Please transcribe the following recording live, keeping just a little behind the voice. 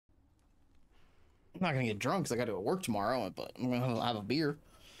not gonna get drunk because I got to go to work tomorrow, but I'm gonna have a beer.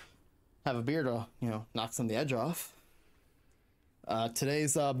 Have a beer to, you know, knock some of the edge off.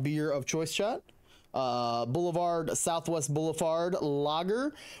 Today's beer of choice, chat. Boulevard, Southwest Boulevard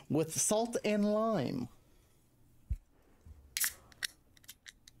Lager with salt and lime.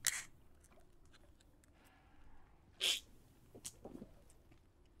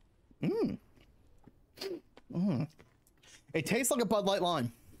 Mmm. Mmm. It tastes like a Bud Light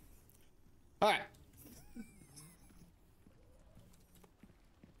lime. All right.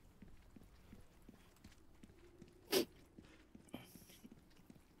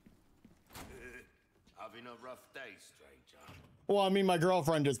 Having a rough day, stranger. Well, I mean, my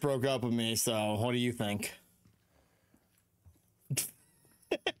girlfriend just broke up with me, so what do you think? Do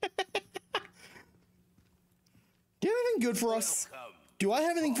you have anything good for us? Welcome. Do I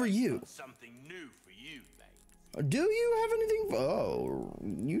have anything for you? Something new for you, mate. Do you have anything? Oh,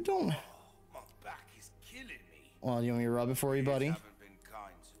 you don't. My back is killing me. Well, you want me to rub it for you, buddy? Haven't been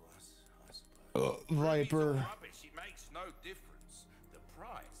kind to us, I suppose. Viper. Rubbish, it makes no difference. The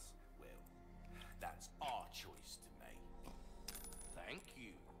price, well, that's our choice to make. Thank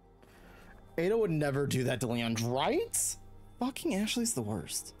you. Ada would never do that to Leon, right? Fucking Ashley's the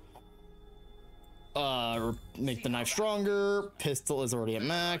worst. Make the knife stronger. Pistol is already at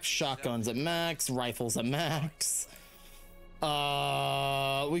max. Shotgun's at max. Rifle's at max.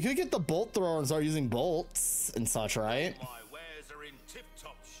 We could get the bolt thrower and start using bolts and such, right? My wares are in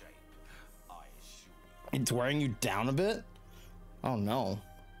tip-top shape, I assure you. It's wearing you down a bit? Oh no.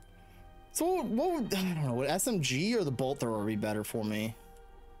 So what would, I don't know, would SMG or the bolt thrower be better for me?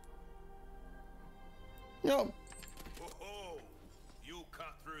 No. Oh, you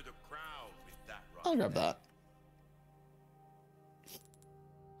cut through the crowd with that, right? I'll grab that.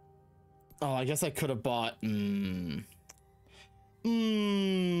 Oh, I guess I could have bought. I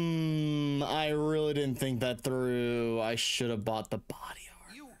really didn't think that through. I should have bought the body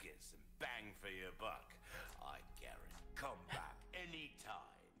armor. You get some bang for your buck. I guarantee. Come back anytime.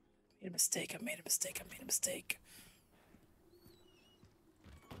 Made a mistake. I made a mistake. I made a mistake.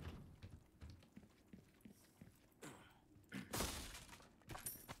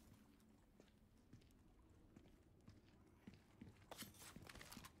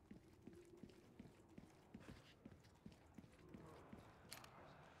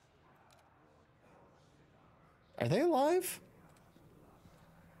 Are they alive?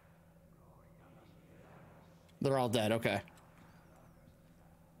 They're all dead. Okay.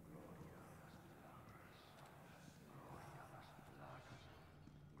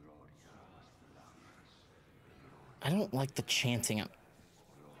 I don't like the chanting.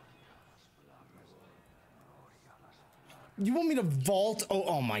 You want me to vault?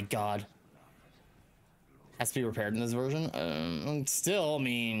 Oh my god. Has to be repaired in this version. Still, I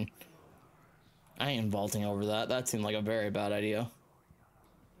mean, I ain't vaulting over that. That seemed like a very bad idea.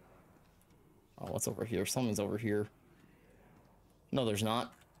 Oh, what's over here? Something's over here. No, there's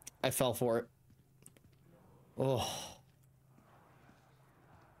not. I fell for it. Oh.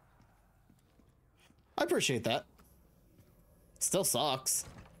 I appreciate that. Still sucks.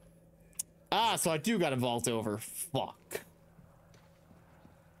 Ah, so I do gotta vault over. Fuck.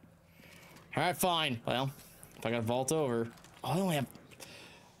 Alright, fine. Well, if I gotta vault over. Oh, I only have...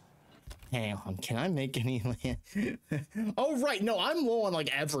 Hang on, can I make any land? Oh, right. No, I'm low on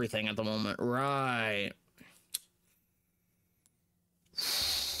like everything at the moment. Right.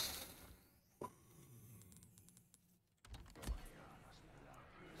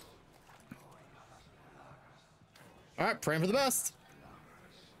 All right, praying for the best.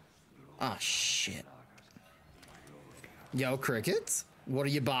 Ah, shit. Yo, crickets, what are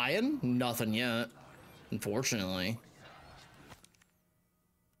you buying? Nothing yet, unfortunately.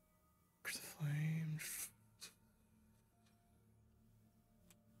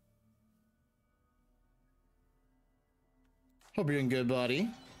 Hope you're doing good, buddy.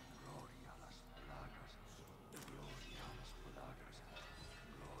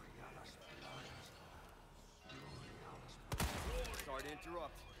 Sorry to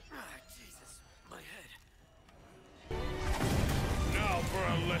interrupt. Jesus, my head. Now for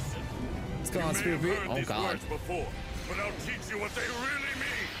a lesson. What's going on, Spoopy? Oh, God. Before, but I'll teach you what they really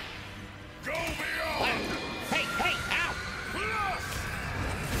mean. Go beyond. Hey, hey, ow! Plus.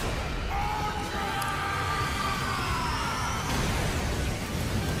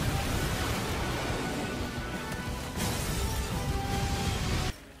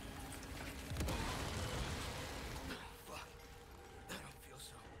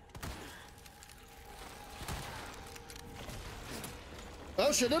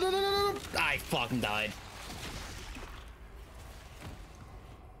 Oh shit, no, no, no, no, no. I fucking died.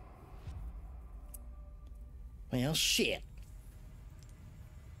 Well, shit.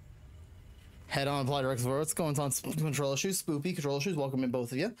 Head on, apply direct for what's going on. Control issues, spoopy control issues. Welcome in,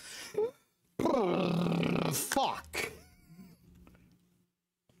 both of you. Fuck.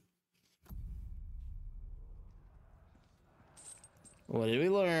 What did we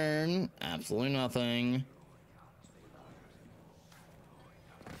learn? Absolutely nothing.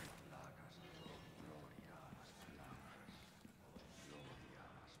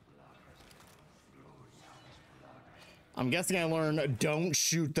 I'm guessing I learned don't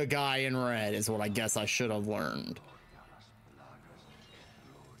shoot the guy in red is what I guess I should have learned.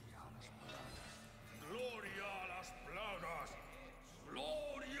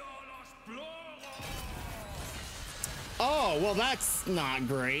 Oh, well, that's not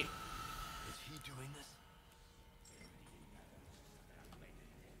great. Is he doing this?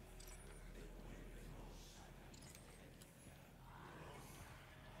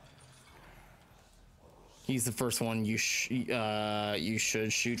 He's the first one you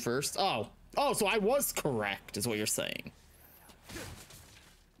should shoot first. Oh, so I was correct, is what you're saying.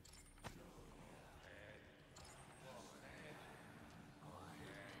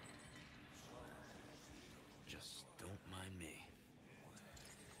 Just don't mind me.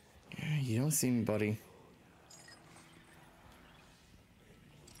 Yeah, you don't see me, buddy.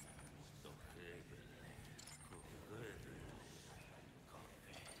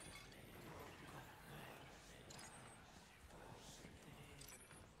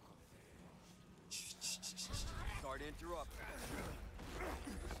 Sorry to interrupt.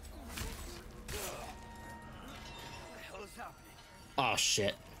 What the hell is happening? Oh,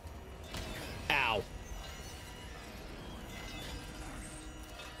 shit. Ow.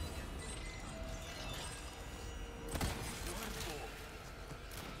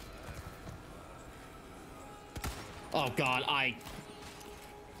 Oh, God,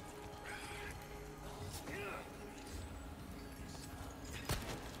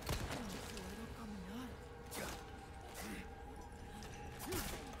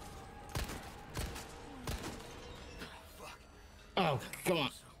 Oh, come on.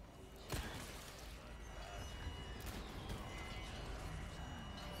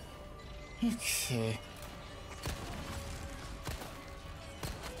 Okay.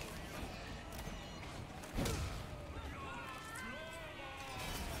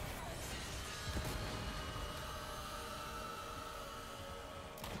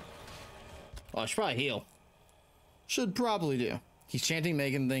 Oh, I should probably heal. Should probably do. He's chanting,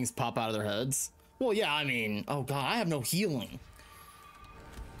 making things pop out of their heads. Well, yeah, I mean, oh God, I have no healing.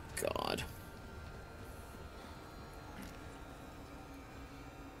 God.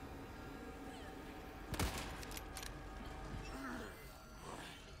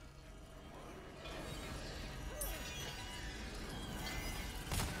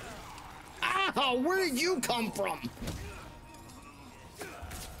 Ow, where did you come from?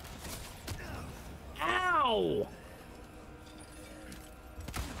 Ow!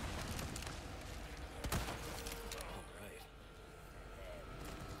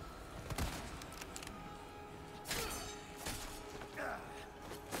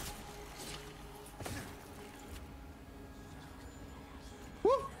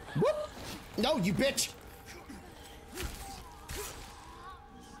 Whoop, whoop. No, you bitch!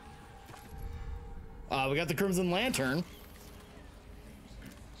 We got the Crimson Lantern.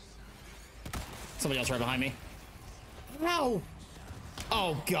 Somebody else right behind me. Ow!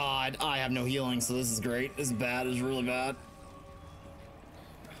 Oh God, I have no healing, so this is great. This is bad. This is really bad.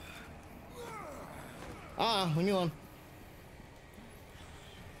 Leave me alone.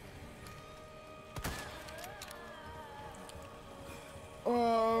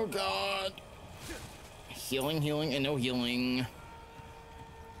 Oh God. Healing, healing, and no healing.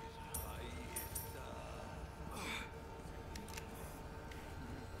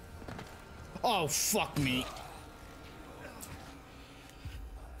 Oh, fuck me.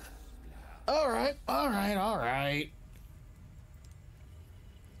 All right.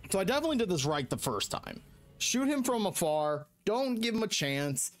 So I definitely did this right the first time. Shoot him from afar. Don't give him a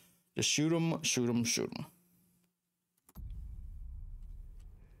chance. Just shoot him, shoot him, shoot him.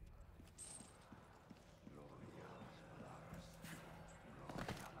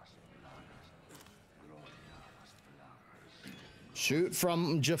 Shoot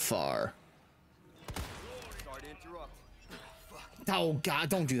from Jafar. Sorry to interrupt. Oh God,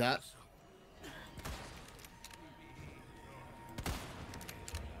 don't do that.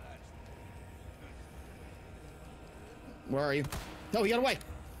 Where are you? No, he got away.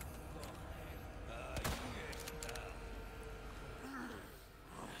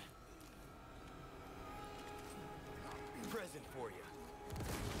 Present for you.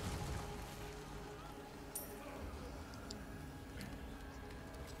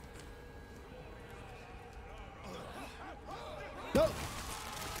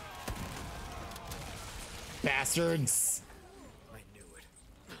 bastards. I knew it.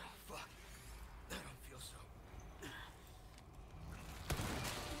 Fuck. I don't feel so.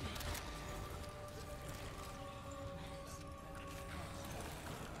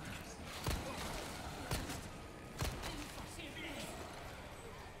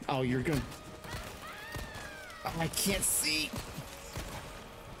 Oh, you're gonna... Oh, I can't see.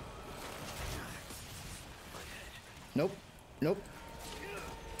 Nope. Nope.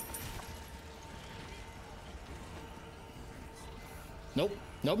 Nope.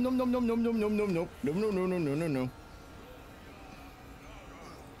 Nope. Nope. Nope. Nope. Nope. Nope. Nope. Nope. Nope. Nope. No. No. No. No. No. No.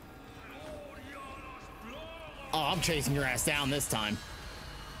 Oh, I'm chasing your ass down this time.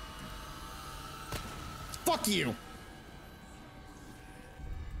 Fuck you.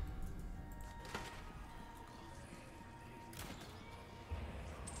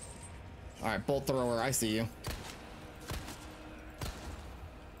 All right, bolt thrower. I see you.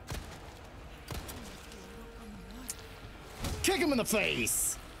 Kick him in the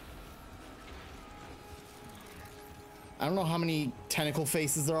face. I don't know how many tentacle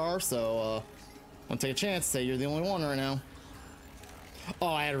faces there are, so I'll take a chance. Say you're the only one right now. Oh,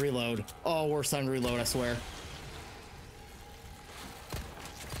 I had to reload. Oh, worst time to reload, I swear.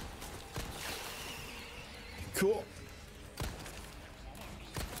 Cool.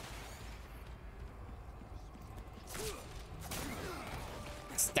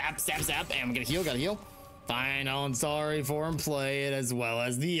 Stab, stab, stab. And I'm gonna heal, gotta heal. Fine, I'm sorry for him. Play it as well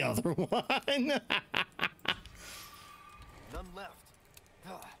as the other one. None left.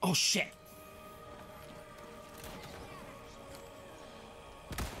 Oh, shit.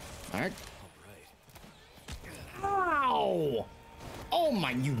 All right. Ow! Oh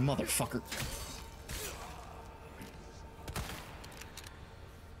my, you motherfucker.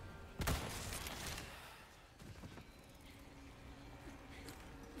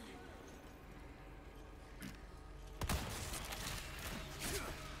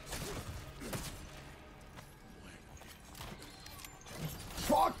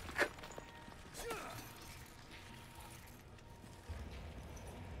 Fuck!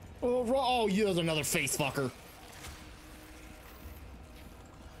 Oh, you're another face fucker.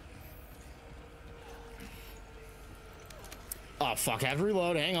 Oh, fuck, I have to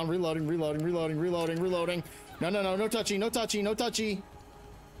reload. Hang on, reloading. No, no, no, no touchy, no touchy, no touchy.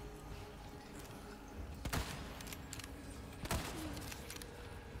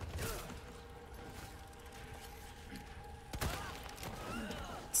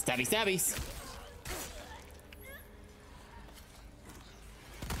 Stabby, stabbies.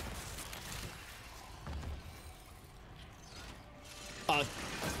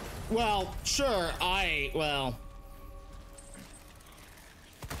 Well, sure, well.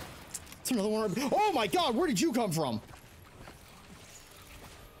 It's another one. Oh my god, where did you come from?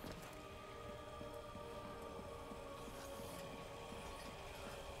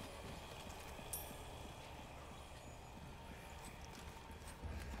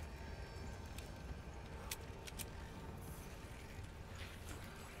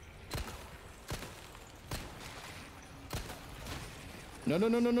 No, no,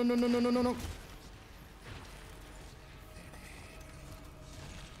 no, no, no, no, no, no, no, no, no.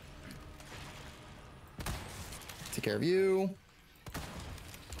 Take care of you.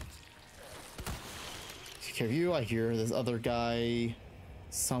 Take care of you. I hear this other guy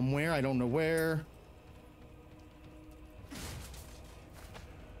somewhere. I don't know where.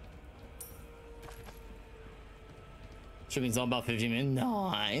 Should be all about 15 minutes.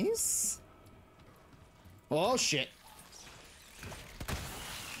 Nice. Oh, shit.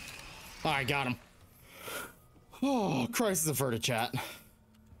 All right, got him. Oh, crisis averted, chat.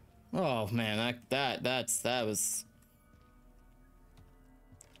 Oh man, that was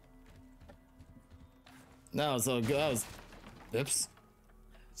so good. That was, oops.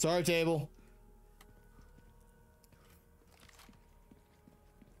 Sorry, table.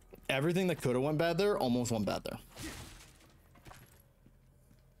 Everything that could have went bad there almost went bad there.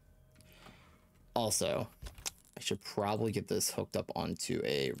 Also, I should probably get this hooked up onto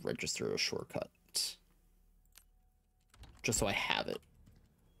a register shortcut. Just so I have it.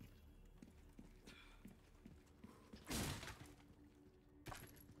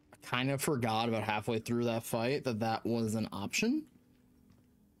 I kind of forgot about halfway through that fight that was an option.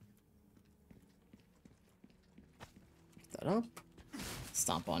 Pick that up.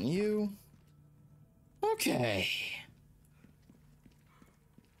 Stomp on you. Okay.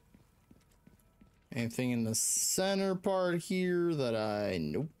 Anything in the center part here that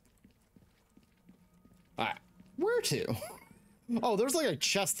nope. Alright, where to? Oh, there's like a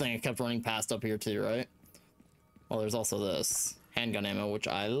chest thing I kept running past up here too, right? Well, there's also this handgun ammo, which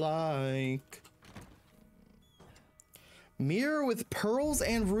I like. Mirror with pearls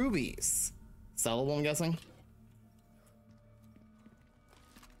and rubies. Sellable, I'm guessing.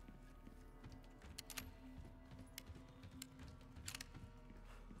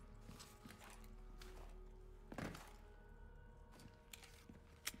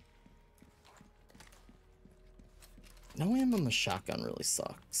 No ammo on the shotgun really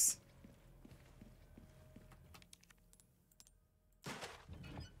sucks.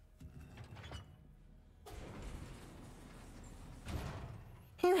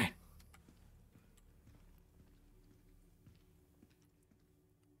 All right.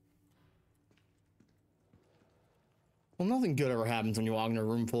 Well, nothing good ever happens when you walk in a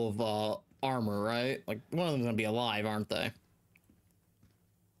room full of armor, right? Like, one of them's gonna be alive, aren't they?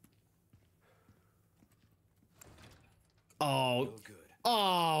 Oh, good.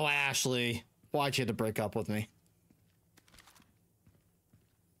 oh, Ashley. Why'd you have to break up with me?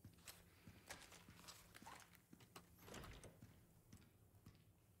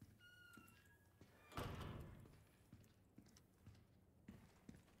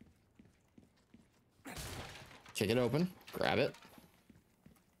 Kick it open, grab it.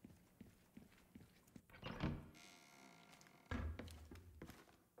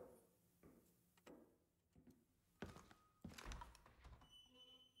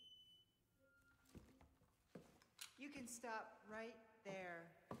 You can stop right there,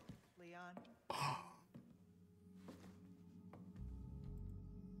 Leon.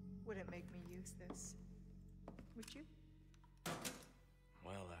 Wouldn't make me use this, would you?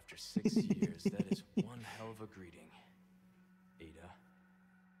 Well, after 6 years, that is one hell of a greeting, Ada.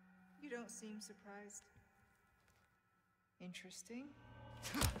 You don't seem surprised. Interesting.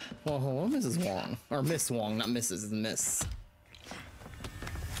 Well, hello, Mrs. Wong. Or Miss Wong, not Mrs. Miss.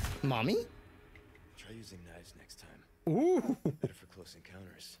 Mommy? Try using knives next time. Ooh. Better for close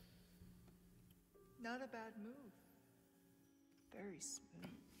encounters. Not a bad move. Very smooth.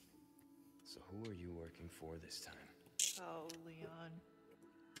 So who are you working for this time? Oh, Leon.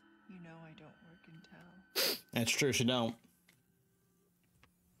 You know I don't work in town. That's true, she don't.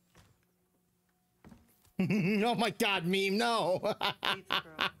 Oh my god, meme, no! Leave the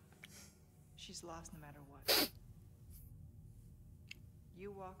girl. She's lost no matter what.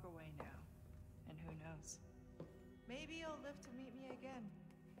 You walk away now, and who knows? Maybe you'll live to meet me again.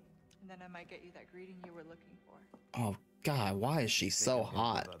 And then I might get you that greeting you were looking for. Oh god, why is she so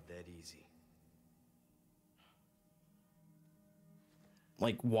hot? Give up that easy.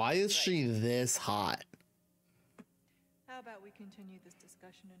 Like, why is she this hot? How about we continue this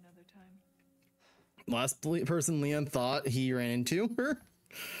discussion another time? Last person Leon thought he ran into her?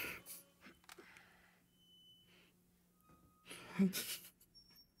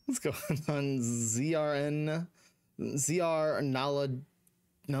 What's going on? ZR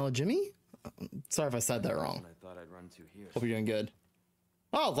Nala Jimmy? Sorry if I said that wrong. I thought I'd run to here. Hope you're doing good.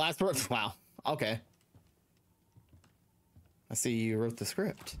 Oh, last person. Wow. Okay. I see you wrote the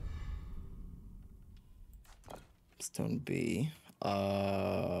script. Stone B.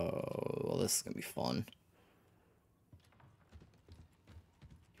 Well, this is gonna be fun.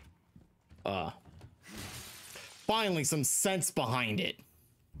 Finally some sense behind it.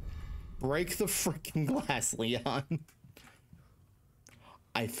 Break the freaking glass, Leon.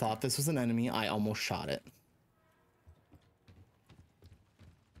 I thought this was an enemy. I almost shot it.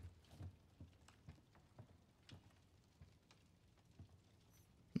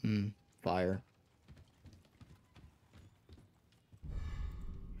 Fire.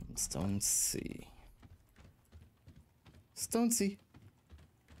 Stone C. Stone C.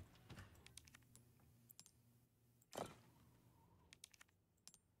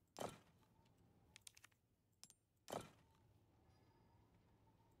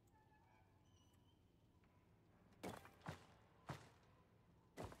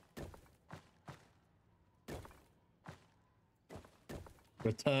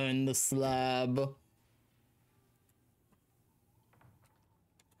 Return the slab.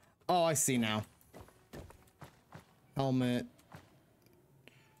 Oh, I see now. Helmet.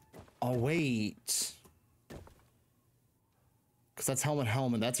 Oh, wait. Because that's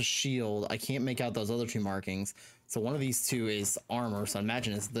helmet. That's a shield. I can't make out those other two markings. So one of these two is armor. So I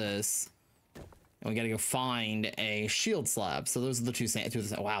imagine it's this. And we got to go find a shield slab. So those are the two.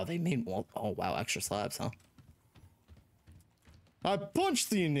 Wow, they made. Oh, wow, extra slabs, huh? I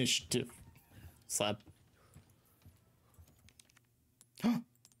punched the initiative. Slab.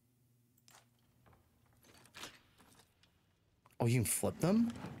 Oh, you can flip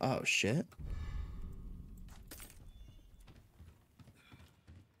them? Oh, shit.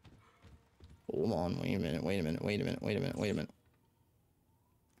 Hold on, wait a minute.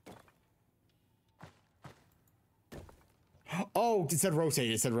 Oh, it said rotate.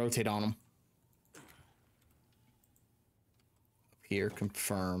 It said rotate on them. Here,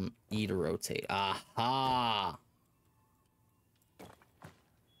 confirm. E to rotate. Aha!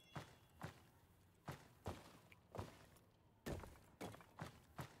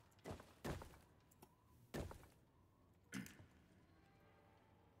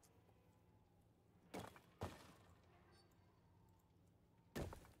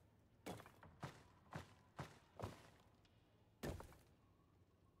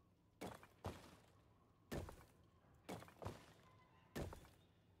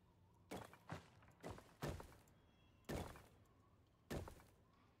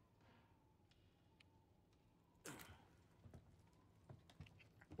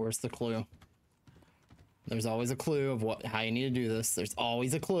 Where's the clue? There's always a clue of how you need to do this. There's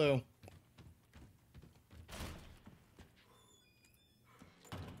always a clue.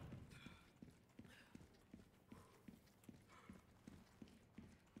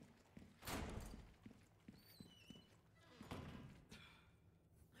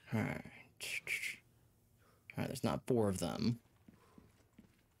 Alright. Alright, there's not 4 of them.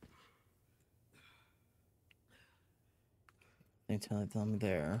 They tell them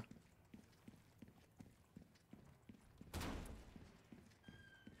there.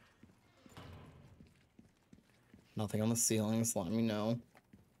 Nothing on the ceilings, let me know.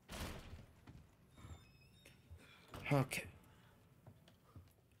 Okay.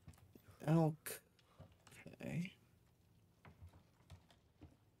 Elk. Okay.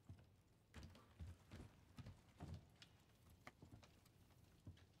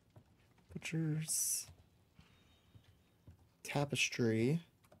 Butchers. Tapestry.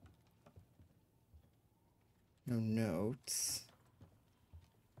 No notes.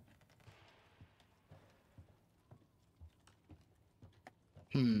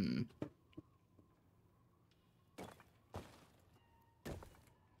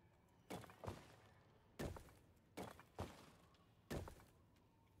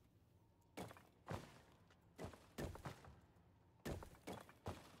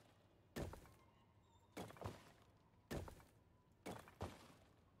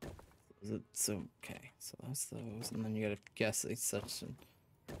 It's okay, so that's those, and then you gotta guess a section.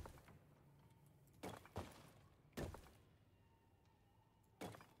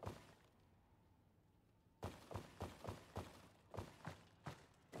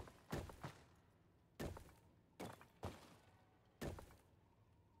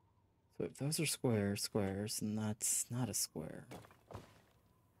 So if those are squares, and that's not a square.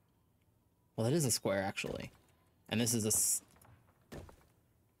 Well, that is a square, actually. And this is a...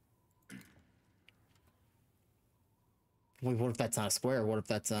 Wait, what if that's not a square? What if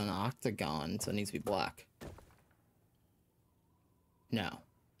that's an octagon, so it needs to be black? No.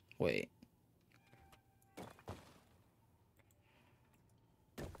 Wait.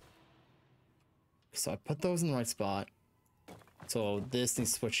 So I put those in the right spot. So this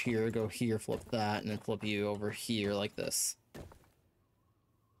needs to switch here, go here, flip that, and then flip you over here like this.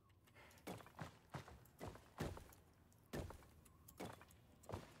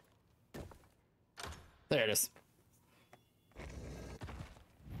 There it is.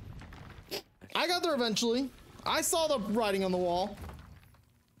 I got there eventually. I saw the writing on the wall.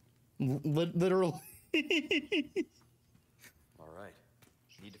 Literally. All right.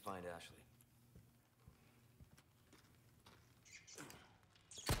 Need to find Ashley.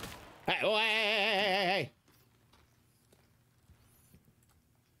 Hey, oh, hey.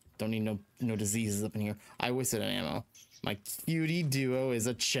 Don't need no diseases up in here. I wasted an ammo. My cutie duo is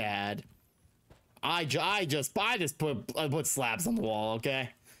a Chad. I just put slabs on the wall, okay?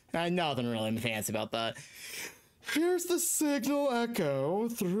 Nothing really fancy about that. Here's the signal echo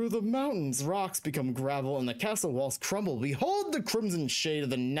through the mountains. Rocks become gravel and the castle walls crumble. Behold the crimson shade of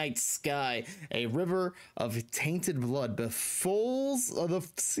the night sky. A river of tainted blood befouls the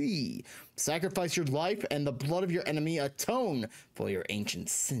sea. Sacrifice your life and the blood of your enemy. Atone for your ancient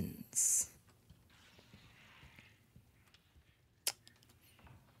sins.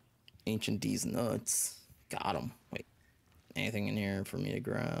 Ancient D's nuts. Got him. Wait. Anything in here for me to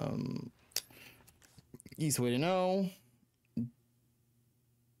grab? Easy way to know.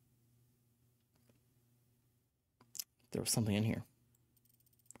 There was something in here.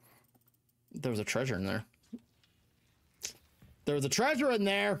 There was a treasure in there. There was a treasure in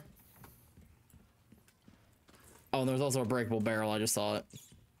there! Oh, and there's also a breakable barrel. I just saw it.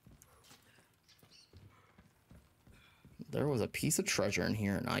 There was a piece of treasure in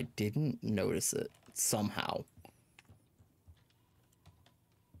here and I didn't notice it somehow.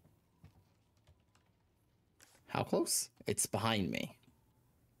 How close? It's behind me.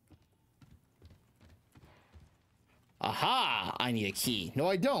 Aha! I need a key. No,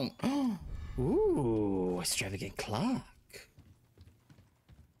 I don't. Ooh, extravagant clock.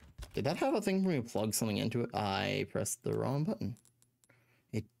 Did that have a thing for me to plug something into it? I pressed the wrong button.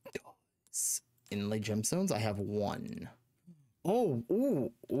 It does. Inlay gemstones, I have 1. Oh,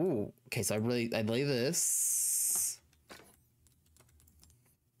 ooh, ooh. Okay, so I lay this.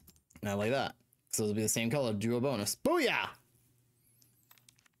 And I lay that. So it'll be the same color, do a bonus. Booyah!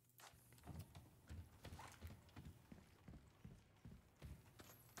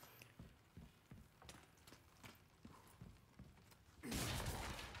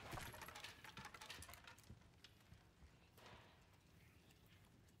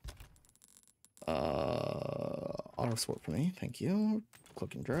 Auto sort for me, thank you.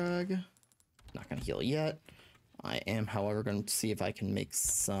 Click and drag. Not gonna heal yet. I am, however, going to see if I can make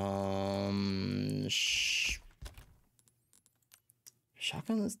some shotgun.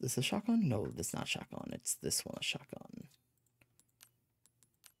 Is this a shotgun? No, this is not shotgun. It's this one, a shotgun.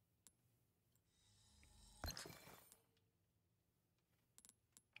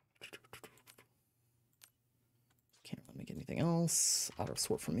 Can't really make anything else. Auto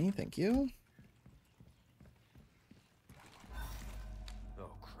sort for me, thank you.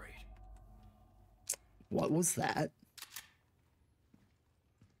 What was that?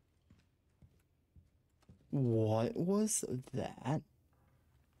 What was that?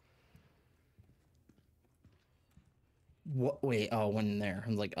 What? Wait, oh, went in there. I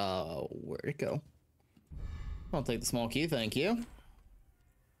was like, where'd it go? I'll take the small key, thank you.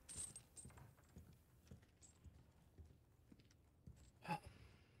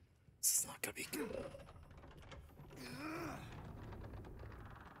 This is not gonna be good.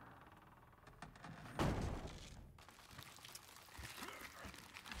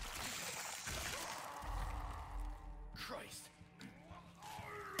 Christ.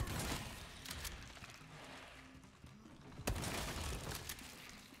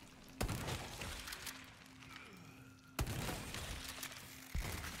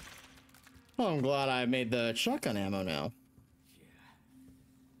 Oh, I'm glad I made the shotgun ammo now.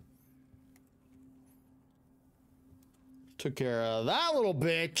 Took care of that little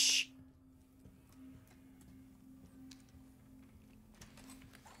bitch.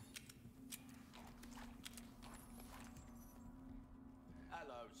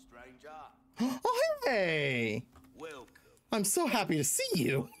 Hello, stranger. Oh, hey! Welcome. I'm so happy to see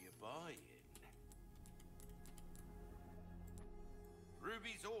you. What you buying?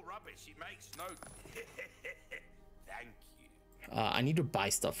 Ruby's all rubbish. He makes no. Thank you. I need to buy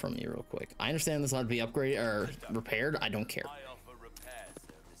stuff from you real quick. I understand this ought to be upgraded or repaired. I don't care. I offer repair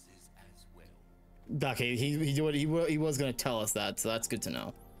services as well. Okay, he was gonna tell us that, so that's good to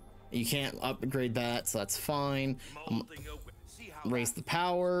know. You can't upgrade that, so that's fine. See how Raise the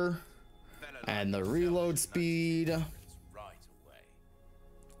power and the reload speed. right away.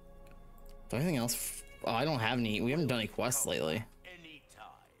 Do anything else? Oh, I don't have any. We haven't done any quests lately. Anytime.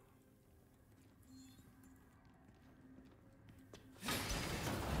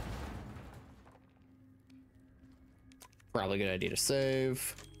 Probably a good idea to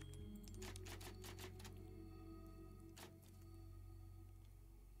save.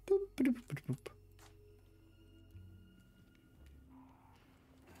 Boop, boop, boop, boop, boop.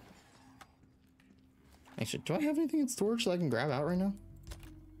 Actually, do I have anything in storage that I can grab out right now?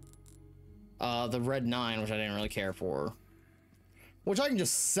 The red 9, which I didn't really care for. Which I can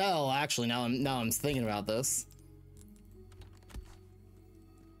just sell, actually, now I'm thinking about this.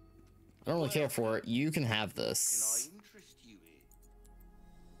 I don't really care for it. You can have Can I this. interest you in?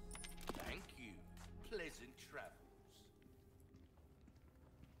 Thank you. Pleasant travels.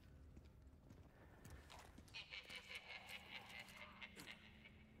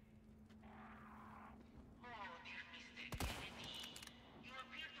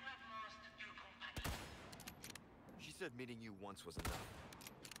 She said meeting you once was enough.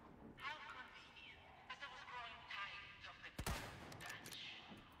 How convenient, as I was growing tired of the Dutch.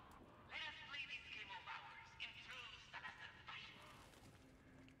 Let us play this game of ours in true Salazar fashion.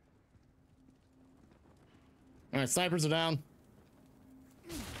 Alright, snipers are down.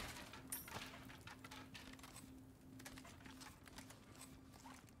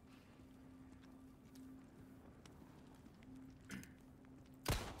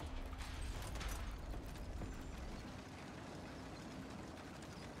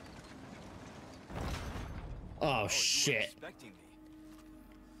 Oh, You were shit. expecting me.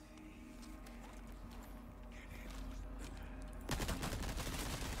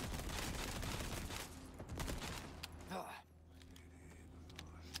 Ah.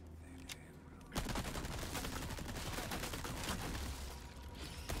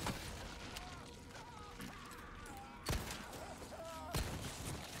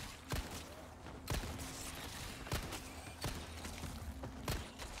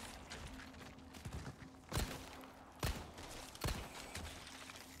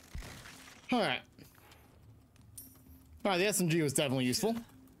 Alright. Alright, the SMG was definitely useful.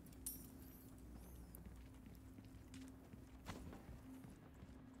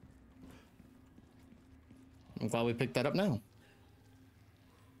 I'm glad we picked that up now.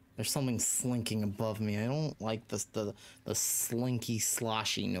 There's something slinking above me. I don't like the slinky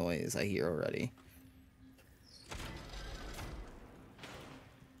sloshy noise I hear already.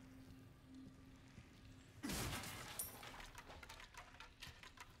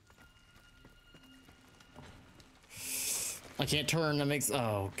 I can't turn, that makes,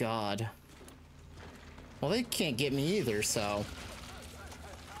 oh god. Well, they can't get me either, so.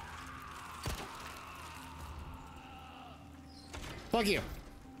 Fuck you.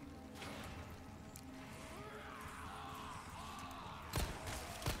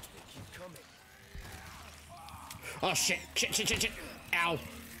 Oh shit, shit. Ow.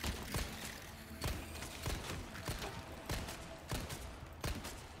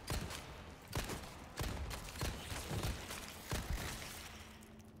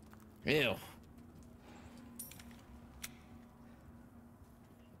 Ew.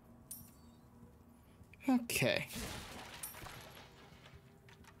 Okay.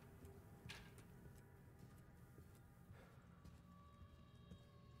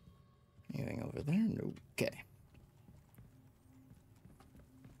 Anything over there? No. Okay.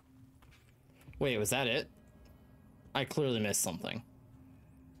 Wait, was that it? I clearly missed something.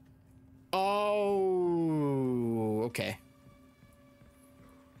 Oh, okay.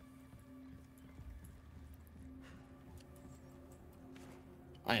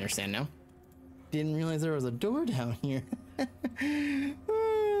 I understand now. Didn't realize there was a door down here.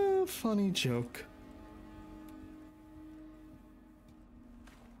 Funny joke.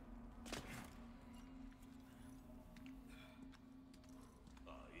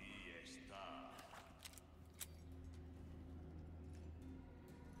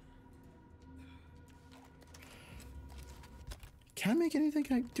 Can I make anything?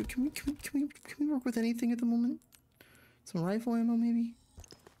 Can we work with anything at the moment? Some rifle ammo, maybe?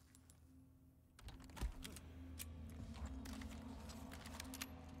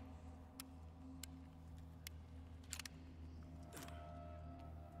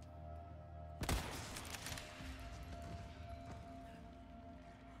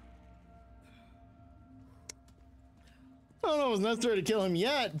 I don't know if it was necessary to kill him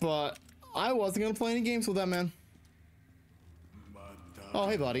yet, but I wasn't gonna play any games with that man. Oh,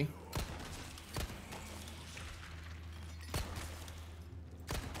 hey, buddy.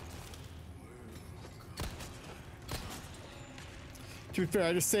 To be fair,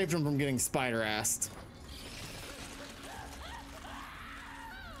 I just saved him from getting spider-assed.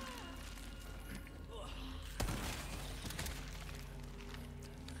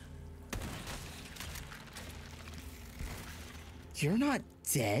 You're not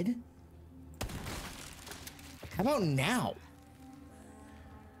dead? How about now?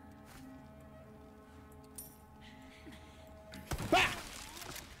 Ah!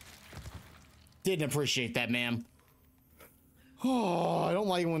 Didn't appreciate that, ma'am. Oh, I don't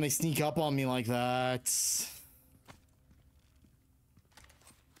like it when they sneak up on me like that.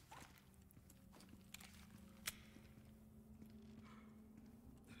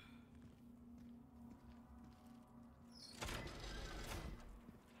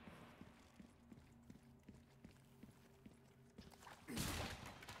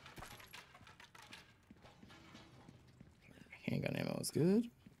 Handgun ammo is good.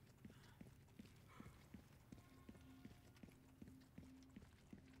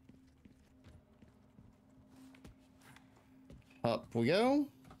 Up we go.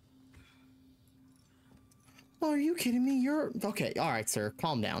 Oh, are you kidding me? You're okay. All right, sir.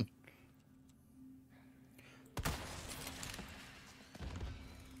 Calm down.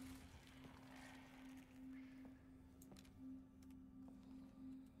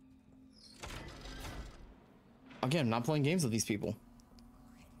 Again, I'm not playing games with these people.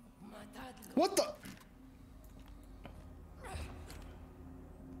 What the?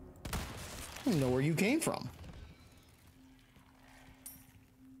 I don't know where you came from.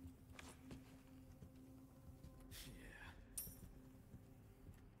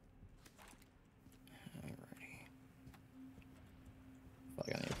 Alrighty. Fuck,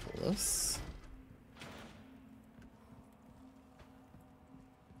 I need to pull this.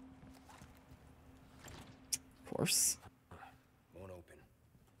 Of course. Won't open.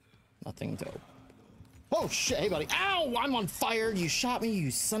 Nothing dope. Oh shit, hey buddy. Ow! I'm on fire! You shot me,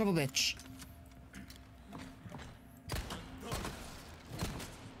 you son of a bitch.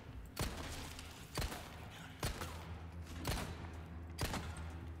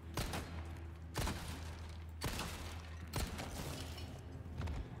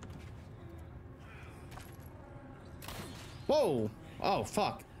 Whoa! Oh,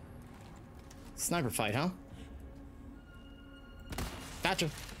 fuck. Sniper fight, huh? Gotcha.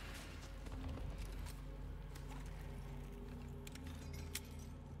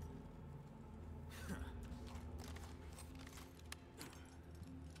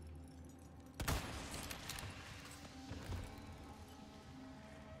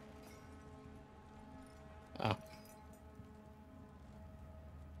 Oh.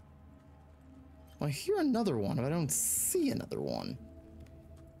 Well, I hear another one, but I don't see another one.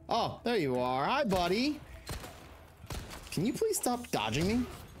 Oh, there you are. Hi, buddy. Can you please stop dodging me?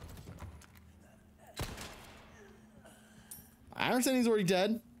 I understand he's already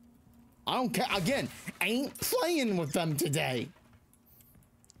dead. I don't care. Again, ain't playing with them today.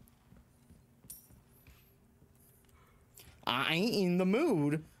 I ain't in the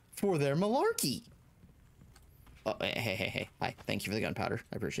mood for their malarkey. Oh, hey. Hi. Thank you for the gunpowder.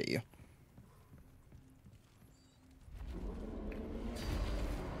 I appreciate you.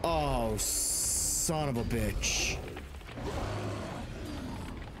 Oh, son of a bitch.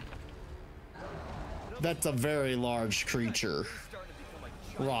 That's a very large creature.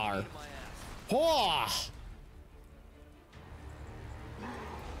 Rar. Hwah!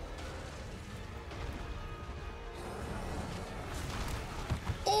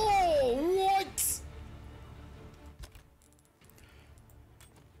 Oh, what?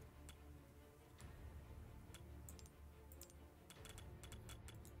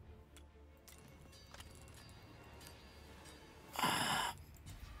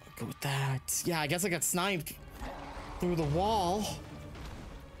 Go with that. Yeah, I guess I got sniped through the wall.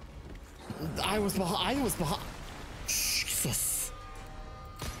 I was behind. Jesus.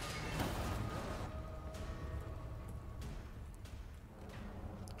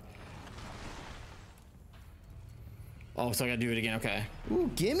 Oh, so I gotta do it again. Okay.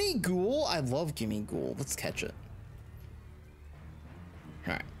 Ooh, gimme ghoul. I love gimme ghoul. Let's catch it.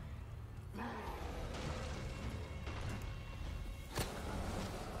 All right.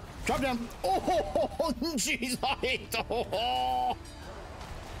 Drop down. Oh, jeez. I hate the. Oh.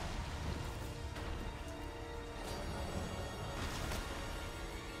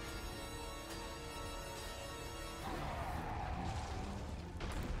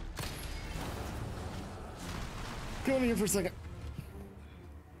 Go in here for a second.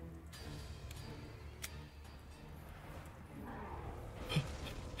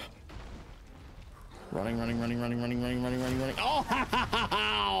 Running.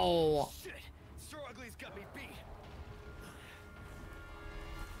 Oh! Shit! Sir Ugly's got me beat.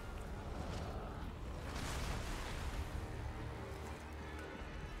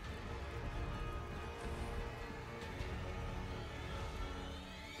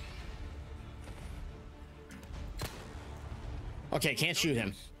 Okay, can't shoot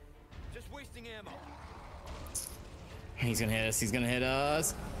him. Just wasting ammo. He's gonna hit us. He's gonna hit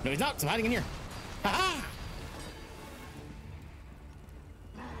us. No, he's not. I'm hiding in here. Ha-ha!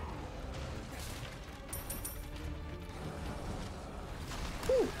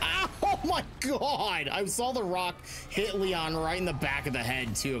 Oh my god! I saw the rock hit Leon right in the back of the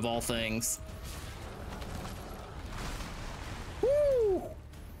head, too, of all things. Woo!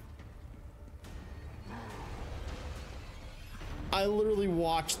 I literally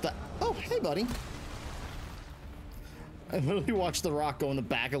watched the... Oh, hey, buddy. I literally watched the rock go in the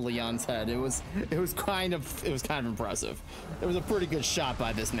back of Leon's head. It was kind of impressive. It was a pretty good shot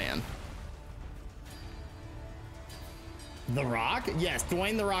by this man. The Rock? Yes,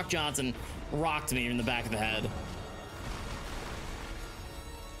 Dwayne The Rock Johnson rocked me in the back of the head.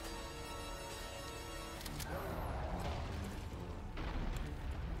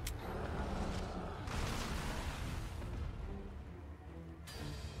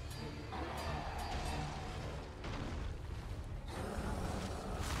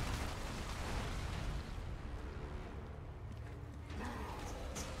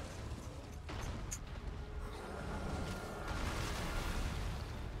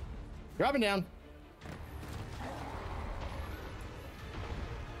 Dropping down.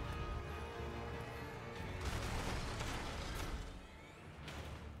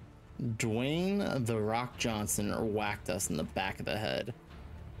 Dwayne The Rock Johnson whacked us in the back of the head.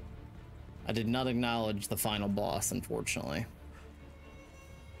 I did not acknowledge the final boss, unfortunately.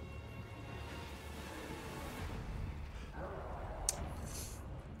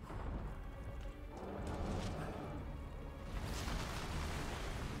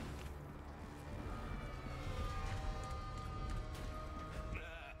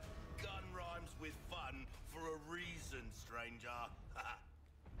 Gun rhymes with fun for a reason, stranger.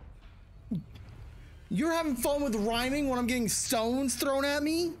 You're having fun with rhyming when I'm getting stones thrown at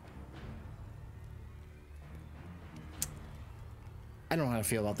me? I don't know how to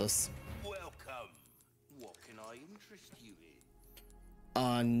feel about this. Welcome. What can I interest you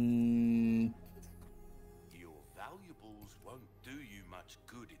in? Your valuables won't do you much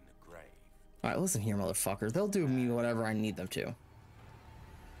good in the grave. All right, listen here, motherfucker. They'll do me whatever I need them to.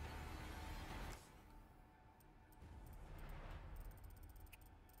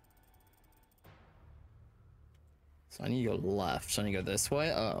 So I need to go left. So I need to go this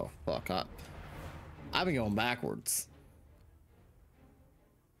way. Oh, fuck up. I've been going backwards.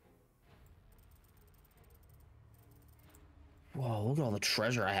 Whoa, look at all the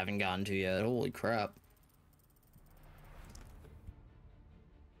treasure I haven't gotten to yet. Holy crap.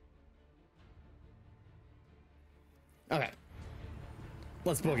 Okay.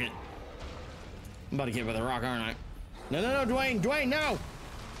 Let's book it. I'm about to get with a rock, aren't I? No, no, no, Dwayne! Dwayne, no!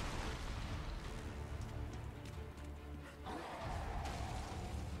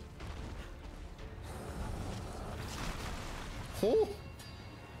 Oh!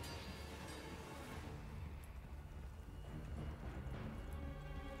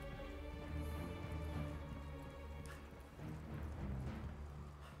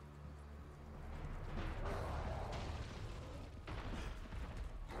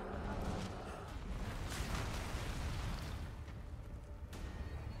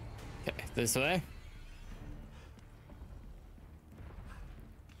 Okay, this way.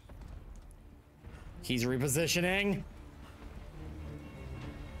 He's repositioning.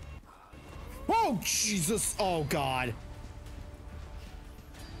 Oh, Jesus. Oh, God.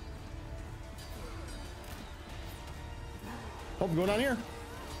 Oh, we're going down here.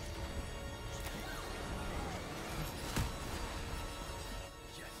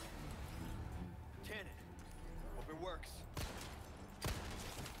 Yes. Cannon. Hope it works.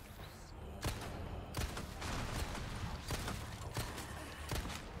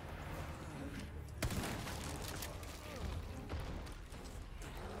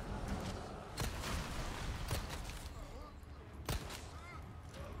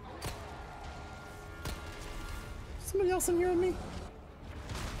 Somebody else in here with me?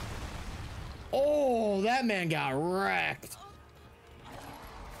 Oh, that man got wrecked.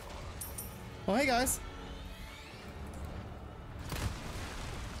 Oh, hey, guys.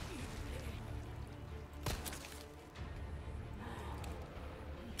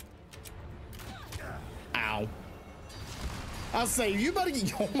 Ow. I'll say, you better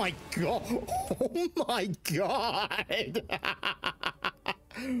get, oh my God. Oh my God.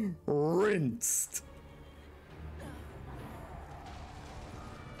 Rinsed.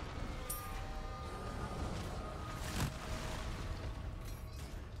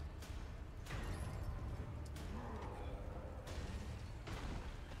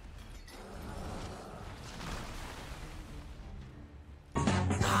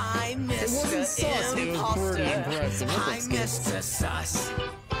 Hi, wasn't sus, Mr. it was pretty Imposter. impressive. What Hi, the Mr. Sus.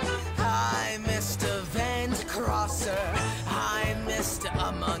 Hi, Mr. Vent Crosser. Hi, Mr.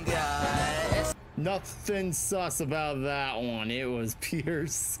 Among Us. Nothing sus about that one. It was pure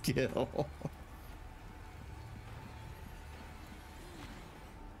skill.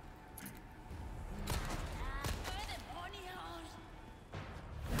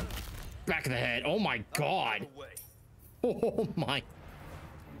 Back of the head. Oh my God. Oh my.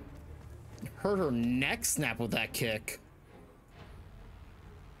 Hurt her neck snap with that kick.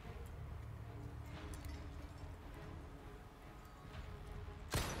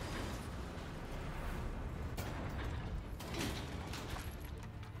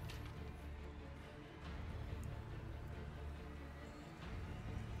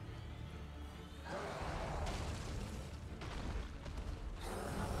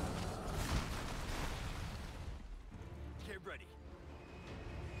 Get ready.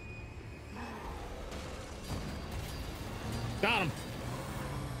 Got him.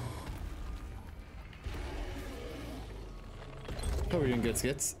 Hope you're doing good,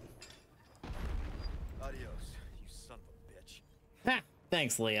 Skits. Adios, you son of a bitch. Ha!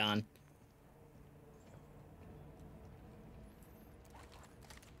 Thanks, Leon.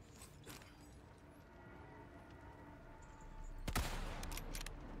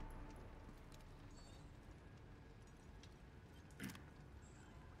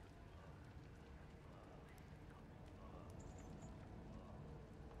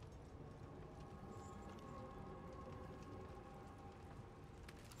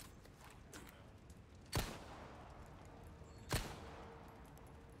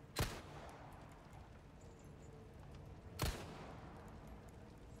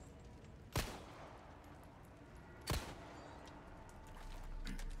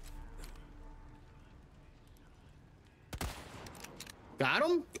 Got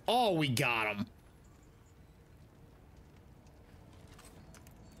him? Oh, we got him.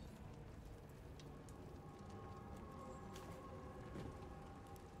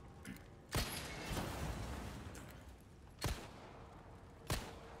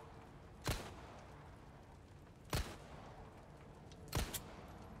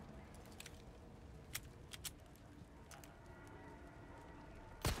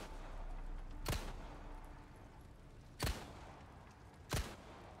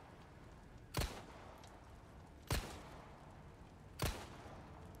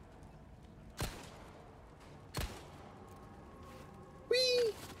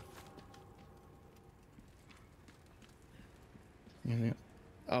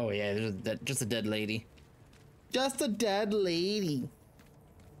 Oh yeah, there's just a dead lady. Just a dead lady.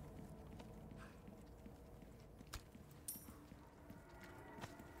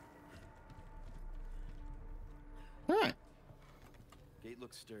 All right. Gate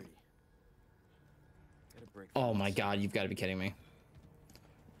looks sturdy. Gotta break. Oh my god, you've got to be kidding me.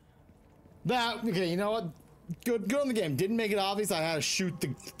 That okay? You know what? Good on the game. Didn't make it obvious. I had to shoot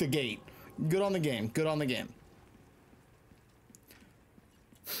the gate. Good on the game. Good on the game.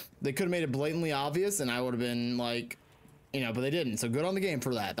 They could have made it blatantly obvious, and I would have been like, you know, but they didn't. So good on the game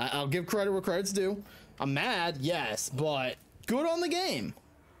for that. I'll give credit where credit's due. I'm mad, yes, but good on the game.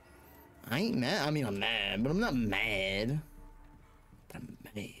 I ain't mad. I mean, I'm mad, but I'm not mad. I'm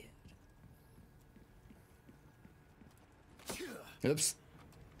mad. Oops.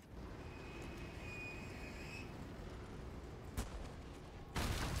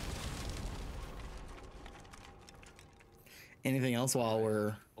 Anything else while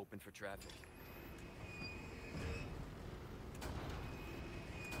we're Open for traffic.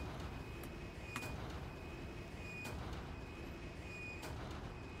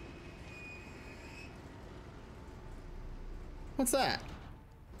 What's that?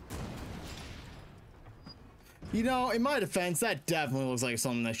 You know, in my defense, that definitely looks like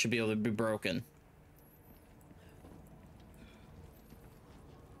something that should be able to be broken.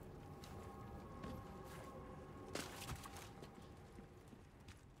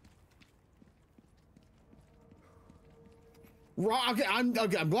 Okay, I'm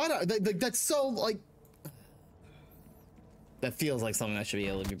glad that's so like that feels like something that should be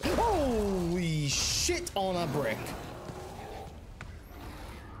able to be. Holy shit on a brick.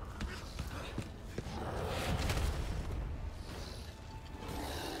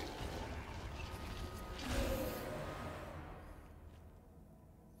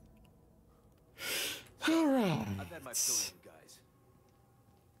 All right. I've had my fill of you guys.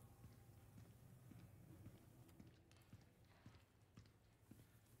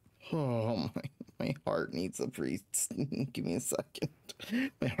 Oh my heart needs a priest. Give me a second.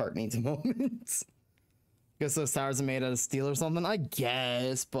 My heart needs a moment. Guess those towers are made out of steel or something. I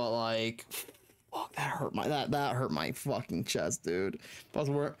guess, but like, fuck, that hurt my that hurt my fucking chest, dude. Plus,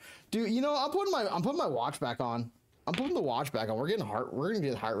 dude. You know, I'm putting my watch back on. I'm putting the watch back on. We're gonna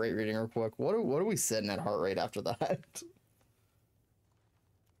do the heart rate reading real quick. What are we sitting at heart rate after that?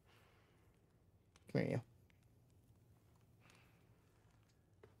 Come here, you.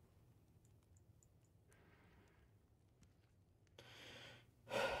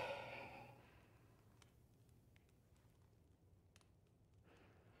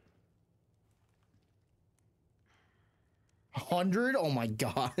 100? Oh my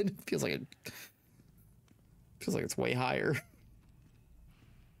god. Feels like it's way higher.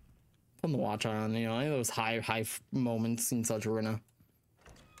 Putting the watch on, you know, any of those high moments and such we're gonna.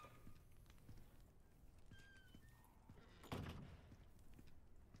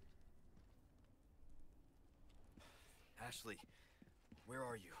 Ashley, where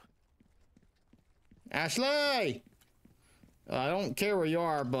are you? Ashley! I don't care where you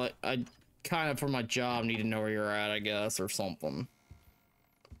are, but I kind of, for my job, need to know where you're at, I guess, or something.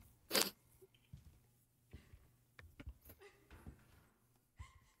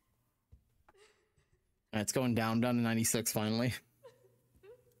 It's going down to 96 finally. Let's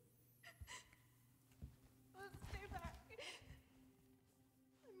stay back.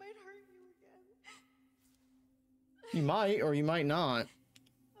 I might hurt you again. You might, or you might not.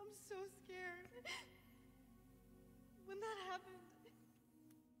 I'm so scared. When that happened,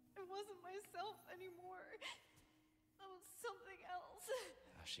 I wasn't myself anymore. I was something else.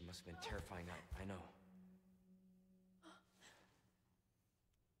 She must have been terrifying. I know.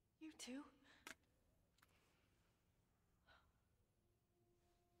 You too?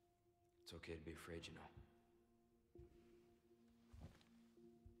 It's okay to be afraid, you know.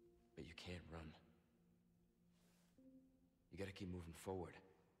 But you can't run. You gotta keep moving forward.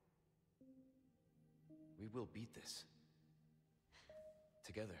 We will beat this.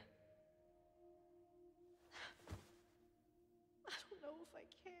 Together. I don't know if I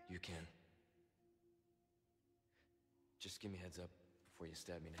can. You can. Just give me a heads up before you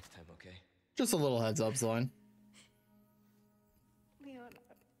stab me next time, okay? Just a little heads up, Sloan. Leon,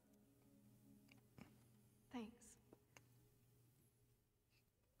 thanks.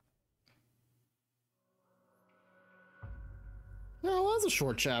 Well, that's a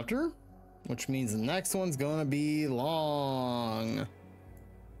short chapter, which means the next one's gonna be long.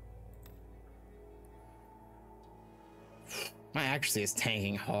 My accuracy is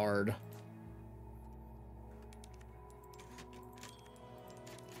tanking hard.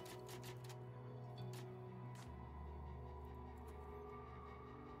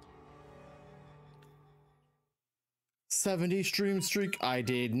 70 stream streak. I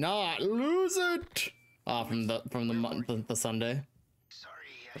did not lose it. From the Sunday. Sorry,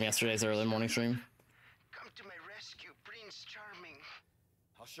 From yesterday's early morning stream. come to my rescue, Prince Charming.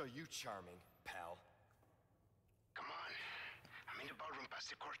 I'll show you charming, pal. Come on. I'm in the ballroom past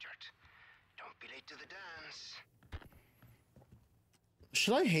the courtyard. Don't be late to the dance.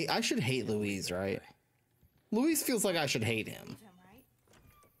 Should I hate? I should hate Louise, right? Louise feels like I should hate him.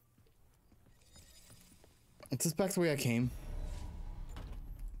 Is this back the way I came?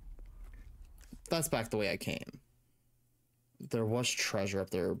 That's back the way I came. There was treasure up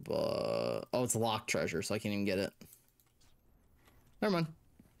there, but... Oh, it's locked treasure, so I can't even get it. Never mind.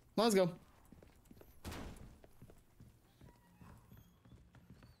 Let's go.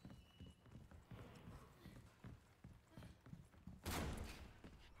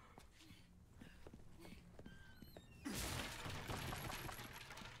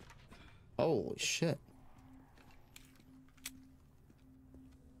 Holy shit.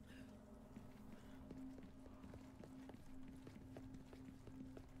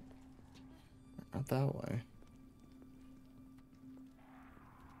 Not that way.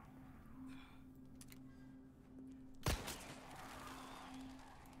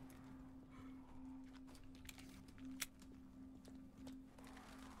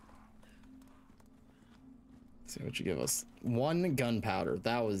 Let's see what you give us. 1 gunpowder.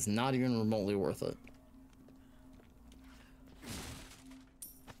 That was not even remotely worth it.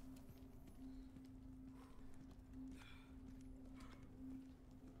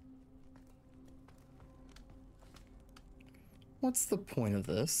 What's the point of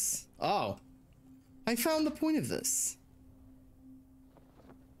this? Oh, I found the point of this.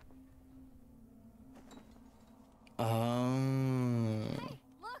 Hey,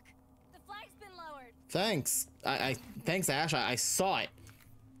 look! The flag's been lowered. Thanks. Thanks, Ash. I saw it.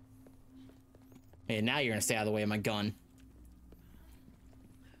 Hey, now you're gonna stay out of the way of my gun.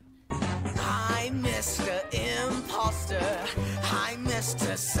 I'm Mr. Imposter. I'm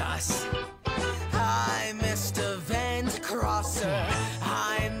Mr. Sus. I'm Mr. Vent Crosser.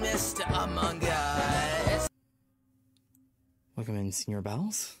 I'm Mr. Among Us. Welcome in, Senior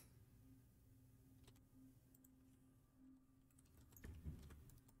Bells.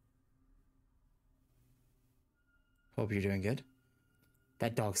 Hope you're doing good.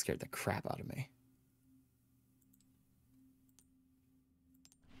 That dog scared the crap out of me.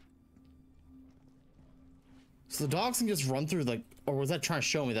 So the dogs can just run through, like, or was that trying to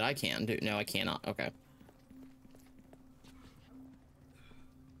show me that I can do? No, I cannot. Okay.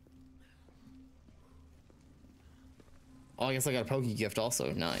 Oh, I guess I got a Pokey gift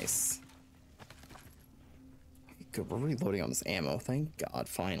also. Nice. Good, we're reloading on this ammo. Thank God,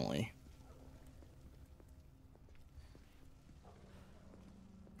 finally.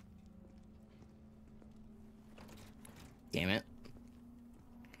 Damn it.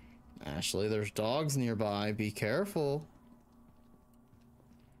 Ashley, there's dogs nearby. Be careful.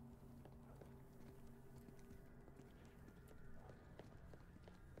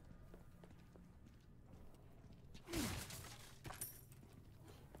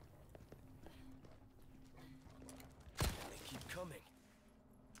 They keep coming.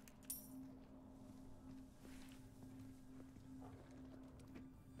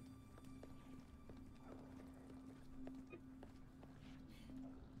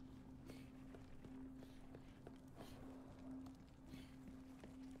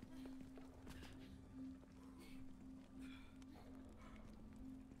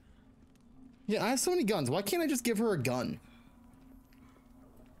 Yeah, I have so many guns. Why can't I just give her a gun?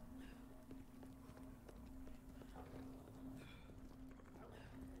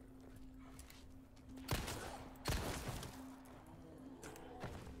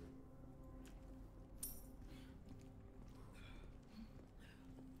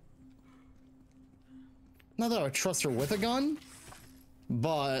 Not that I would trust her with a gun,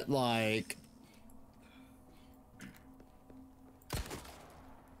 but like...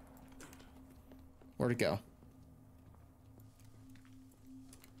 Where'd it go?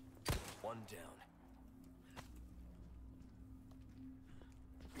 One down.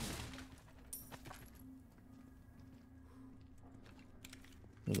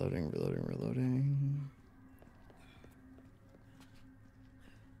 Reloading, reloading, reloading.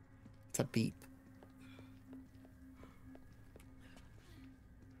 It's a beep.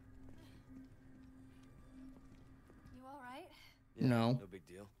 You all right? Yeah, No. No big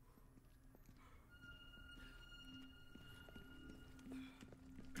deal.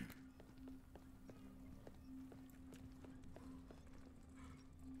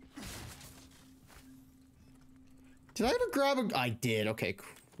 Did I ever grab a... I did. Okay,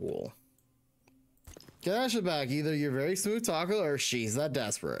 cool. Get that shit back. Either you're very smooth talker or she's that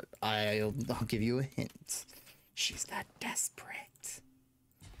desperate. I'll give you a hint. She's that desperate.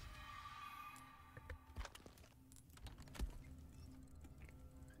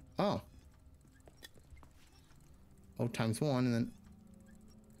 Oh. O times 1 and then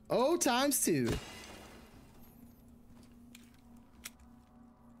O times 2.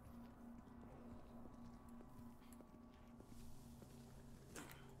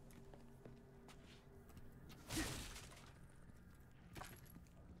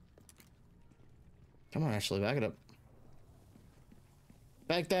 Come on, Ashley, back it up.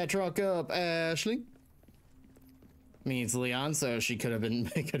 Back that truck up, Ashley. I mean, it's Leon, so she could have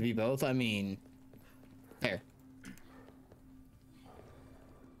been, it could be both. I mean, there.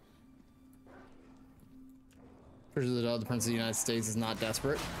 Pretty sure the Prince of the United States is not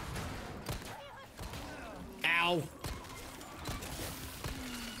desperate. Ow.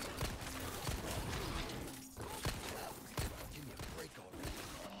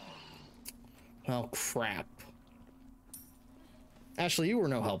 Oh, crap. Ashley, you were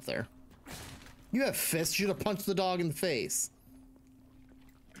no help there. You have fists. You should have punched the dog in the face.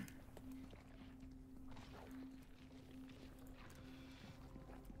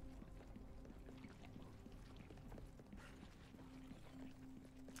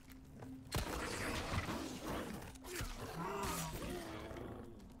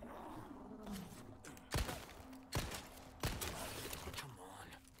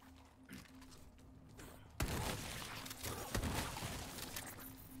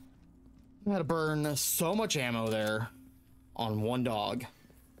 I had to burn so much ammo there on one dog.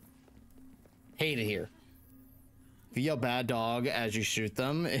 Hate it here. If you yell bad dog as you shoot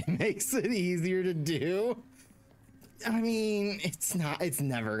them, it makes it easier to do. I mean, it's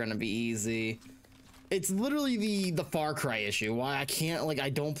never gonna be easy. It's literally the Far Cry issue. Why I can't, like, I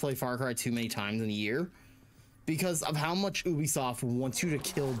don't play Far Cry too many times in a year. Because of how much Ubisoft wants you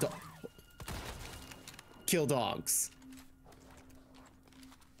to kill dogs.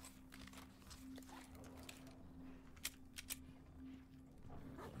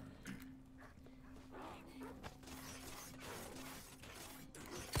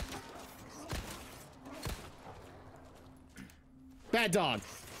 Bad dog.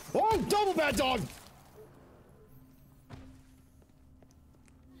 Oh, double bad dog.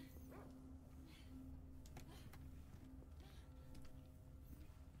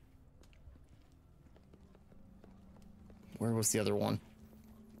 Where was the other one?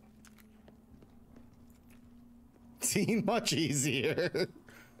 Seemed much easier.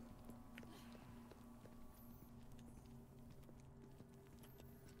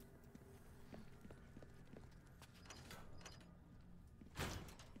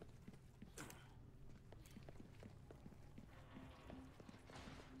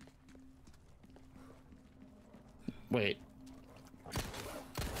 Wait.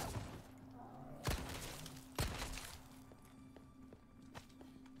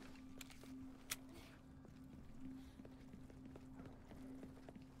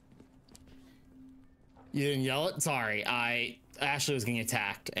 You didn't yell it? Sorry. Ashley was getting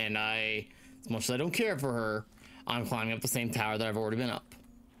attacked, and as much as I don't care for her, I'm climbing up the same tower that I've already been up.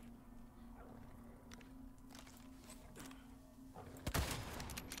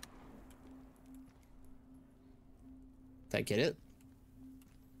 Did I get it?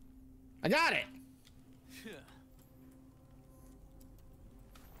 I got it!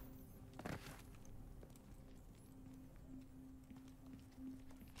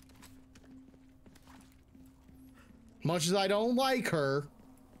 Much as I don't like her,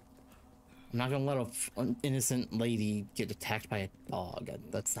 I'm not gonna let an innocent lady get attacked by a dog.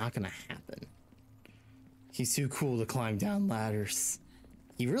 That's not gonna happen. He's too cool to climb down ladders.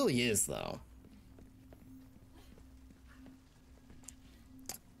 He really is, though.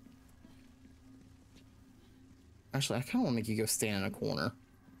 Actually, I kind of want to make you go stand in a corner.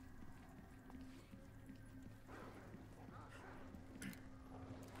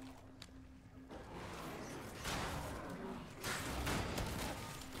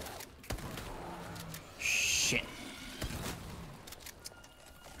 Shit.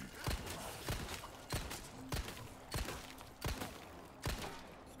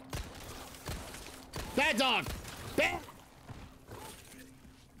 Bad dog! Bad!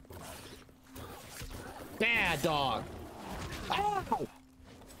 Bad dog! Ow!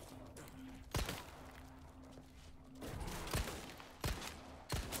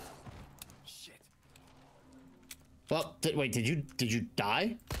 Shit. Well, wait, did you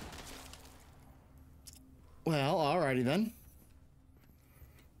die? Well, alrighty then.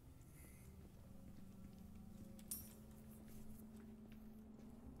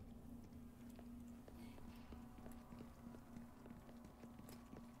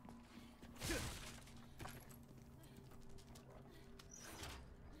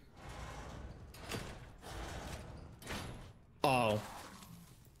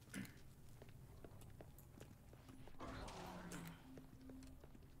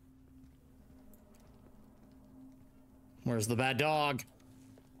 Where's the bad dog?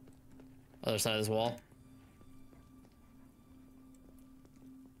 Other side of this wall.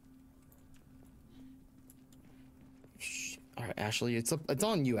 All right, Ashley, it's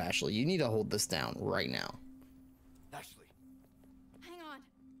on you, Ashley. You need to hold this down right now. Ashley. Hang on.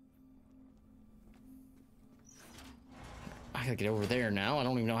 I gotta get over there now. I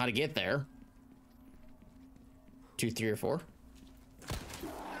don't even know how to get there. 2, 3, or 4.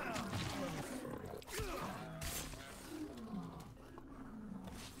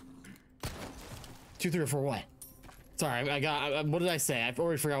 2, 3, or 4. What? Sorry, what did I say? I've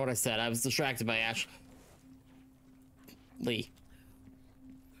already forgot what I said. I was distracted by Ash. Lee.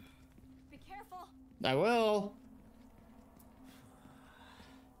 Be careful. I will.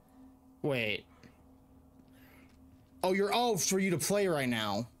 Wait. Oh, you're for you to play right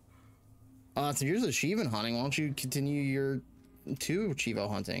now. So you're just achievement hunting. Why don't you continue your 2 Chivo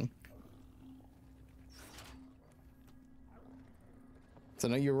hunting? So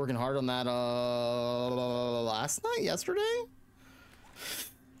I know you were working hard on that last night, yesterday?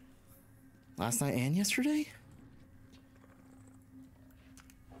 Last night and yesterday?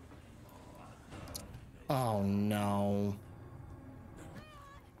 Oh no.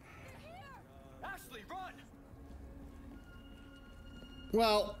 Ashley, run!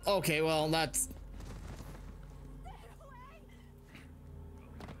 Well, okay, well, that's...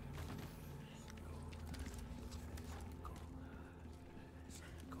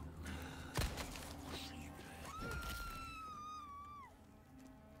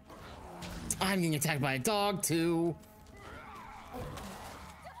 I'm getting attacked by a dog, too.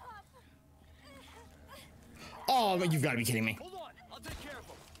 Oh, you've got to be kidding me. Hold on, I'll take care of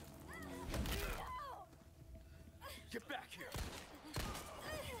him. Get back here.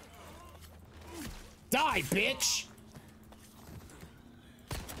 Die, bitch!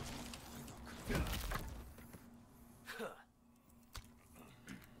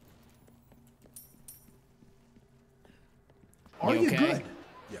 Are you okay? good?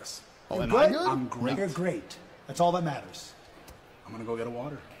 Yes. Oh, You're am I good? good? I'm great. You're great. That's all that matters. I'm gonna go get a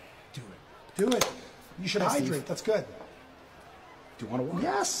water. Do it. Do it. You should Hi, hydrate. Steve. That's good. Do you want a water?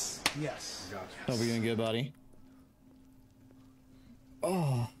 Yes. Yes. Hope you're doing good, buddy.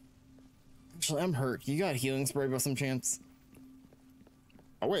 Oh. Actually, I'm hurt. You got healing spray by some chance?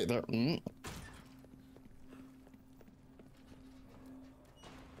 Oh, wait, there.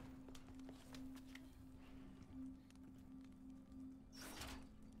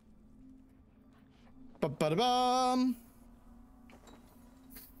 Ba-ba-da-bum.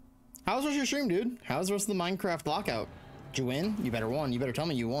 How's the rest of your stream, dude? How's the rest of the Minecraft lockout? Did you win? You better won. You better tell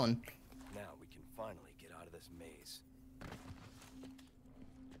me you won. Now we can finally get out of this maze.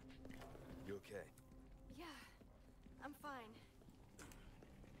 You okay? Yeah, I'm fine.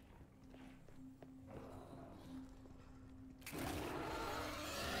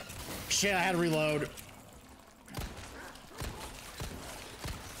 Shit, I had to reload.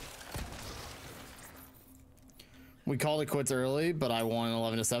 We called it quits early, but I won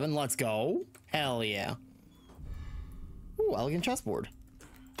 11-7. Let's go. Hell yeah. Ooh, elegant chessboard.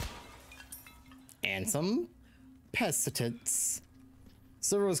 And some pestilence.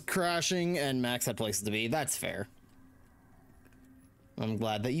 Server was crashing and Max had places to be. That's fair. I'm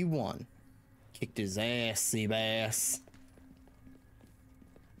glad that you won. Kicked his ass, Seabass. Is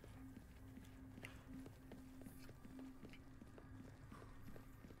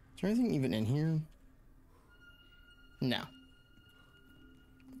there anything even in here? No.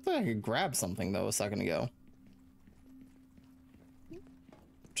 I thought I could grab something though a second ago.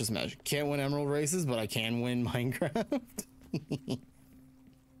 Just imagine. Can't win emerald races, but I can win Minecraft.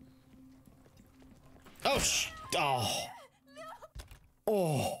 Oh, oh.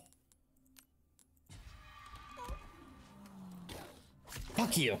 Oh.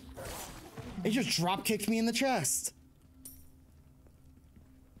 Fuck you. It just drop kicked me in the chest.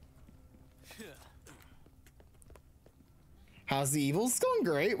 How's the evils? It's going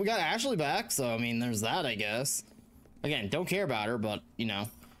great. We got Ashley back, so I mean, there's that, I guess. Again, don't care about her, but you know,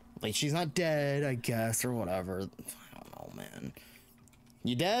 like she's not dead, I guess, or whatever. I don't know, man.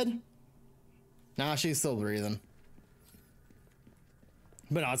 You dead? Nah, she's still breathing.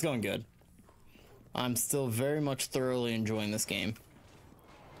 But no, it's going good. I'm still very much thoroughly enjoying this game.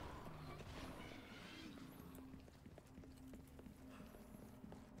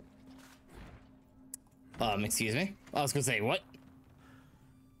 Excuse me? I was gonna say, what?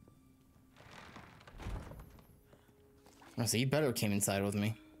 Oh, so you better came inside with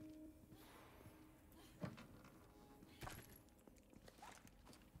me.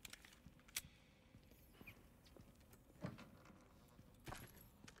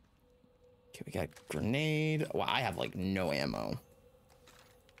 Okay, we got grenade. Wow, I have like no ammo.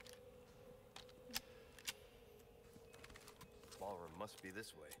 Ballroom must be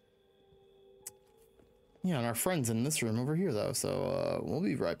this way. Yeah, and our friend's in this room over here though, so we'll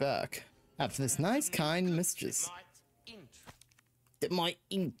be right back. After this nice, kind messages. It might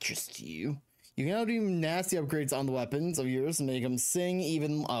interest you. You can now do nasty upgrades on the weapons of yours and make them sing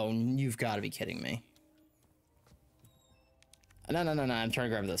even... Oh, you've got to be kidding me. No, I'm trying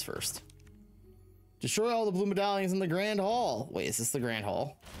to grab this first. Destroy all the blue medallions in the Grand Hall. Wait, is this the Grand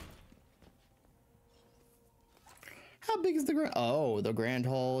Hall? How big is the Grand... Oh, the Grand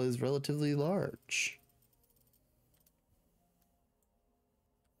Hall is relatively large.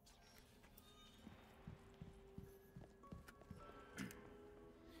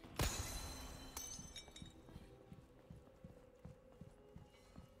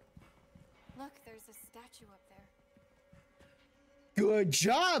 Look, there's a statue up there. Good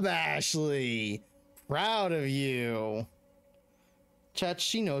job, Ashley. Proud of you. Chat,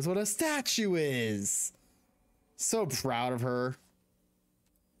 she knows what a statue is. So proud of her.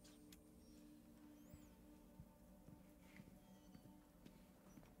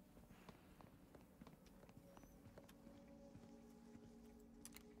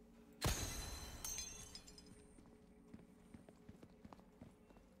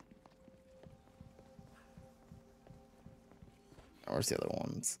 Where's the other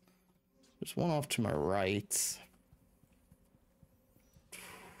ones? There's one off to my right.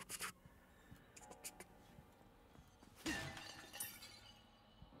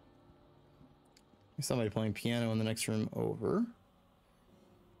 Somebody playing piano in the next room over.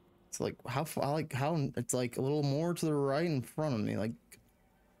 It's like how far? Like how? It's like a little more to the right in front of me. Like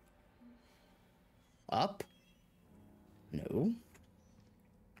up? No.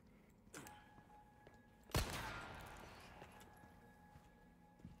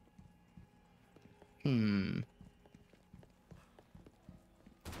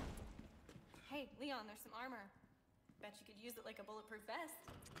 Hey, Leon, there's some armor. Bet you could use it like a bulletproof vest.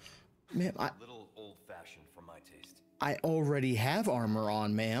 Ma'am, A little old-fashioned for my taste. I already have armor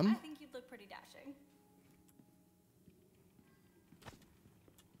on, I ma'am. think you'd look pretty dashing.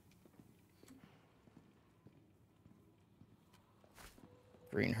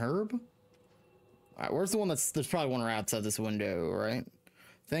 Green herb. All right, where's the one that's... There's probably one right outside this window, right?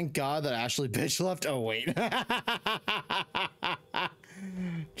 Thank God that Ashley bitch left. Oh, wait.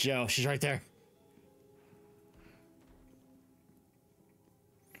 Joe, she's right there.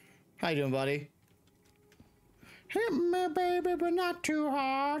 How you doing, buddy? Hit me, baby, but not too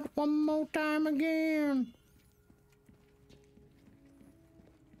hard. One more time again.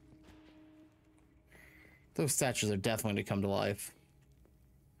 Those statues are definitely going to come to life.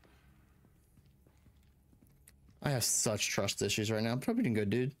 I have such trust issues right now. I'm probably doing good,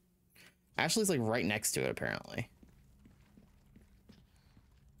 dude. Ashley's like right next to it, apparently.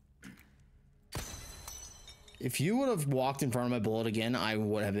 If you would have walked in front of my bullet again, I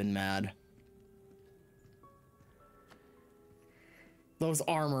would have been mad. Those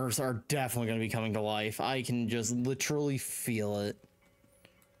armors are definitely going to be coming to life. I can just literally feel it.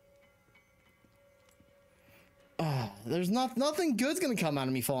 Oh, there's nothing good's going to come out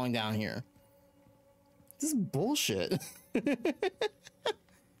of me falling down here. This is bullshit. This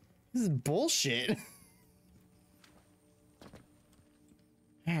is bullshit.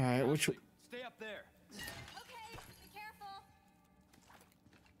 All right, which... Stay up there. Okay, be careful.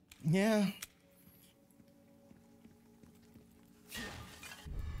 Yeah.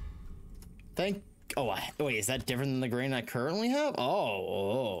 Oh, wait, is that different than the grain I currently have?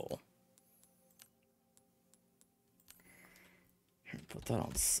 Oh. Here, put that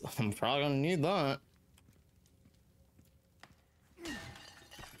on. I'm probably gonna need that.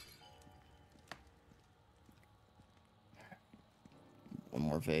 One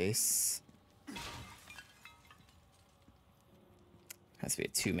more vase. Has to be a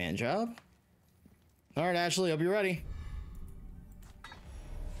two-man job. All right, Ashley, hope you're ready.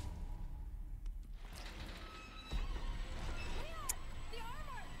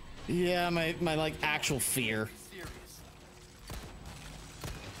 Yeah, my like actual fear.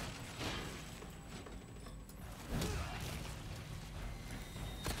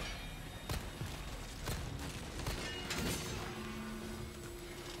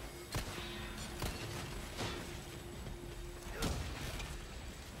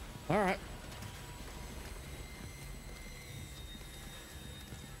 All right.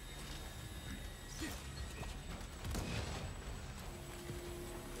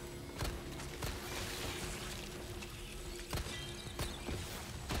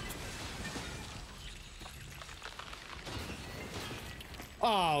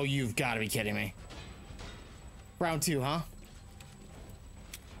 Oh, you've got to be kidding me. Round 2, huh?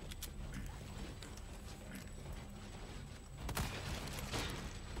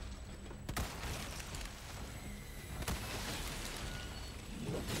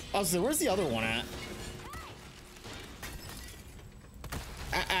 Oh, so where's the other one at?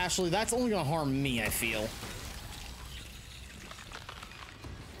 Ashley, that's only gonna harm me, I feel.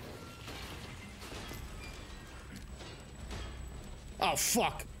 Oh,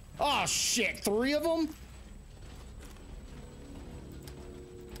 fuck. Oh, shit. 3 of them?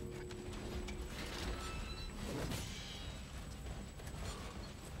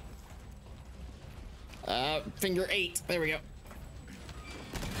 Finger 8. There we go.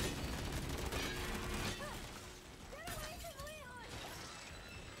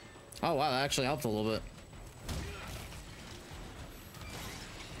 Oh, wow. That actually helped a little bit.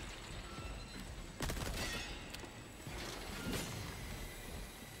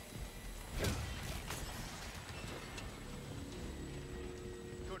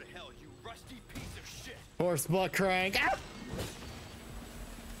 Go to hell, you rusty piece of shit. Horse butt crank.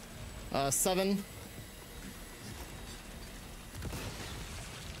 Ah! 7.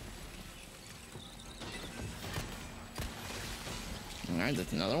 All right,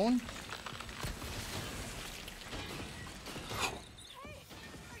 that's another one.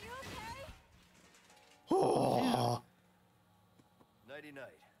 Oh. Nighty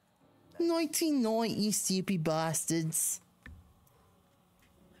night. 99, you stupid bastards.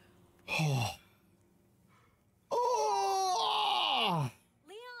 Oh. Oh.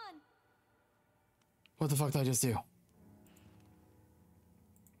 Leon! What the fuck did I just do? Leon!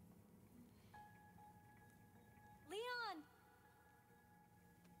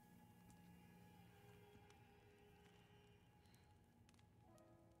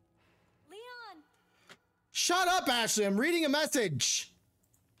 Leon! Shut up, Ashley. I'm reading a message.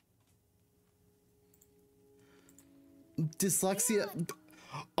 Dyslexia.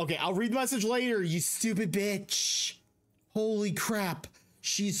 Okay, I'll read the message later, you stupid bitch. Holy crap.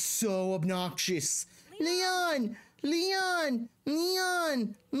 She's so obnoxious. Leon! Leon!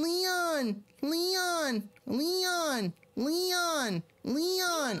 Leon! Leon! Leon! Leon! Leon!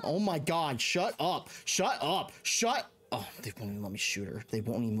 Leon! Oh my god, shut up. Shut up. Shut. Oh, they won't even let me shoot her. They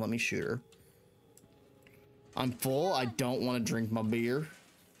won't even let me shoot her. I'm full. I don't want to drink my beer.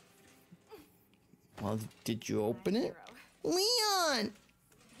 Well, did you open it? Leon!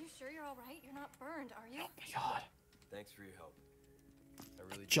 You sure you're all right? You're not burned, are you? Oh my god. Thanks for your help. I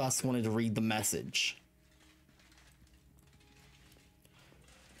really Just wanted to read the message.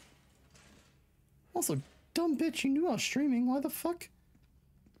 Also, dumb bitch, you knew I was streaming. Why the fuck?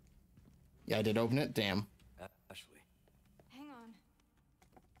 Yeah, I did open it. Damn. Ashley. Hang on.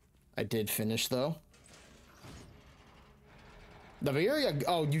 I did finish, though. The beer? Yeah.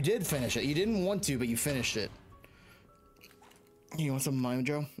 Oh, you did finish it. You didn't want to, but you finished it. You want some lime,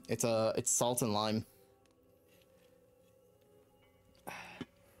 Joe? It's salt and lime.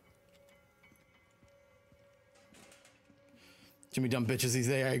 Too many dumb bitches these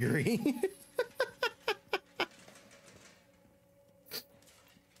days, I agree.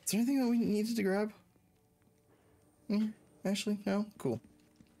 Is there anything that we needed to grab? Ashley? No? Cool.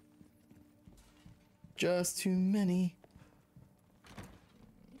 Just too many.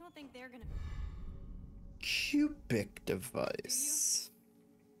 You don't think they're gonna... Cubic device.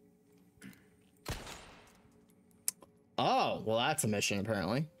 Oh, well, that's a mission,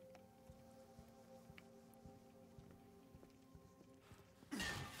 apparently.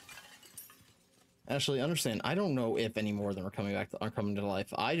 Actually, understand, I don't know if any more of them are coming to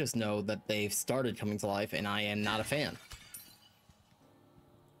life. I just know that they've started coming to life, and I am not a fan.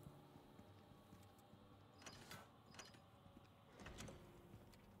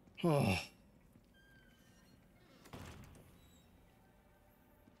 Oh.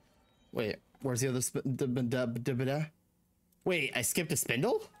 Wait, where's the other Wait, I skipped a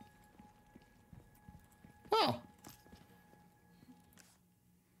spindle? Oh.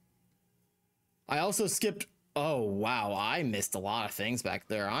 I also skipped... Oh, wow, I missed a lot of things back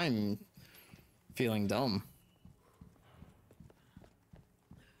there. I'm feeling dumb.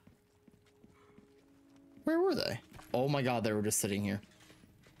 Where were they? Oh my god, they were just sitting here.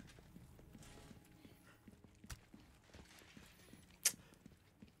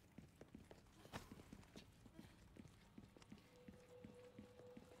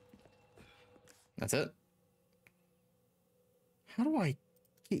 That's it. How do I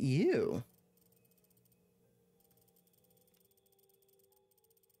get you?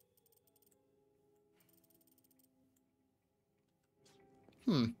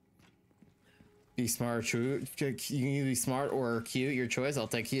 Be smart or true. You can either be smart or cute. Your choice. I'll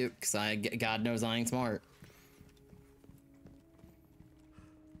take cute because God knows I ain't smart.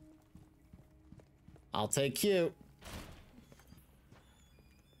 I'll take cute.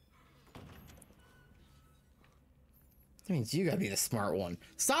 That means you gotta be the smart one.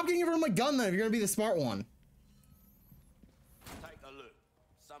 Stop getting in front of my gun then if you're gonna be the smart one. Take a look.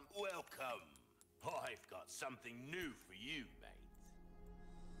 Some welcome. I've got something new for you, mate.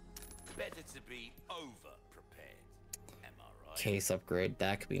 Better to be over prepared. Am I right? Case upgrade.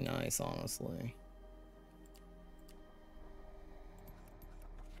 That could be nice, honestly.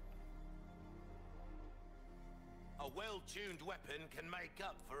 A well-tuned weapon can make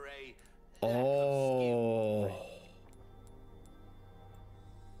up for a Oh.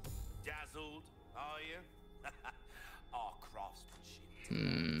 dazzled, are you? Our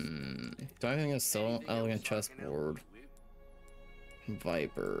craftsmanship. Do I think it's so elegant chessboard?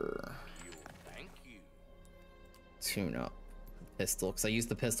 Viper. Thank you. Tune up. Pistol, because I use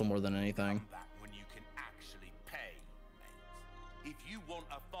the pistol more than anything. Come back when you can actually pay, mate. If you want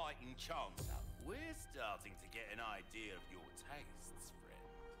a fighting chance up, we're starting to get an idea of your tastes, friend.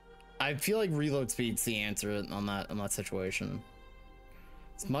 I feel like reload speed's the answer on that situation.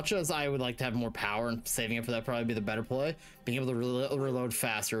 As much as I would like to have more power and saving it for that probably be the better play, being able to reload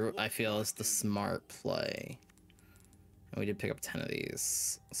faster, I feel is the smart play. And we did pick up 10 of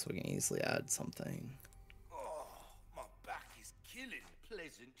these, so we can easily add something. Oh, my back is killing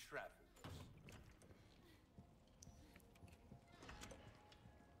pleasant travel.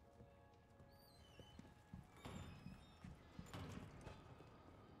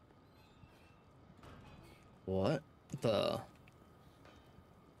 What the?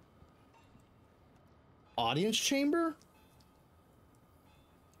 Audience chamber?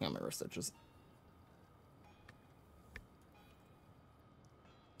 Got my wrist stitches.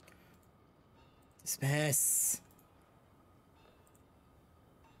 Dismiss.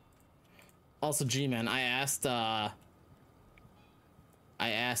 Also, G-Man, I asked wife.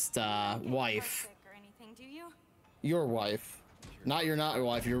 Or anything, do you? Your wife. Not your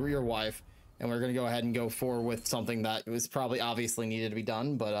wife, your wife. And we're gonna go ahead and go forward with something that was probably obviously needed to be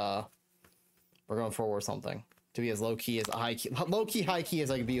done, but we're going forward with something. To be as low key as high key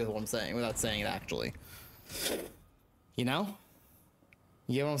as I could be with what I'm saying, without saying it actually. You know?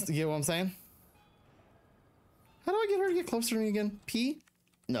 You get what I'm saying? How do I get her to get closer to me again? P?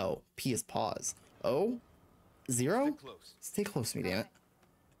 No, P is pause. O? 0? Stick close. Stay close to me, damn it.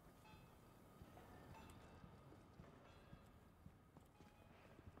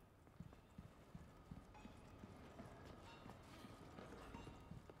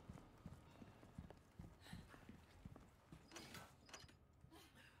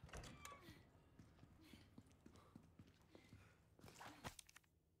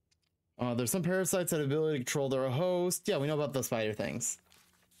 There's some parasites that have the ability to control their host. Yeah, we know about the spider things.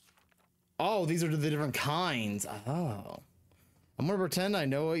 Oh, these are the different kinds. Oh. I'm gonna pretend I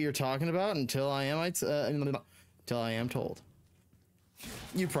know what you're talking about until I am told.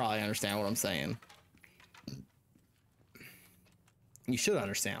 You probably understand what I'm saying. You should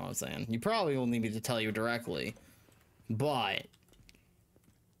understand what I'm saying. You probably will need me to tell you directly, but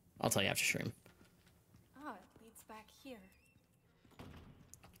I'll tell you after stream. Oh, it leads back here.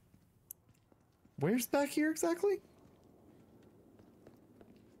 Where's back here exactly?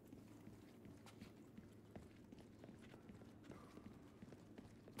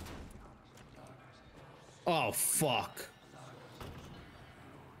 Oh, fuck.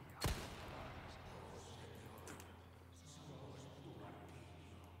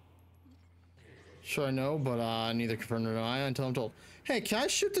 Sure, I know, but neither confirm nor deny until I'm told. Hey, can I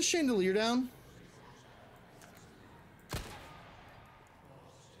shoot the chandelier down?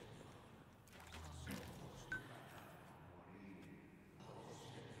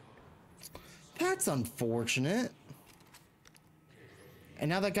 That's unfortunate. And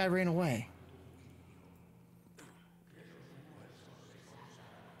now that guy ran away.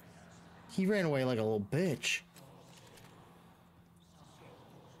 He ran away like a little bitch.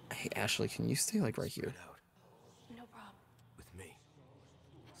 Hey, Ashley, can you stay like right here? No problem. With me.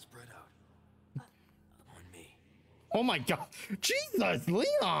 Spread out. On me. Oh my god. Jesus,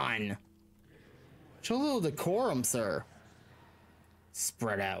 Leon! Show a little decorum, sir.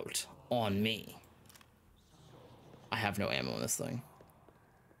 Spread out on me. I have no ammo in this thing.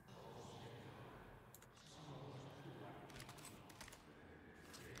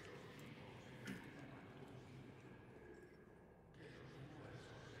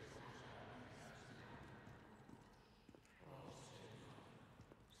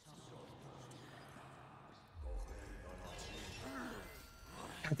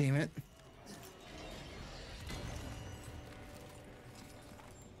 God damn it.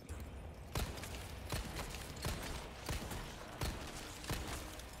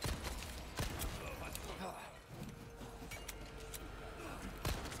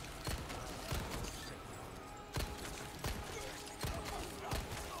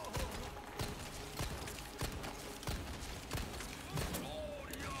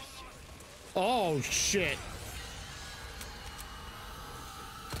 Oh, shit.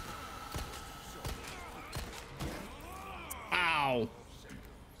 Ow.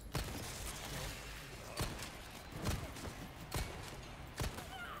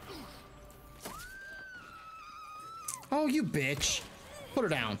 Oh, you bitch. Put her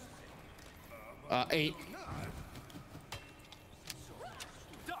down. 8.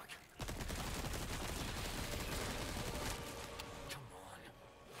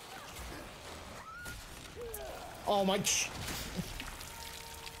 Oh my.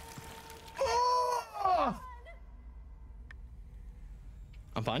 Oh!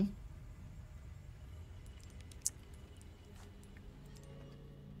 I'm fine.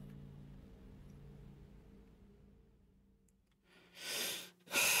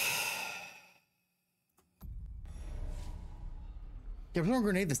 There was no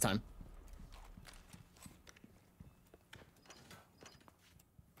grenade this time.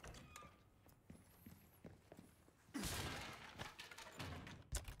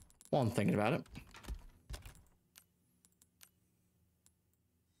 While I'm thinking about it.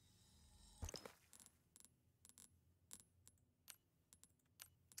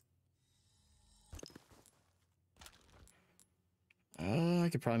 I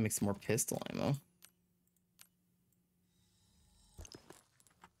could probably make some more pistol ammo.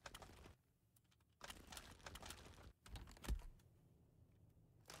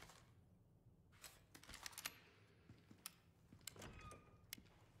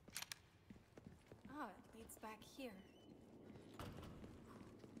 Oh, it leads back here.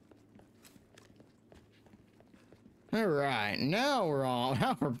 All right, now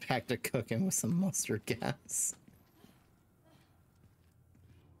we're back to cooking with some mustard gas.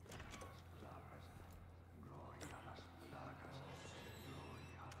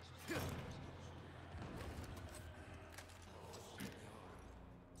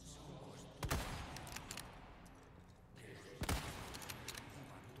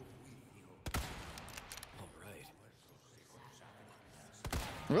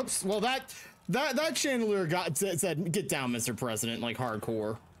 Whoops. Well, that chandelier said, "Get down, Mr. President," like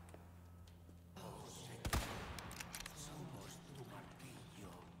hardcore.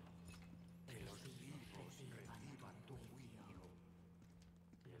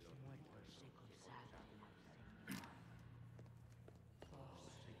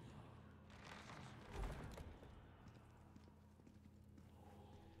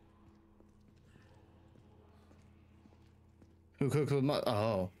 Who cooked with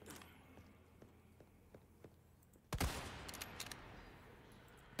oh.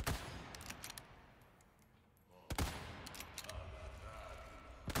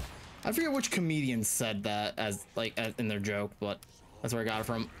 I forget which comedian said that as in their joke, but that's where I got it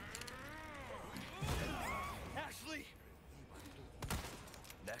from. Ashley.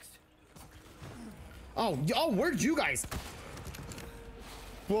 Next. Oh, where'd you guys?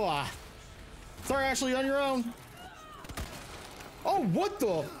 Whoa. Sorry, Ashley, on your own. Oh, what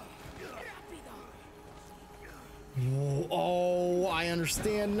the? Oh, I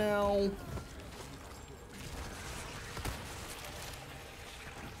understand now.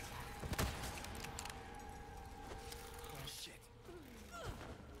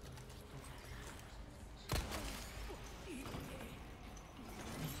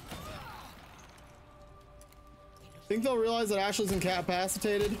 Think they'll realize that Ashley's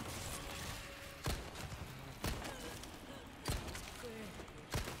incapacitated?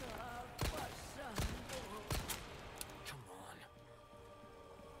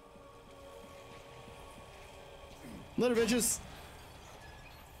 Later, bitches.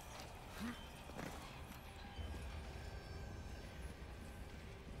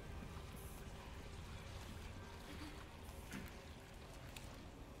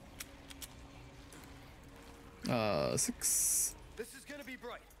 Six. This is gonna be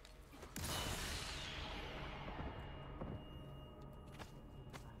bright.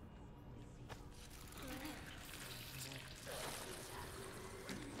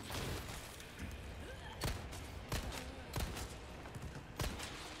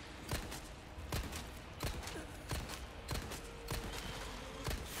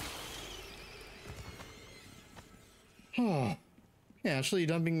 Oh. Yeah, Ashley, you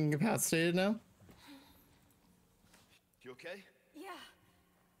done being incapacitated now? You okay? Yeah.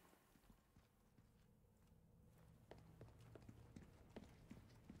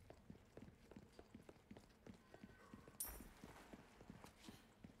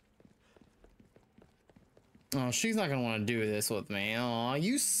 Oh, she's not gonna want to do this with me. Oh,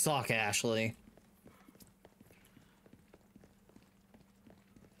 you suck, Ashley.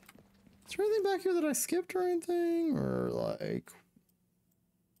 Is there anything back here that I skipped or anything? Or like...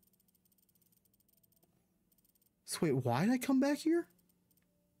 Wait, why did I come back here?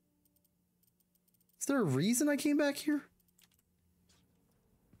 Is there a reason I came back here?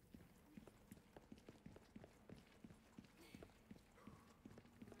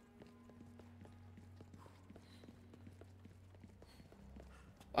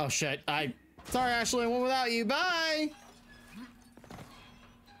 Oh shit, sorry Ashley, I went without you, bye!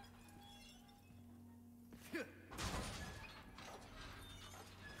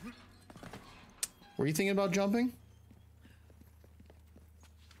 Were you thinking about jumping?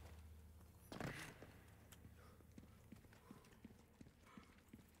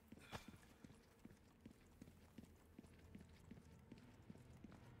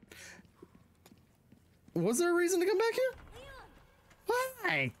 Was there a reason to come back here?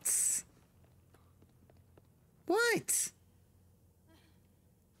 What? What?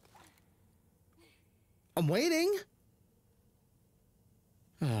 I'm waiting.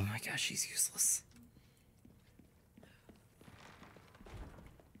 Oh my gosh, she's useless.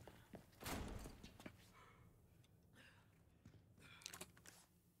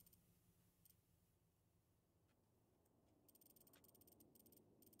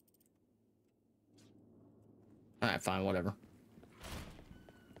 Alright, fine, whatever.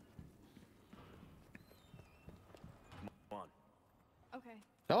 Come on. Okay.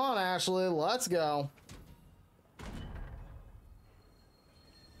 Come on, Ashley, let's go.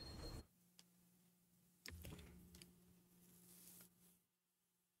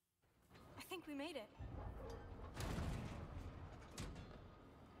 I think we made it.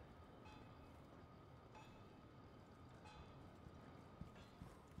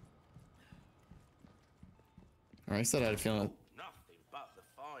 I said I had a feeling. Nothing but the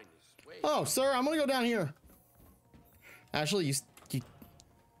finest way. Oh, sir, I'm gonna go down here. Ashley, you.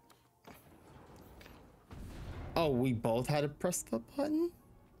 Oh, we both had to press the button?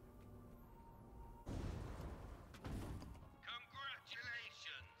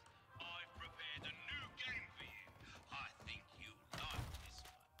 Congratulations! I've prepared a new game for you. I think you'll like this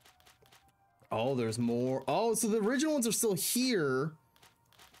one. Oh, there's more. Oh, so the original ones are still here.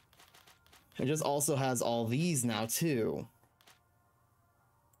 It just also has all these now, too.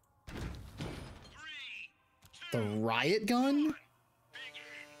 The riot gun? You got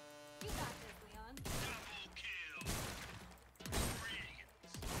this, Leon. Double kill. Brilliant.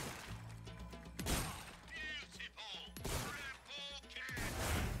 Beautiful. Triple kill.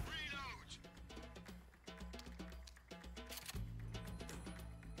 Reload.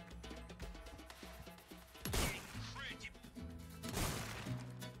 Incredible.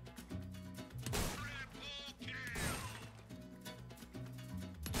 Triple kill.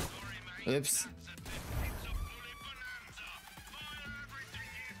 Sorry, mate. Oops. That's a bit. It's a bullet bonanza. Fire everything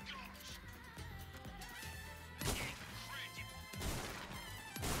you've got. Incredible.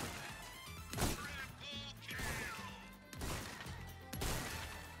 Triple kill.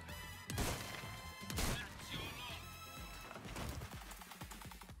 That's your lot.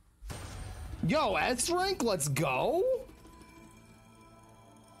 Yo, S-Rank, let's go!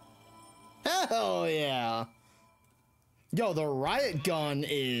 Hell yeah! Yo, the riot gun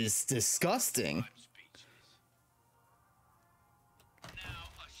is disgusting. Speeches. Now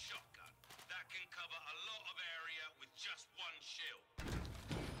a shotgun that can cover a lot of area with just one shell.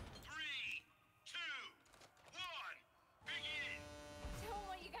 3, 2, 1, begin. Show 'em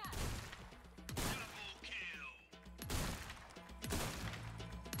what you got. Double kill.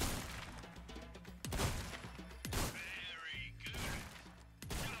 Very good.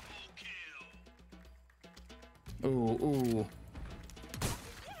 Double kill. Ooh, ooh.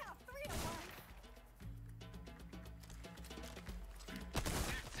 Yeah, 3 to 1.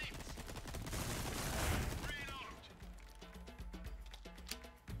 That's it. Reload.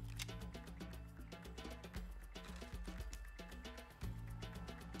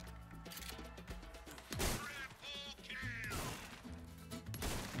 Triple kill.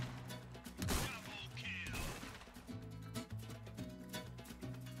 Double kill.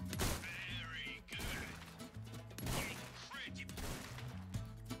 Very good. Incredible.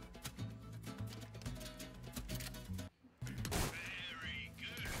 Very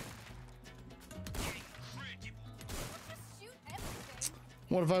good. Incredible. Just shoot everything.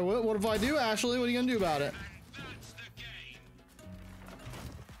 What if I do, Ashley? What are you gonna do about it? And that's the game.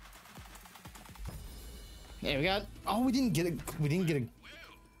 Yeah, we got. Oh, we didn't get it. We didn't get a. Well,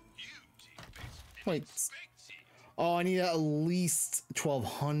 you did better than Wait. expected. Oh, I need at least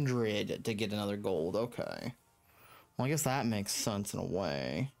 1,200 to get another gold. Okay. Well, I guess that makes sense in a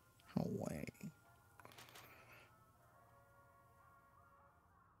way. In a way.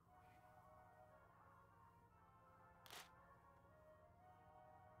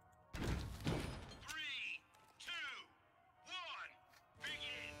 Three, two,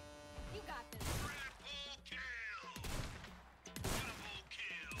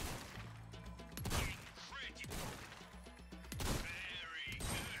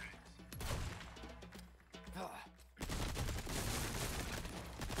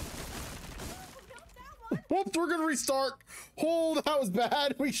 Whoops, we're gonna restart. Oh, that was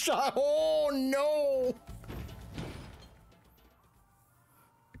bad. We shot. Oh no.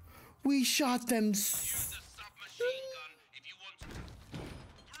 We shot them. Use the submachine gun if you want to.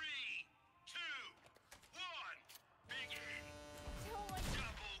 3, 2, 1, begin. Double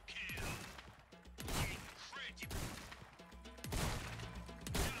kill. Incredible.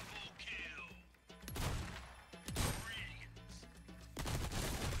 Double kill. Brilliant.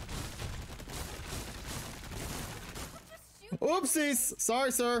 Oopsies.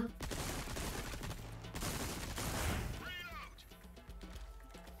 Sorry, sir.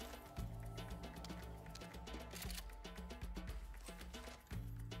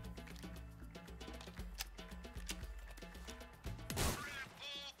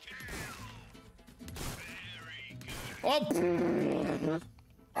 Oh,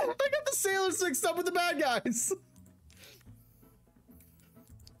 I got the sailors mixed up with the bad guys.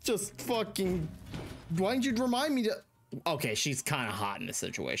 Just fucking. Why didn't you remind me to? Okay, she's kind of hot in this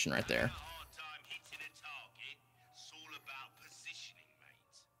situation right there. Hard time hitting a target. It's all about positioning,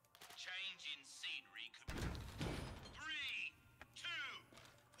 mate. Changing scenery could. 3, 2,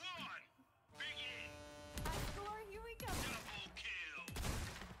 1, begin. Score, here we go. Double kill.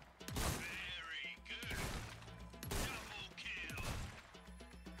 Very good. Double kill.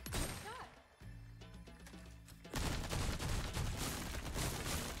 Shot.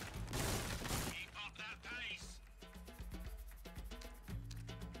 Keep up that pace.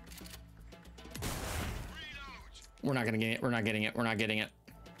 Reload. We're not gonna get it. We're not getting it. We're not getting it.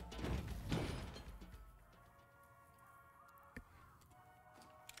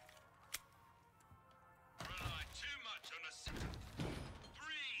 Rely too much on a.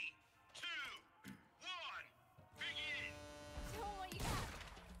 3, 2, 1, begin. Show 'em what you got.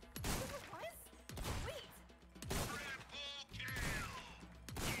 What? Sweet. Triple kill.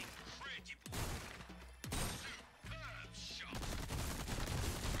 Incredible. Superb shot.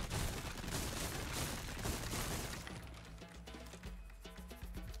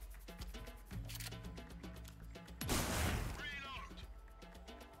 Reload.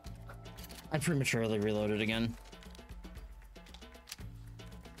 I prematurely reloaded again.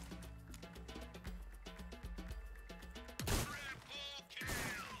 Triple kill.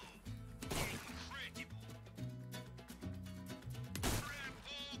 Incredible.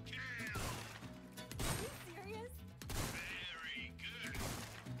 Triple kill. Are you serious? Very good.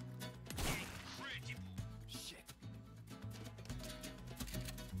 Incredible. Shit.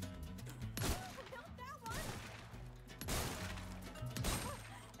 Not that one.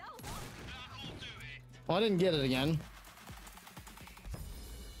 That was awesome. That'll do it. Well, I didn't get it again.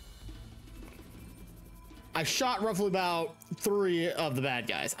 I shot roughly about 3 of the bad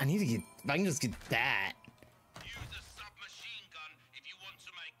guys. I need to get. If I can just get that. Use the submachine gun if you want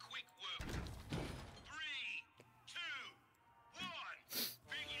to make quick work. 3, 2, 1,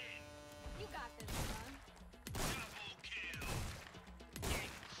 begin. You got this, son. Double kill.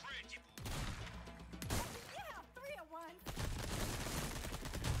 Incredible. Yeah, 3 at once.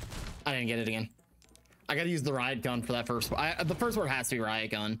 I didn't get it again. I gotta use the riot gun for that first. The first part has to be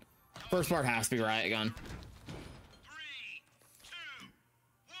riot gun. First part has to be riot gun. 3, 2,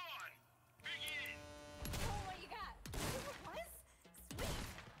 1, begin. Show 'em what you got. What? Sweet.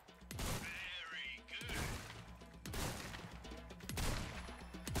 Very good.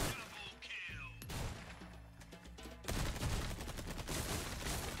 Double kill.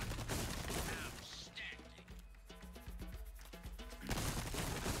 Outstanding.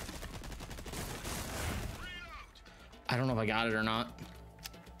 Reload. I don't know if I got it or not.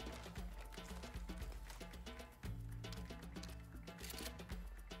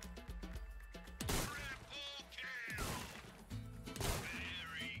 Triple kill.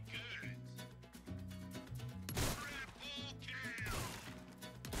 Very good. Triple kill.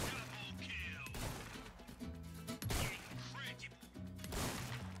 Double kill. Incredible.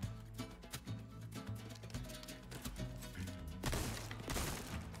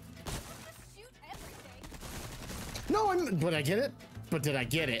 Just shoot everything. No, but I get it. But did I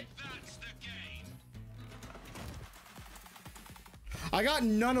get it? That's the game. I got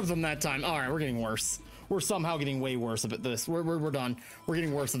none of them that time. All right, we're getting worse. We're somehow getting way worse of it. This. We're done. We're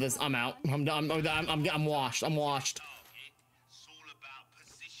getting worse of this. I'm out. I'm done. I'm washed. I'm washed. Target. It's all about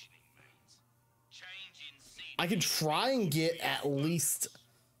positioning, mate. Changing scene. I could try and get at least.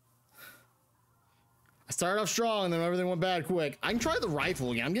 I started off strong, and then everything went bad quick. I can try the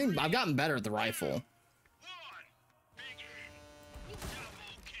rifle again. I've gotten better at the rifle. 1, begin.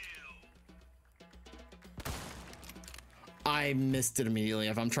 Double kill. I missed it immediately.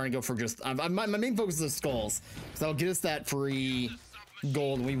 If I'm trying to go for just, my main focus is the skulls, so that'll get us that free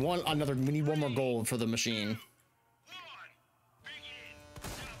Gold. We want another. We need one more gold for the machine.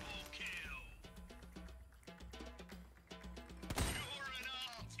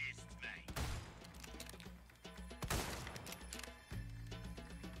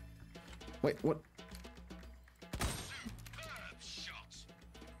 Wait, what?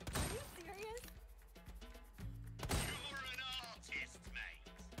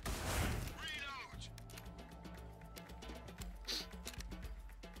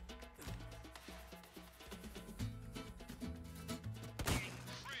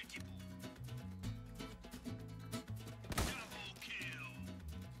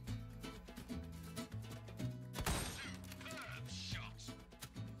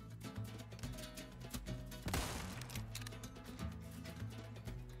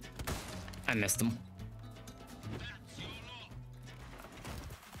 I missed him.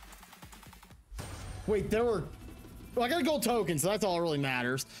 Wait, there were... Well, I got a gold token, so that's all that really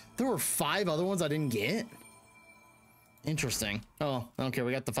matters. There were 5 other ones I didn't get. Interesting. Oh, I don't care.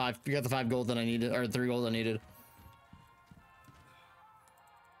 We got the 5. We got the 5 gold that I needed, or 3 gold I needed.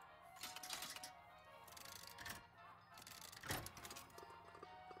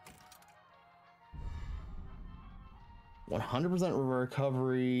 $100%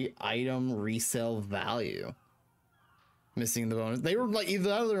 recovery item resale value. Missing the bonus. They were like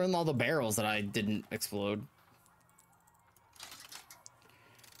either in all the barrels that I didn't explode.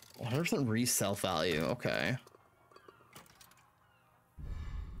 100% resale value. Okay.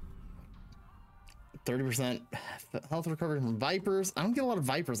 30% health recovery from vipers. I don't get a lot of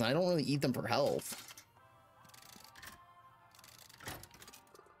vipers, and I don't really eat them for health.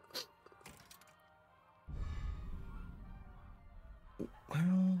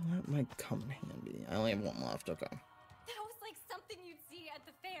 Well, that might come in handy. I only have 1 left. Okay. That was like something you'd see at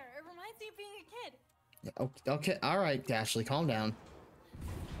the fair. It reminds me of being a kid. Yeah, okay. All right, Ashley, calm down.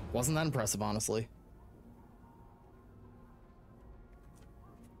 Wasn't that impressive, honestly.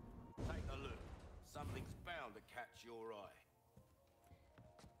 Take a look. Something's bound to catch your eye.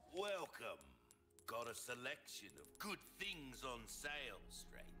 Welcome. Got a selection of good things on sale,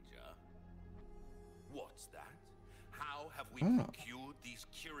 stranger. What's that? How have we procured these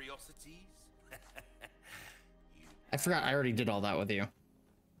curiosities? I forgot I already did all that with you.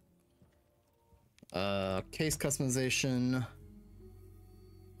 Case customization.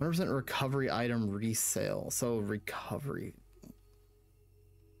 100% recovery item resale. So recovery.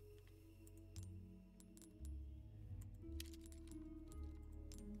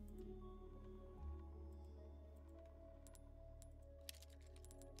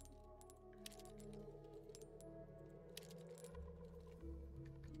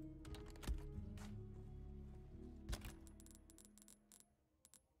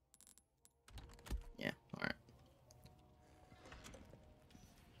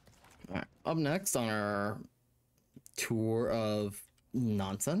 Up next on our tour of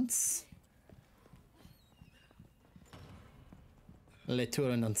nonsense. Le tour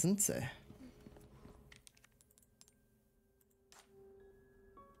of nonsense.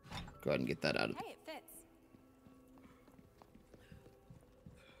 Go ahead and get that out of Hey, it fits.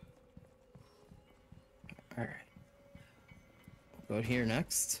 All right. Go here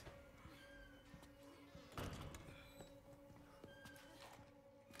next.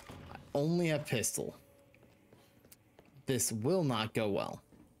 Only a pistol. This will not go well.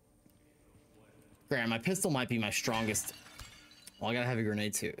 Granted, my pistol might be my strongest. Well, I got a heavy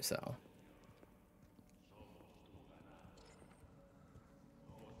grenade too, so.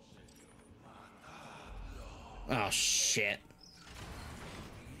 Oh, shit.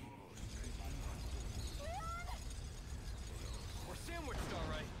 We're sandwiched, all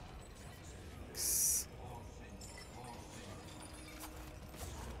right.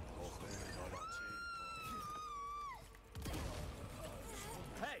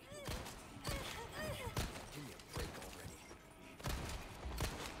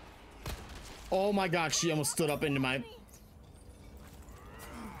 Oh my god, she almost stood up into my...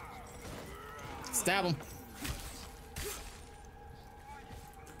 Stab him.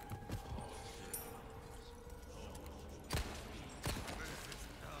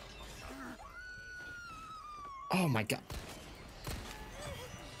 Oh my god.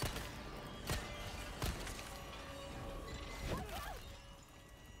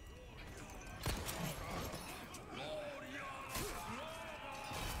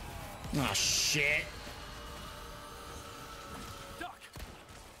 Oh shit. Duck.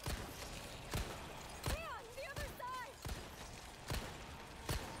 The other side.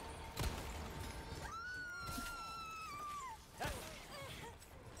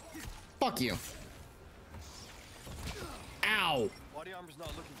 Fuck you. Ow. Body armor's not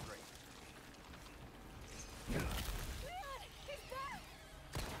looking great.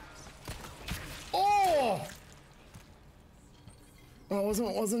 Oh! Oh,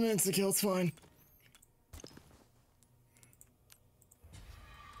 it wasn't an insta kill, it's fine.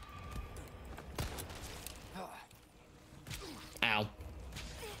 Ow.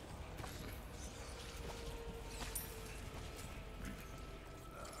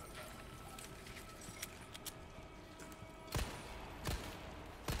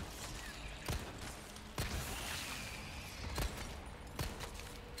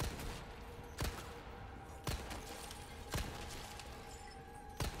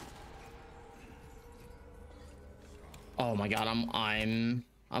 Oh my god,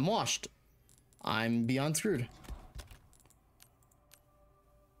 I'm washed. I'm beyond screwed.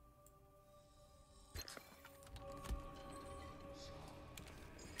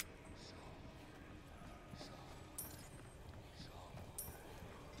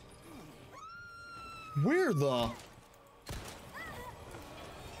 Where the?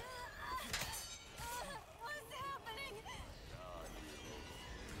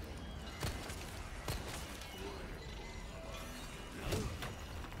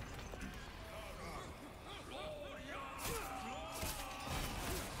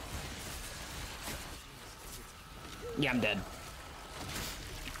 Yeah, I'm dead.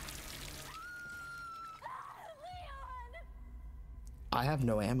 I have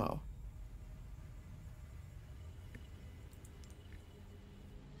no ammo.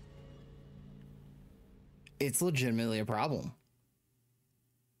 It's legitimately a problem.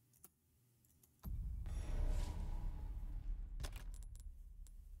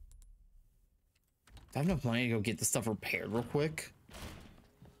 I have enough money to go get this stuff repaired real quick.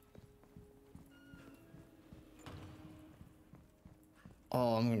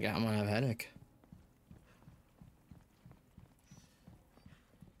 Oh, I'm gonna have a headache.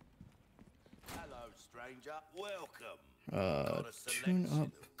 Hello, stranger. Welcome. Tune up.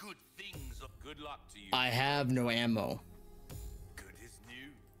 Good things. Good luck to you. I have no ammo. Good is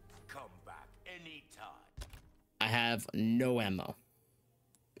new. Come back anytime. I have no ammo.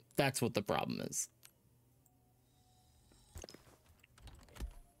 That's what the problem is.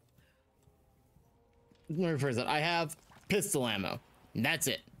 Let me rephrase that. I have pistol ammo. And that's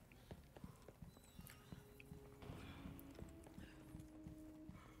it.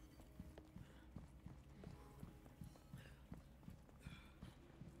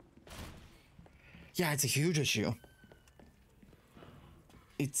 Yeah, it's a huge issue.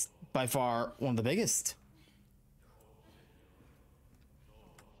 It's by far one of the biggest.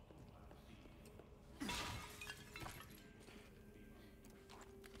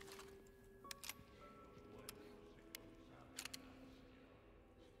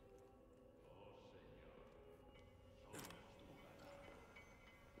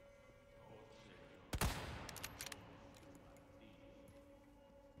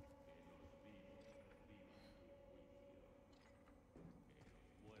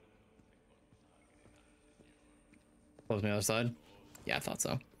 Close my other side. Yeah, I thought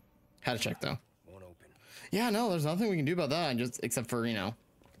so. Had to check though. Won't open. Yeah, no, there's nothing we can do about that. Just except for, you know.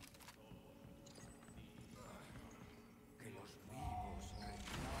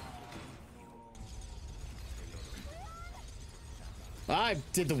 I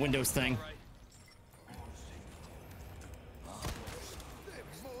did the Windows thing.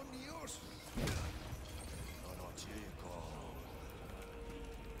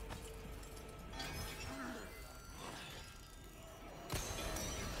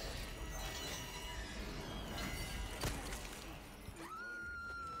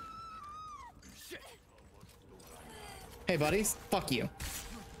 Hey, buddies. Fuck you.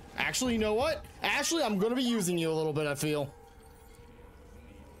 Actually, you know what? Actually, I'm gonna be using you a little bit, I feel.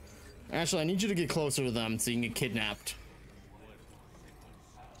 Actually, I need you to get closer to them so you can get kidnapped.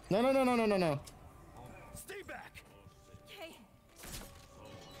 No, no, no, no, no, no, no. Stay back. Okay.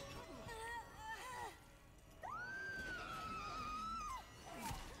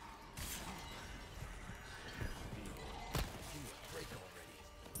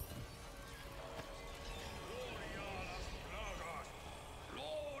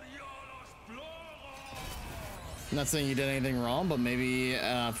 I'm not saying you did anything wrong, but maybe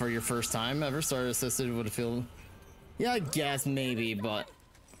for your first time ever started assisted would feel. Yeah, I guess maybe, but.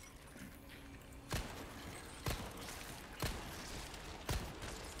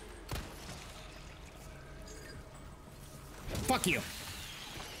 Fuck you.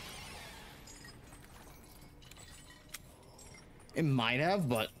 It might have,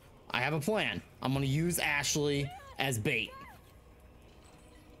 but I have a plan. I'm gonna use Ashley as bait.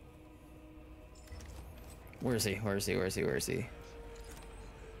 Where is he? Where is he? Where is he? Where is he?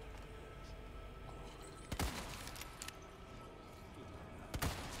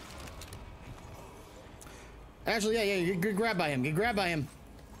 Actually, yeah, get grabbed by him. Get grabbed by him.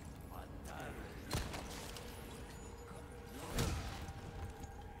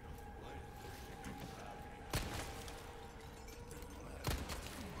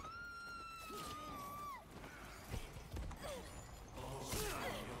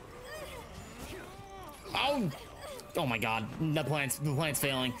 Oh! Oh my god, the plan's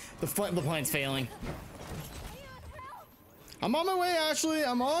failing. The plan's failing. I'm on my way, Ashley.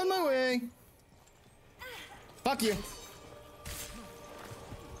 I'm on my way. Fuck you.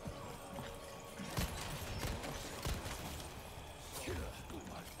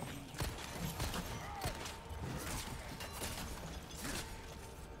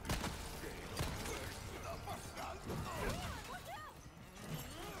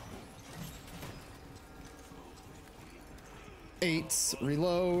 Eights,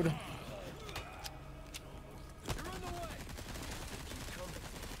 reload.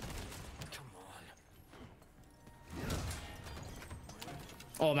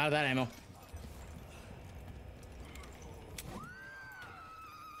 Oh, I'm out of that ammo.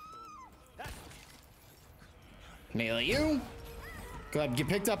 Melee you. Go ahead, get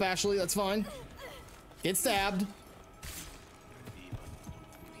picked up, Ashley. That's fine. Get stabbed.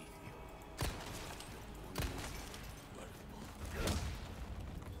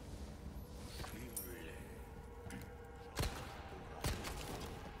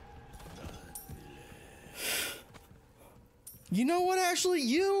 You know what, Ashley?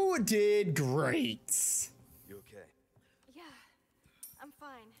 You did great. You okay? Yeah, I'm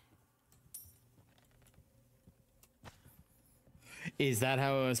fine. Is that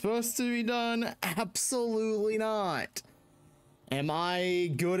how it was supposed to be done? Absolutely not. Am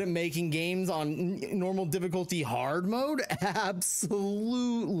I good at making games on normal difficulty hard mode? Absolutely.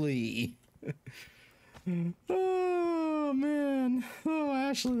 Oh, man. Oh,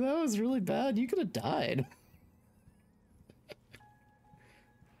 Ashley, that was really bad. You could have died.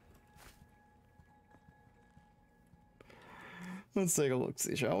 Let's take a look,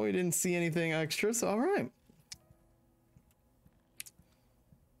 see, shall we? Didn't see anything extra, so all right.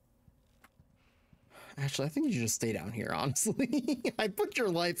 Actually, I think you should just stay down here, honestly. I put your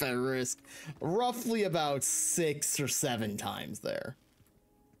life at risk roughly about 6 or 7 times there.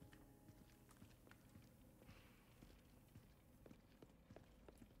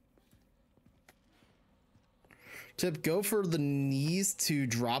 Tip, go for the knees to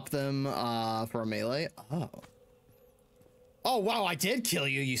drop them for a melee. Oh. Oh, wow, I did kill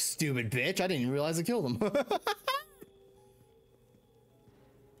you, you stupid bitch. I didn't realize I killed him. Looking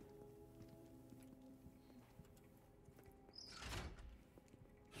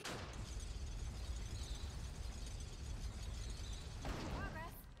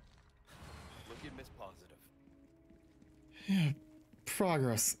Miss Positive. Yeah,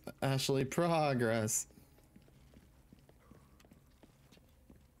 progress, Ashley, progress.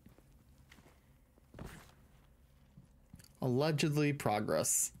 Allegedly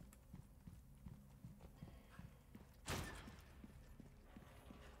progress.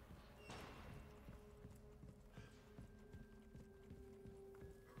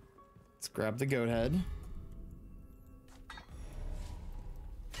 Let's grab the goat head.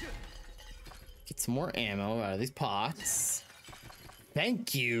 Get some more ammo out of these pots.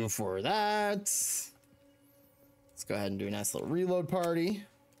 Thank you for that. Let's go ahead and do a nice little reload party.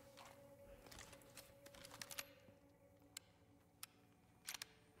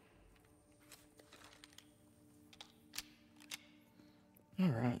 All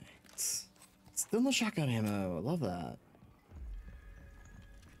right. Still no shotgun ammo. I love that.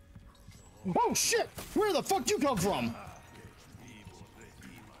 Oh shit! Where the fuck you come from?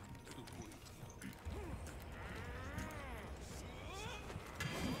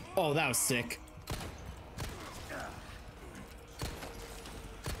 Oh, that was sick.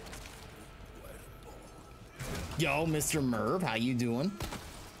 Yo, Mr. Merv, how you doing?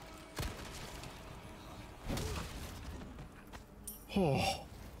 Oh.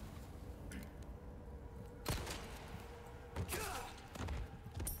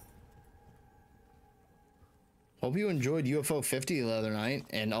 Hope you enjoyed UFO 50 the other night,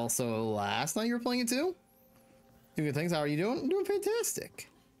 and also last night you were playing it too. Doing good things. How are you doing? I'm doing fantastic.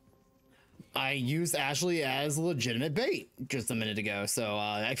 I used Ashley as legitimate bait just a minute ago, so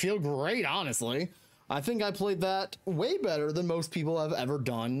I feel great, honestly. I think I played that way better than most people have ever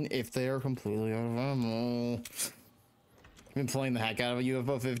done if they're completely out of ammo. I've been playing the heck out of a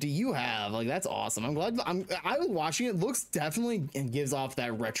UFO 50. You have. Like, that's awesome. I'm glad. I was watching it. Looks definitely and gives off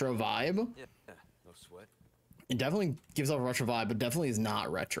that retro vibe. Yeah, no sweat. It definitely gives off a retro vibe, but definitely is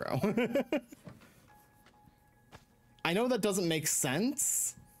not retro. I know that doesn't make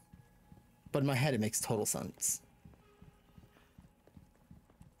sense, But in my head, it makes total sense.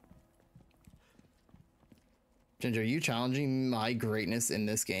 Ginger, are you challenging my greatness in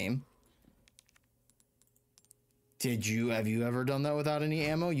this game? Have you ever done that without any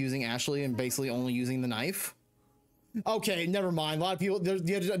ammo, using Ashley and basically only using the knife? Okay, never mind. A lot of people,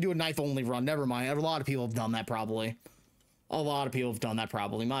 you have to do a knife only run. Never mind. A lot of people have done that probably. A lot of people have done that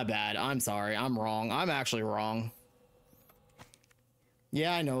probably. My bad. I'm sorry. I'm wrong. I'm actually wrong.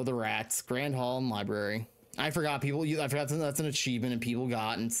 Yeah, I know, the rats. Grand Hall and Library. I forgot people, I forgot that's an achievement and people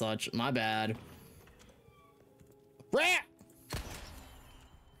got and such. My bad. Rat!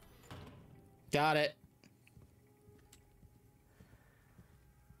 Got it.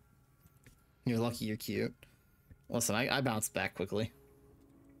 You're lucky you're cute. Listen, I bounced back quickly.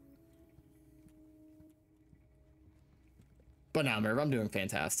 But now, Merv, I'm doing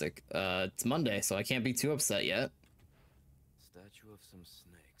fantastic. It's Monday, so I can't be too upset yet. Statue of some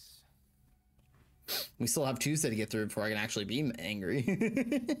snakes. We still have Tuesday to get through before I can actually be angry.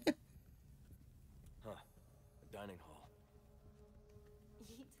 Huh. A dining hall.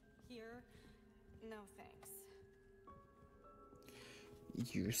 Eat here? No thanks.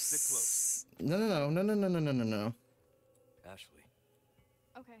 No. Ashley.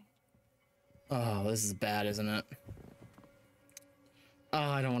 Okay. Oh, this is bad, isn't it? Oh,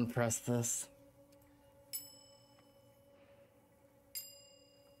 I don't want to press this.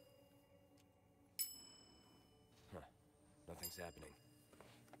 Huh. Nothing's happening.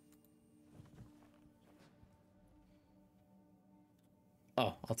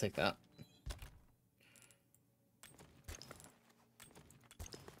 Oh, I'll take that.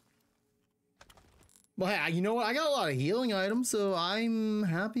 Well, hey, you know what? I got a lot of healing items, so I'm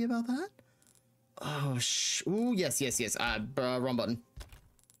happy about that. Oh, ooh, yes. Wrong button.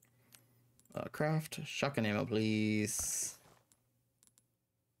 Craft. Shotgun ammo, please.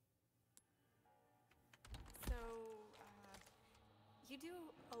 So, you do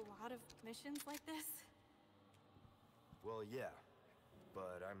a lot of missions like this? Well, yeah,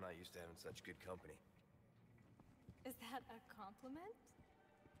 but I'm not used to having such good company. Is that a compliment?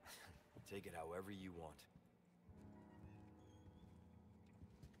 Take it however you want.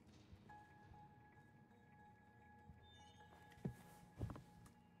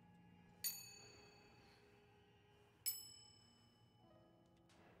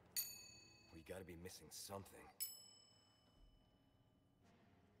 We gotta be missing something.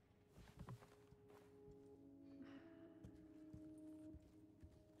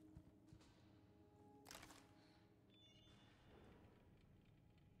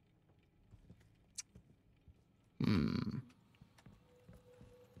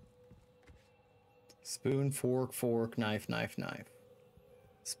 Spoon, fork, knife.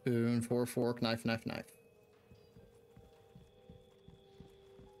 Spoon, fork, knife.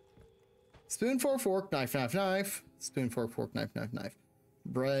 Spoon, fork, knife. Spoon, fork, knife.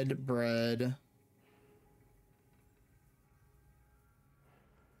 Bread.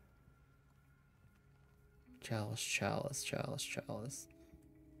 Chalice.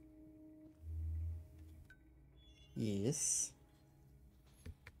 Yes.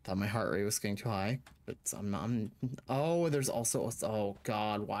 Thought my heart rate was getting too high, but I'm oh, there's also, oh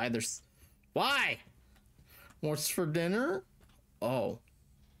god, why? What's for dinner? Oh.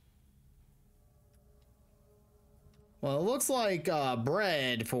 Well, it looks like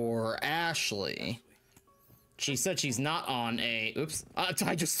bread for Ashley. She said she's not on a, oops,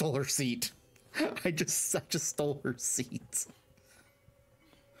 I just stole her seat. I just stole her seat.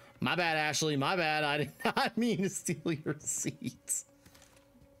 My bad, Ashley, my bad. I did not mean to steal your seat.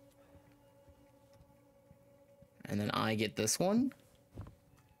 And then I get this one.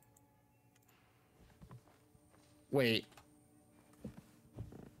 Wait.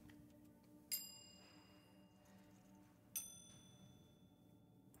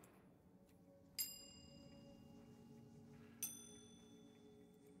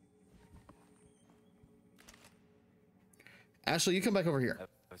 Ashley, you come back over here. Have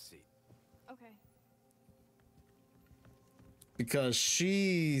a seat. Okay. Because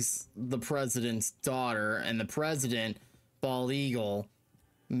she's the president's daughter, and the president, bald eagle.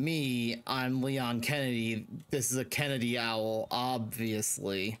 Me, I'm Leon Kennedy. This is a Kennedy owl,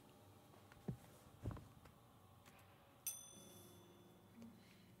 obviously.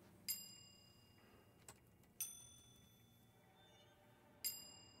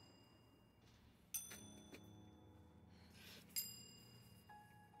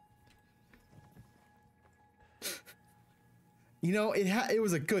 You know, it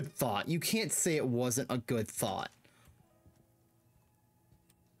was a good thought. You can't say it wasn't a good thought.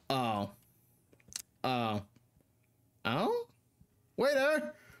 Oh.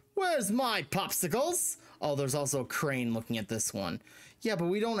 Waiter! Where's my popsicles? Oh, there's also Crane looking at this one. Yeah, but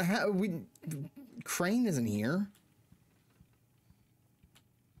we don't have... Crane isn't here.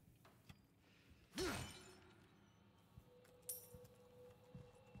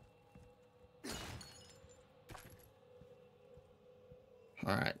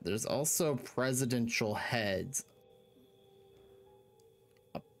 Alright, there's also presidential heads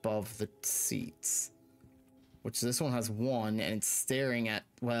above the seats. Which this one has one, and it's staring at,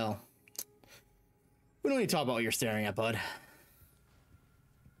 well... We don't need to talk about what you're staring at, bud.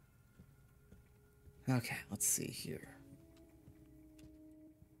 Okay, let's see here.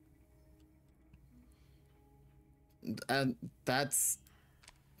 That's...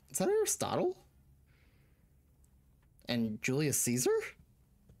 Is that Aristotle? And Julius Caesar?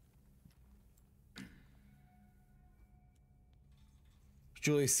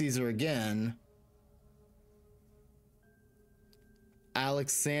 Julius Caesar again.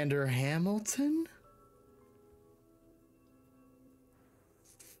 Alexander Hamilton?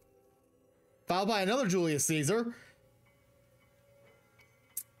 Followed by another Julius Caesar.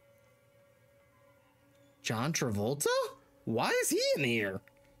 John Travolta? Why is he in here?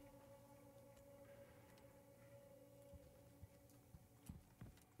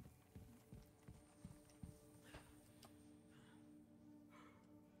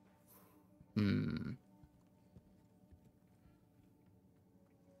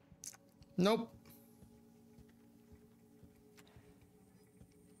 Nope.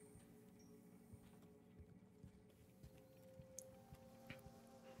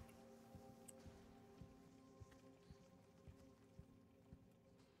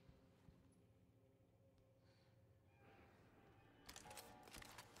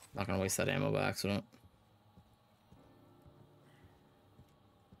 Not gonna waste that ammo by accident.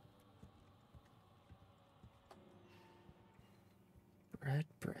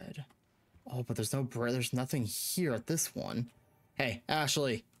 Bread. Oh, but there's no bread. There's nothing here at this one. Hey,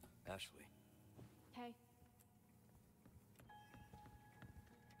 Ashley. Ashley. Hey.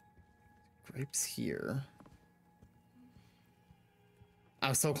 Grapes here. I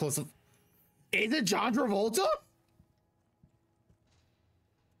was so close. Is it John Travolta?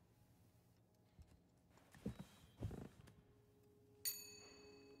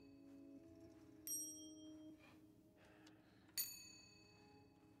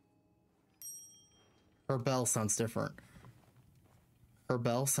 Her bell sounds different. Her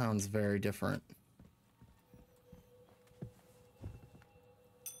bell sounds very different.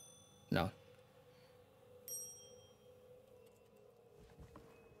 No.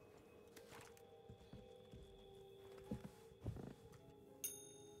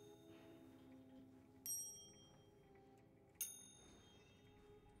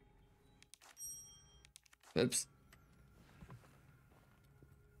 Oops.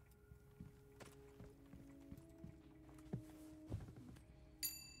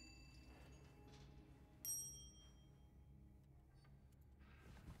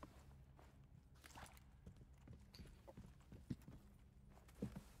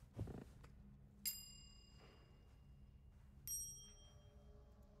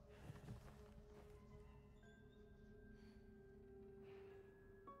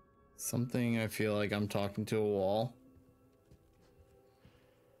 Something I feel like I'm talking to a wall.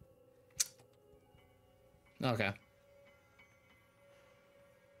 Okay.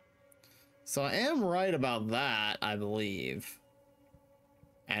 So I am right about that, I believe.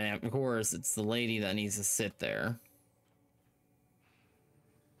 And of course, it's the lady that needs to sit there.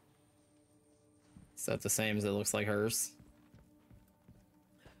 Is that the same as it looks like hers?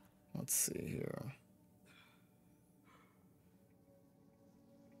 Let's see here.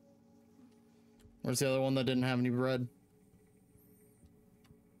 Where's the other one that didn't have any bread?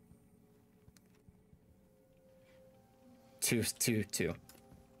 Two.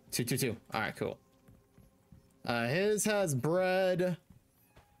 All right, cool. His has bread,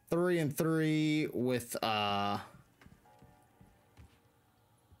 3 and 3 with a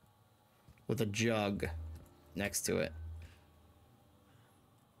jug next to it.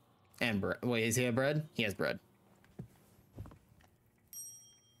 And bread. Wait, does he have bread? He has bread.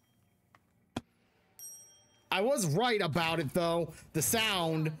 I was right about it though. The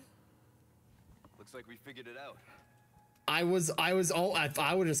sound. Looks like we figured it out. If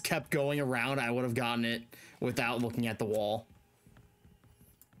I would have just kept going around, I would have gotten it without looking at the wall.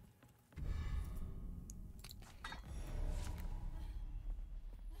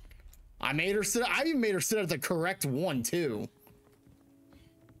 I made her sit. I even made her sit at the correct one too.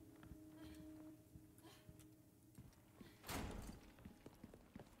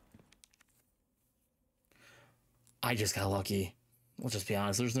 I just got lucky. Let's just be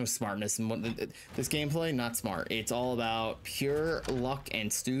honest. There's no smartness in this gameplay. Not smart. It's all about pure luck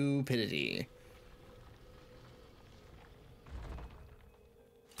and stupidity.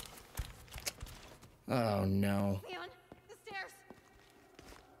 Oh no. Leon, the stairs.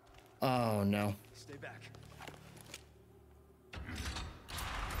 Oh no. Stay back.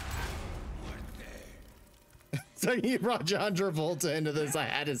 So you brought John Travolta into this. I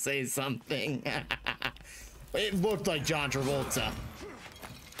had to say something. It looked like John Travolta.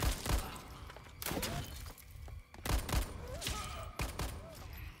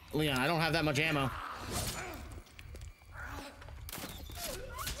 Leon, I don't have that much ammo.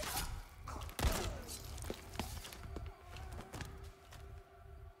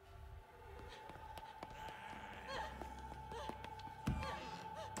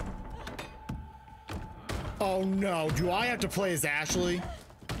 Oh no, do I have to play as Ashley?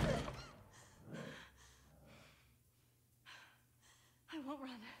 I won't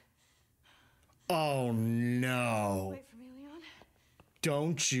run. Oh no. Wait for me, Leon.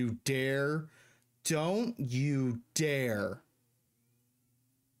 Don't you dare. Don't you dare.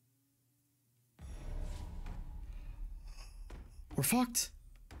 We're fucked.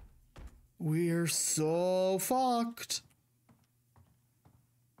 We're so fucked.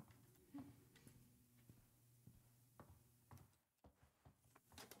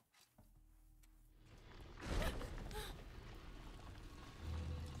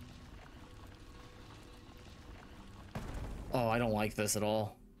 Oh, I don't like this at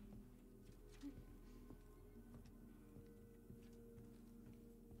all.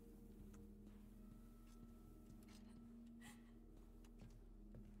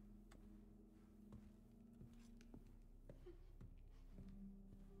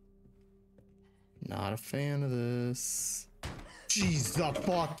 Not a fan of this. Jeez, the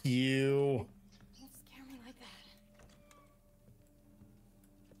fuck you. Don't scare me like that.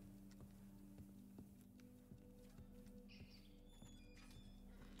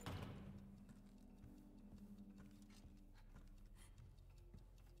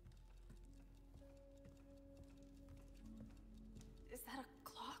 Is that a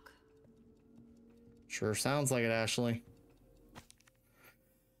clock? Sure sounds like it, Ashley.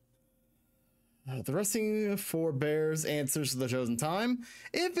 The resting forbears answers to the chosen time.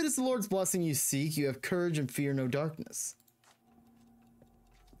 If it is the Lord's blessing you seek, you have courage and fear no darkness.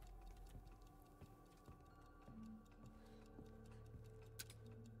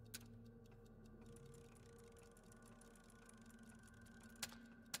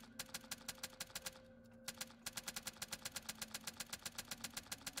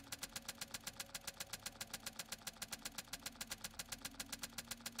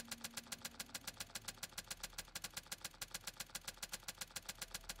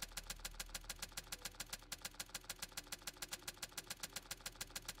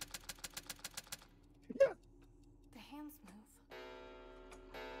 The hands move.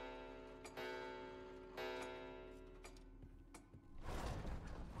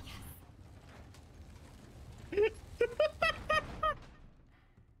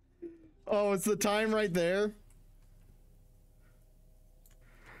 Oh, it's the time right there.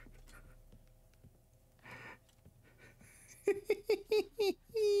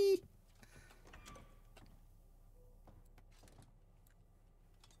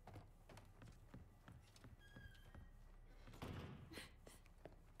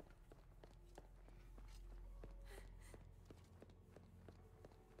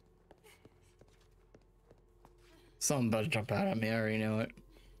 Something about to jump out at me. I already know it.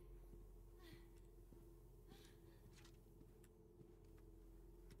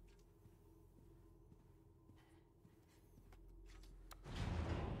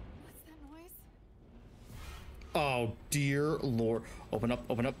 What's that noise? Oh, dear Lord. Open up,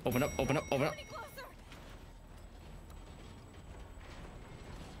 open up, open up, open up, open up. Getting closer.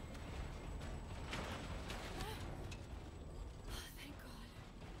 Oh, thank God.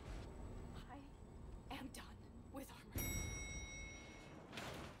 I am done with armor.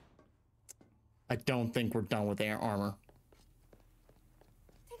 I don't think we're done with air armor.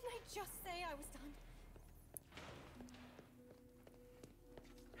 Didn't I just say I was done?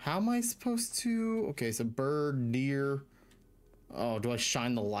 How am I supposed to? Okay, so bird, deer. Oh, do I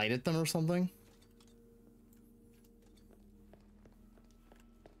shine the light at them or something?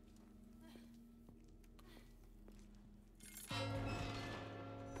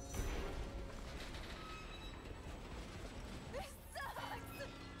 This sucks.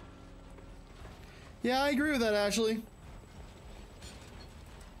 Yeah, I agree with that, Ashley.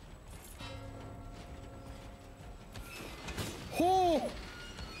 Oh!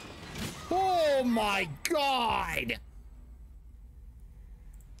 Oh my God!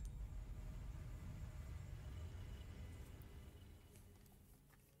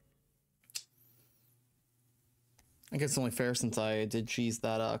 I guess it's only fair since I did cheese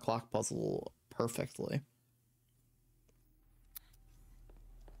that clock puzzle perfectly.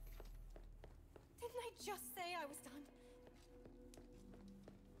 Didn't I just say I was done?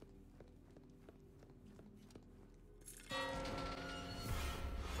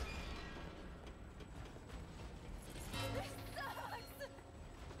 This sucks!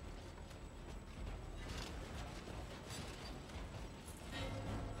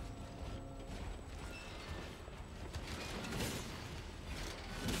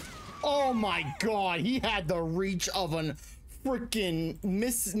 Oh my god, he had the reach of an freaking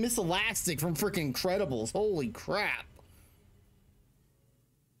Miss Elastic from freaking Incredibles. Holy crap.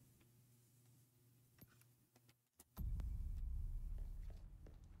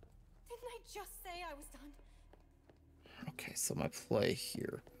 Didn't I just say I was done? Okay, so my play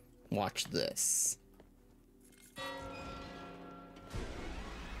here. Watch this.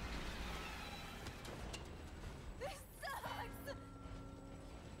 This sucks!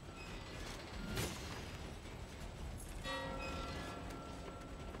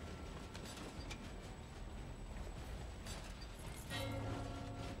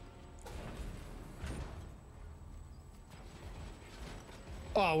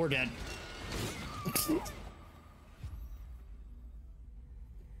 Oh, we're dead.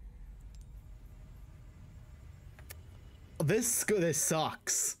 This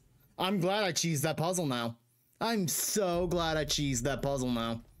sucks. I'm glad I cheesed that puzzle now. I'm so glad I cheesed that puzzle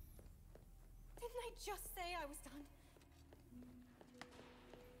now. Didn't I just say I was done?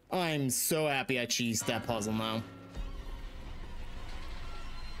 I'm so happy I cheesed that puzzle now.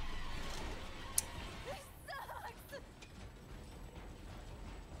 This sucks!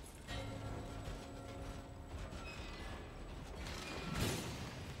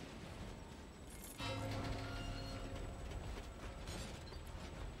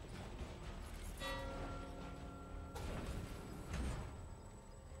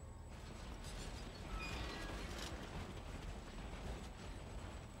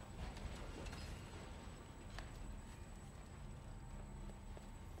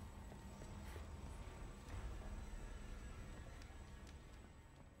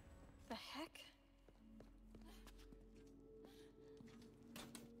 The heck?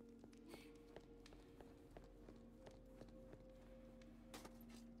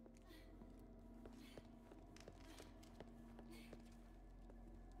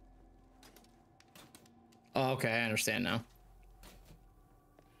 Oh, okay, I understand now.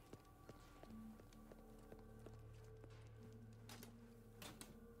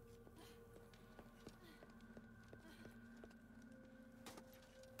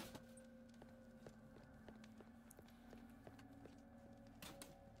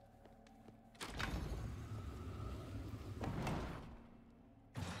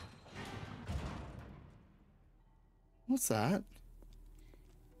 What's that?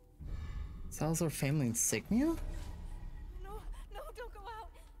 Salazar family insignia? No, no, don't go out.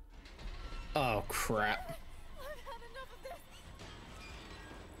 Oh, crap. I've had enough of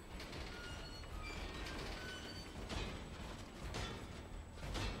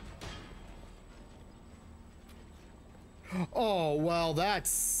this. Oh, well,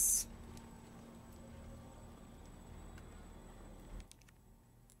 that's...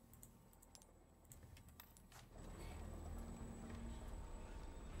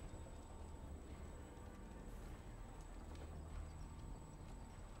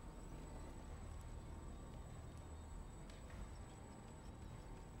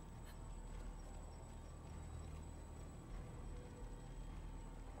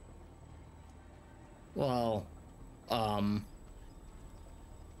 Well,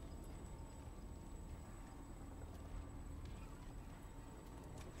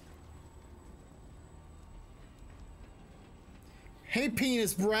 Hey,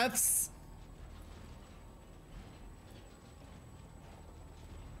 penis breaths!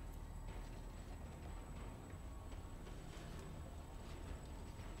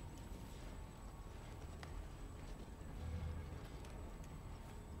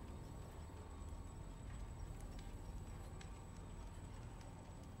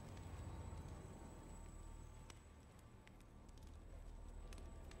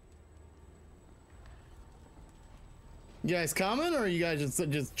 You guys coming, or are you guys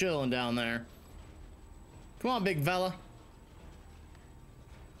just chilling down there? Come on, big fella.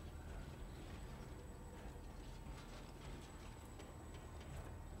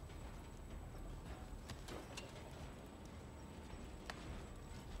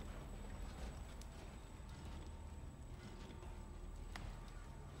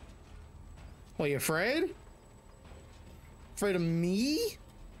 What, you afraid? Afraid of me?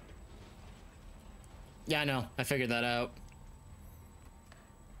 Yeah, I know. I figured that out.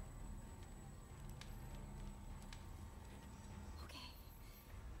 Okay.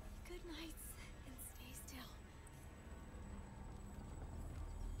 Good nights and stay still.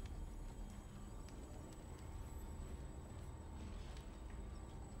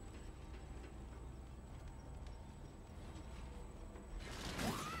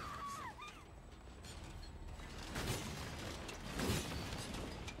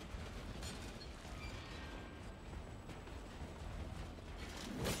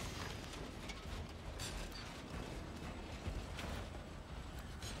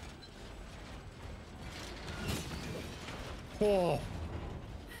 Oh.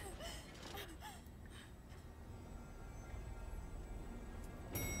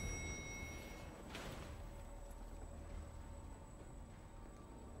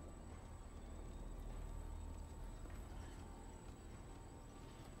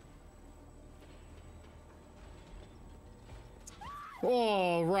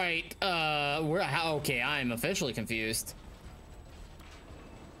 Oh, right. Okay, I'm officially confused.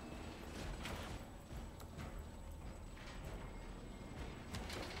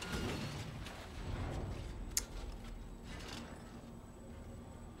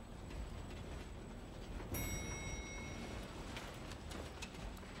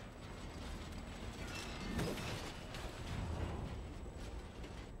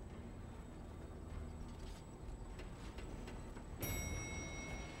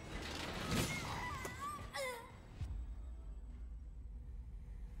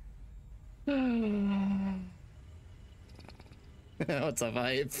 What's up,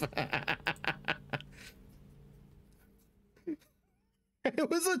 hype? It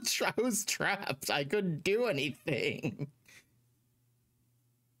was I was trapped. I couldn't do anything.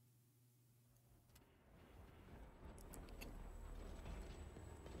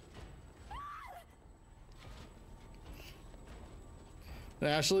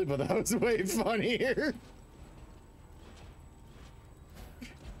 Ashley, but that was way funnier.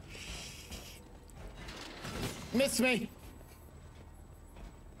 Missed me.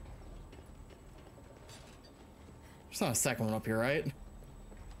 There's not a second one up here, right?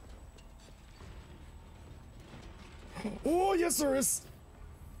 Oh, yes, there is.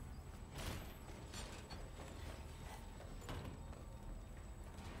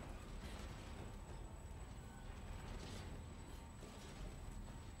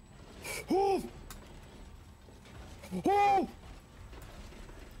 Oh! Oh!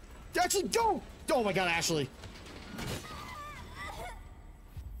 Actually, go! Oh my god, Ashley.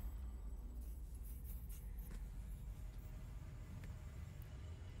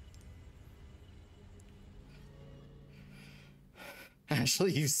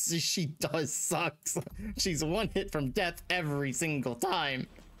 Ashley, she does suck. She's one hit from death every single time.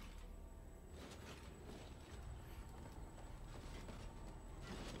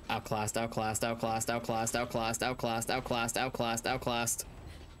 Outclassed, outclassed, outclassed, outclassed, outclassed, outclassed, outclassed, outclassed, outclassed.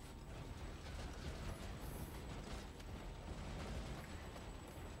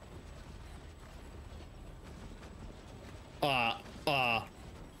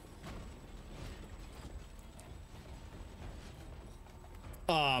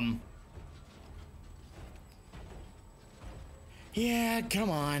 Yeah, come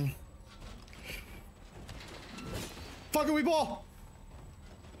on. Fucking we ball.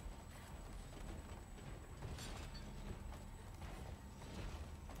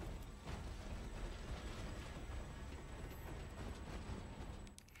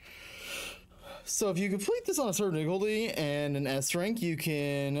 So if you complete this on a certain difficulty and an S rank, you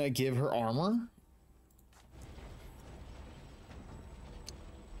can give her armor.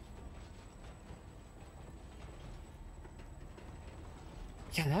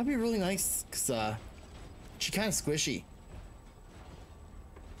 Yeah, that'd be really nice, because she's kind of squishy.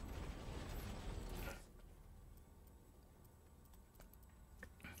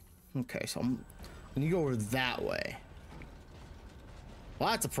 Okay, so I'm gonna go over that way. Well,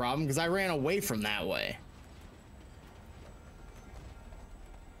 that's a problem, because I ran away from that way.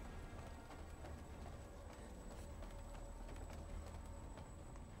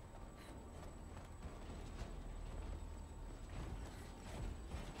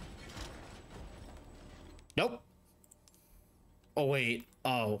 Nope. Oh, wait.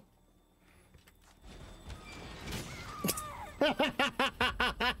 Oh.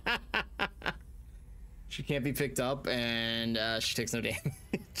 She can't be picked up, and she takes no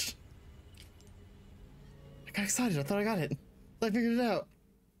damage. I got excited. I thought I got it. I figured it out.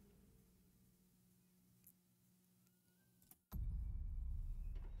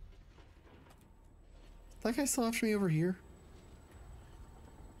 That guy still after me over here?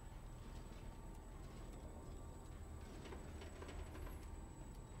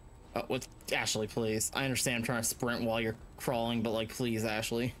 Ashley, please. I understand I'm trying to sprint while you're crawling, but like, please,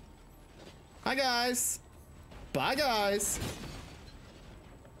 Ashley. Hi, guys. Bye, guys.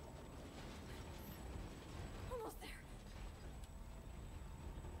 Almost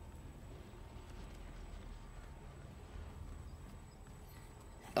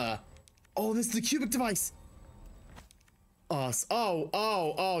there. Oh, this is the cubic device. So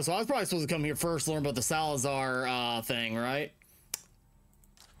I was probably supposed to come here first, learn about the Salazar thing, right?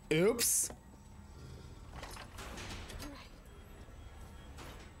 Oops.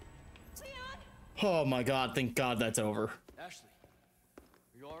 Oh my god, thank god that's over. Ashley,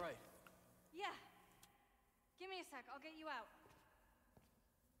 are you alright? Yeah. Give me a sec. I'll get you out.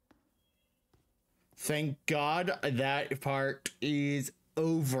 Thank god that part is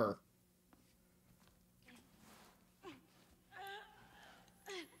over. Hey,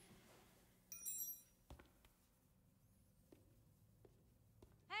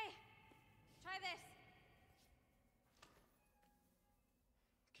 try this.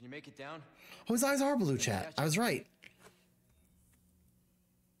 Can you make it down? Oh, his eyes are blue, chat. I was right.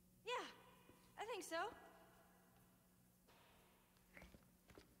 Yeah, I think so.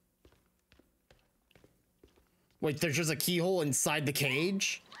 Wait, there's just a keyhole inside the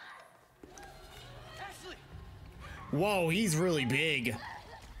cage? Ashley! Whoa, he's really big.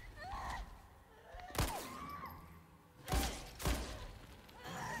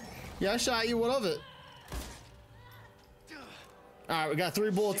 Yeah, I shot you. What of it? All right, we got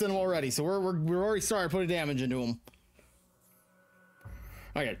 3 bullets in him already, so we're already starting putting damage into him.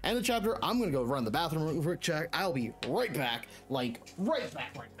 Okay, end the chapter. I'm gonna go run the bathroom real quick. Check. I'll be right back. Like right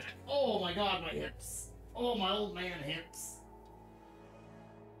back. Oh my god, my hips. Oh, my old man hips.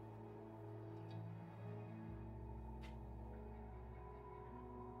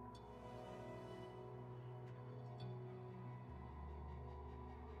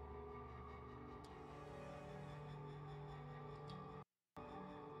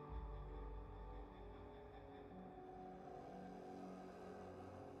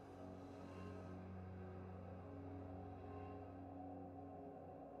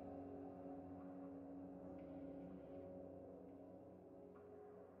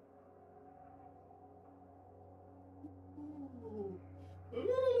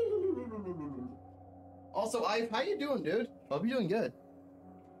 Also, how you doing, dude? Hope you're doing good.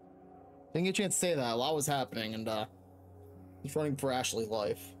 Didn't get a chance to say that. A lot was happening, and he's running for Ashley's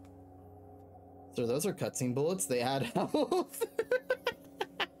life. So those are cutscene bullets. They add health.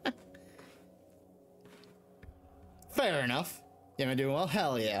 Fair enough. Yeah, am I doing well?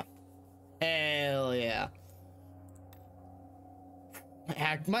 Hell yeah. Hell yeah.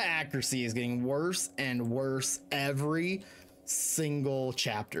 My accuracy is getting worse and worse every single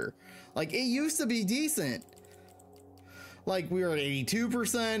chapter. Like, it used to be decent. Like, we were at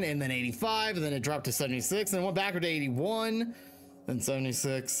 82% and then 85, and then it dropped to 76, and then went backward to 81, then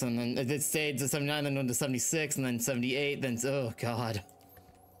 76, and then it stayed to 79, then went to 76, and then 78, then, oh god.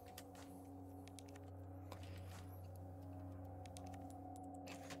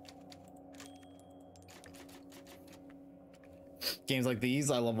 Games like these,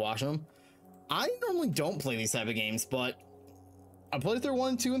 I love watching them. I normally don't play these type of games, but I played through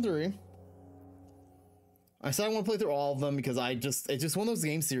 1, 2, and 3. I said I want to play through all of them because it's just one of those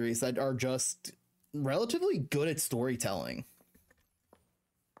game series that are just relatively good at storytelling.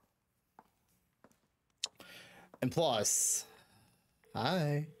 And plus,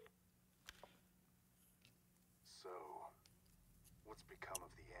 hi. So, what's become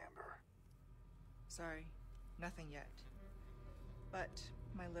of the Amber? Sorry, nothing yet. But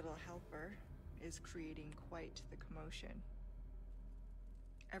my little helper is creating quite the commotion.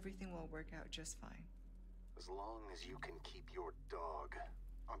 Everything will work out just fine. As long as you can keep your dog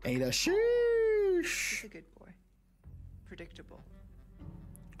under Ada, control. sheesh. He's a good boy. Predictable.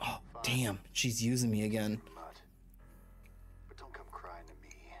 Oh, damn. She's using me again. Mutt. But don't come crying to me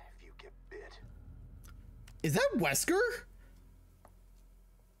if you get bit. Is that Wesker?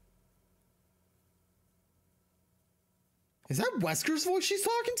 Is that Wesker's voice she's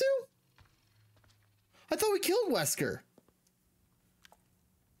talking to? I thought we killed Wesker.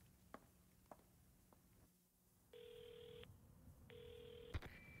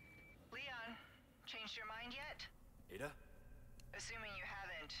 Leon, changed your mind yet? Ada? Assuming you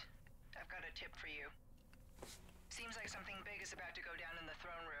haven't, I've got a tip for you. Seems like something big is about to go down in the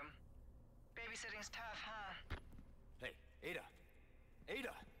throne room. Babysitting's tough, huh? Hey, Ada!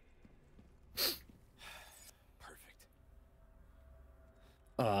 Ada!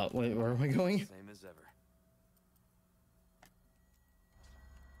 Wait, where am I going? Same as ever.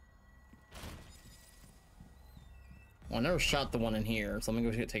 Well, I never shot the one in here, so I'm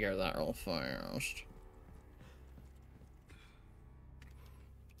gonna go take care of that real fast.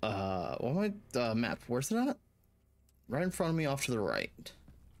 What am I, map, where's it at? Right in front of me, off to the right.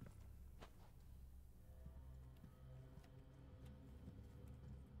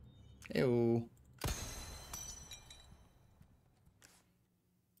 Ew.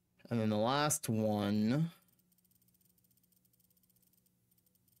 And then the last one.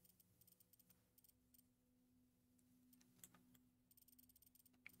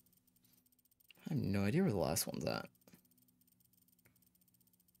 I have no idea where the last one's at.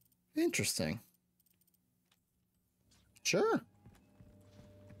 Interesting. Sure.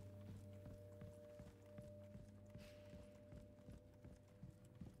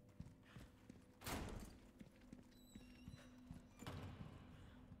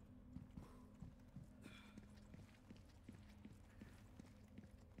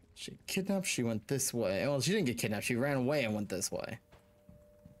 She kidnapped, she went this way. Well, she didn't get kidnapped, she ran away and went this way.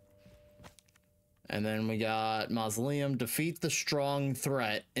 And then we got Mausoleum. Defeat the strong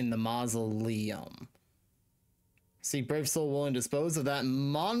threat in the Mausoleum. Seek brave soul willing to dispose of that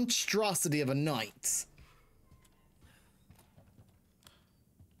monstrosity of a knight.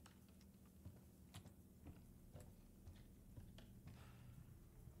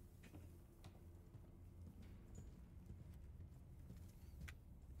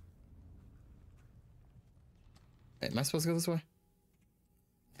 Wait, am I supposed to go this way?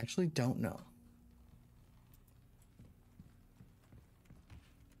 Actually, don't know.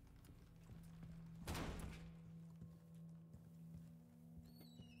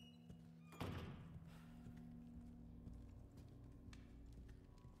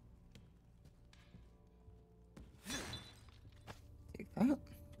 Take that.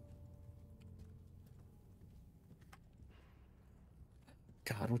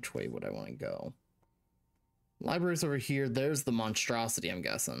 God, which way would I want to go? Library's over here. There's the monstrosity, I'm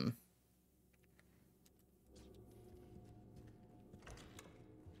guessing.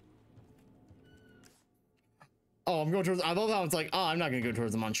 Oh, I'm going towards... I thought that was like, oh, I'm not going to go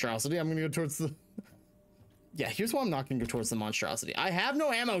towards the monstrosity. I'm going to go towards the... Yeah, here's why I'm not going to go towards the monstrosity. I have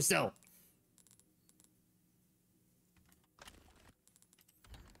no ammo still.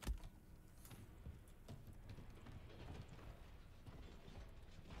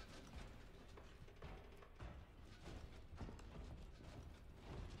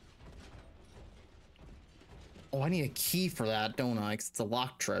 Oh, I need a key for that, don't I? 'Cause it's a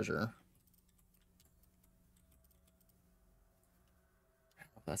locked treasure. I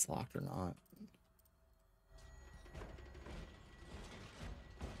don't know if that's locked or not.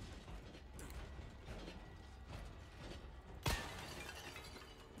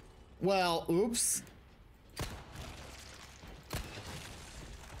 Well, oops.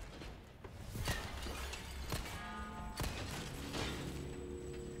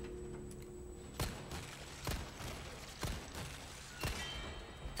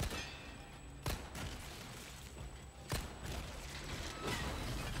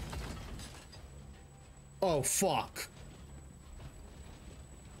 Oh, fuck.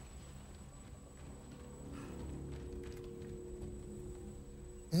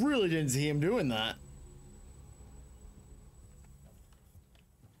 Really didn't see him doing that.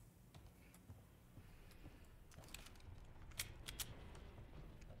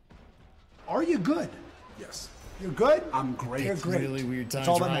 Are you good? Yes. You're good? I'm great. You're great. Really weird times That's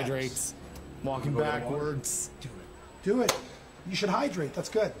all for that hydrates. matters. Walking backwards. Do it. Do it. You should hydrate. That's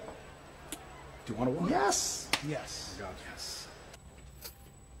good. Do you want to walk? Yes. Yes. Oh God, yes.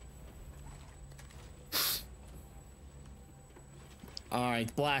 All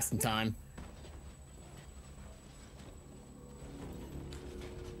right, blasting time.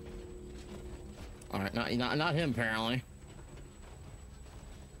 All right, not him apparently.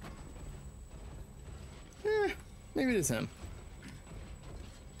 Maybe it is him.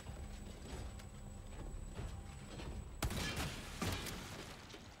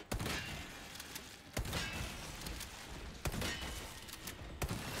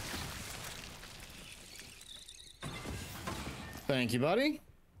 Thank you, buddy.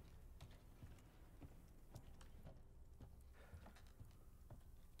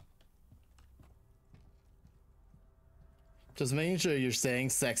 Just making sure you're saying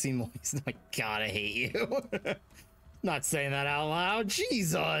sexy moist. My God, I hate you. Not saying that out loud.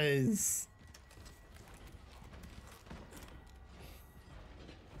 Jesus.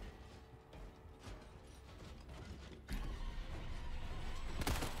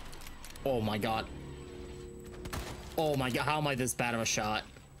 Oh my God. Oh my God, how am I this bad of a shot?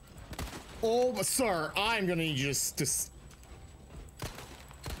 Oh, sir, I'm gonna need you to...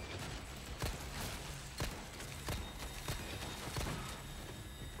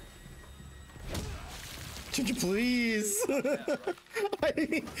 Please.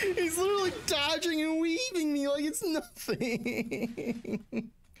 He's literally dodging and weaving me like it's nothing.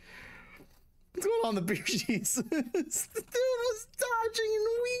 What's going on, the beer Jesus? The dude was dodging and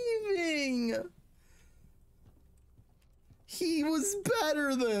weaving. He was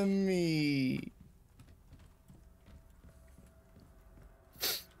better than me.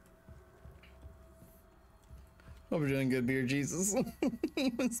 Hope you're doing good, beer Jesus.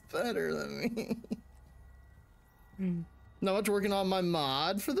 He was better than me. Not much working on my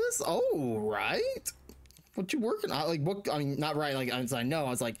mod for this. Oh, right. What you working on? Like, what? I mean, not right. Like, as I know, I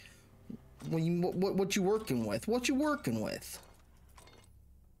was like, what you working with? What you working with?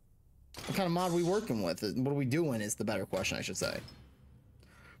 What kind of mod are we working with? What are we doing? Is the better question, I should say.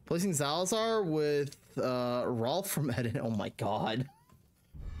 Placing Salazar with Rolf from Edit. Oh my god.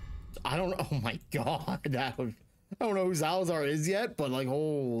 I don't. Oh my god. That would. I don't know who Salazar is yet, but like,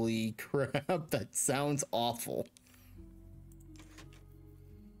 holy crap, that sounds awful.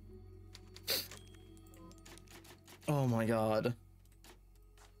 Oh my god.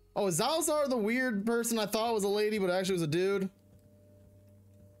 Oh, is Salazar the weird person I thought was a lady, but actually was a dude?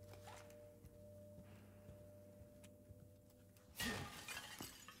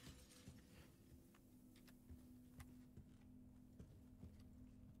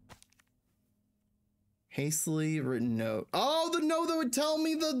 Hastily written note. Oh, the note that would tell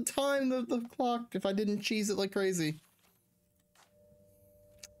me the time, the clock, if I didn't cheese it like crazy.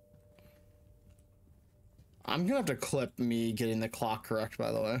 I'm gonna have to clip me getting the clock correct,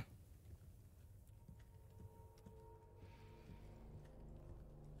 by the way.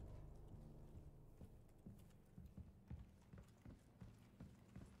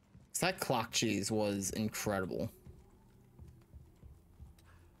 That clock cheese was incredible.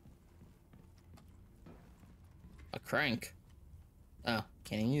 A crank. Oh,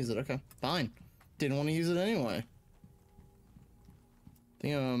 can't even use it. Okay, fine. Didn't want to use it anyway. I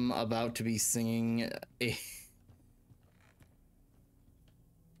think I'm about to be singing a...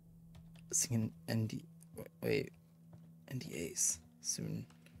 singing wait, NDAs soon.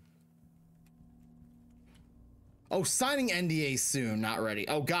 Oh, signing NDAs soon, not ready.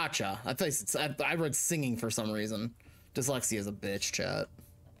 Oh, gotcha. I thought I read singing for some reason. Dyslexia is a bitch, chat.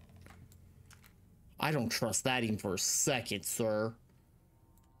 I don't trust that even for a second, sir.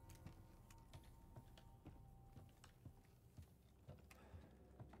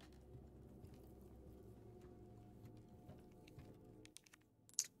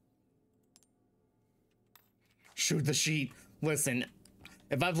 Shoot the sheet. Listen,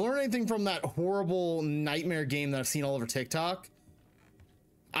 if I've learned anything from that horrible nightmare game that I've seen all over TikTok,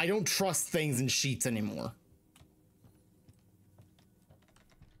 I don't trust things in sheets anymore.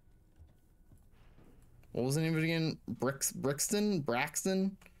 What was the name of it again? Braxton?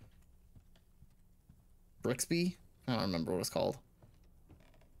 Brixby? I don't remember what it's called.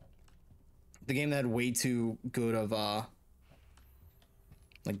 The game that had way too good of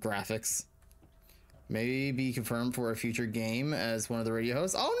like graphics. Maybe confirmed for a future game as one of the radio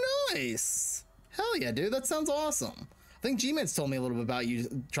hosts. Oh, nice! Hell yeah, dude. That sounds awesome. I think G-Man's told me a little bit about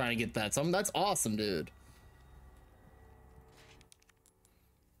you trying to get that. So that's awesome, dude.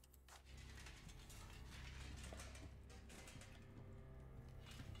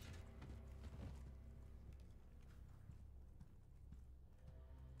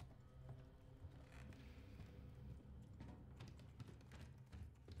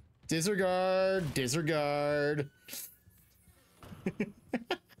 Disregard, disregard.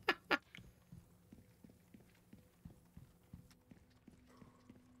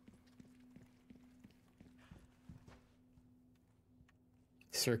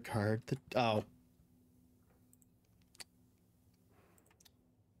 Disregard the, oh.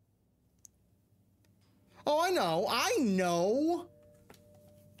 Oh, I know.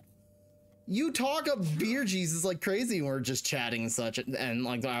 You talk of beer Jesus like crazy when we're just chatting and such, and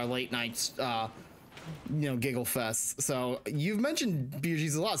like our late nights, giggle fest. So you've mentioned beer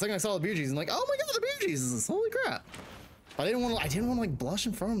Jesus a lot. Second I saw the beer Jesus, I'm like, oh my god, the beer Jesus! Holy crap! I didn't want to like blush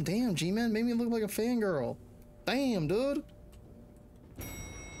in front of him. Damn, G-Man made me look like a fangirl. Damn, dude.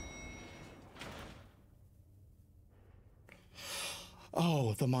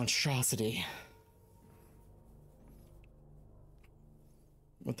 Oh, the monstrosity.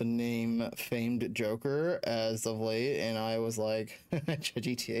 With the name famed Joker as of late, and I was like,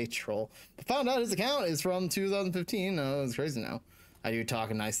 GTA troll. But found out his account is from 2015. Oh, it's crazy now. I do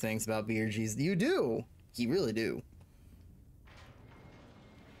talking nice things about BRGs. You do. You really do.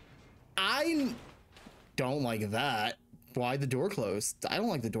 I don't like that. Why the door closed? I don't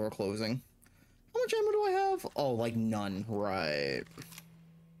like the door closing. How much ammo do I have? Oh, like none. Right.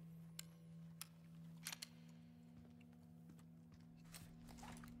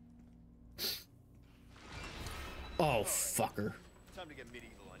 Oh, fucker. Time to get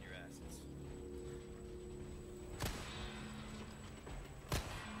medieval on your asses.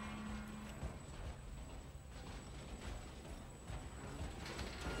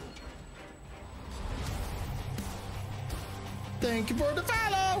 Thank you for the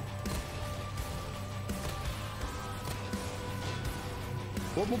follow.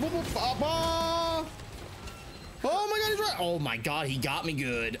 Whoop, whoop, whoop, whoop, papa. Oh my god, he's right. Oh my god, he got me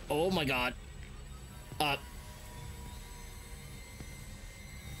good. Oh my god.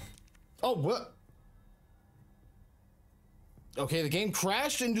 Oh, what? Okay, the game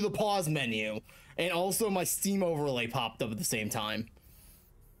crashed into the pause menu, and also my Steam overlay popped up at the same time.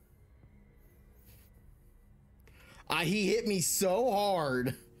 He hit me so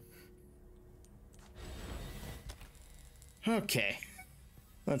hard. Okay.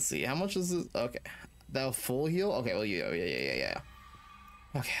 Let's see, how much is this? Okay, that full heal? Okay, well, yeah.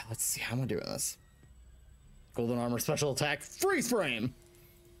 Okay, let's see, how am I doing this? Golden armor, special attack, freeze frame!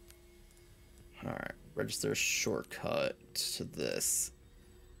 Alright, register shortcut to this.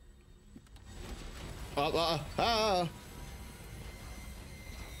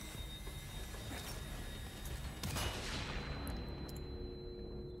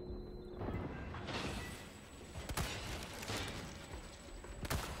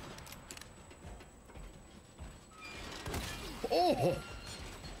 Oh!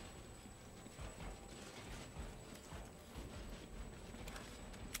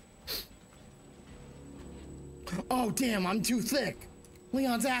 Oh, damn, I'm too thick.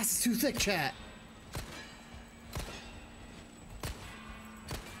 Leon's ass is too thick, chat.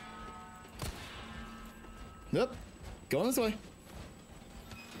 Nope. Going this way.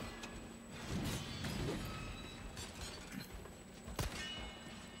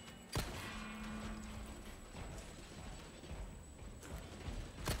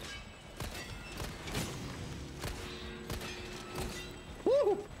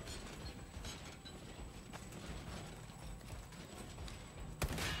 Woo!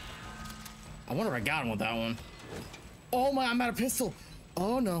 I wonder if I got him with that one. Oh my, I'm out of pistol.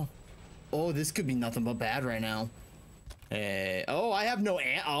 Oh no. Oh, this could be nothing but bad right now. Hey, oh, I have no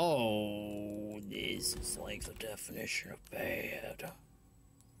oh, this is like the definition of bad.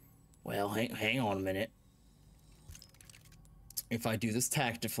 Well, hang on a minute. If I do this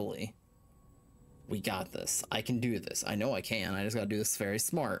tactfully, we got this. I can do this. I know I can. I just gotta do this very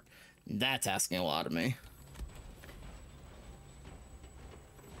smart. That's asking a lot of me.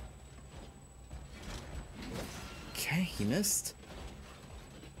 Okay, he missed.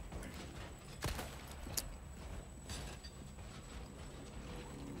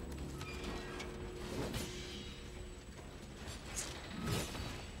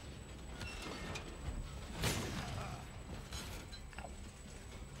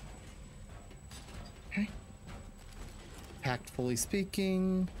 Okay. Tactfully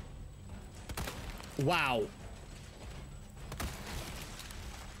speaking. Wow.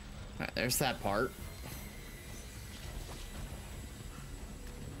 Alright, there's that part.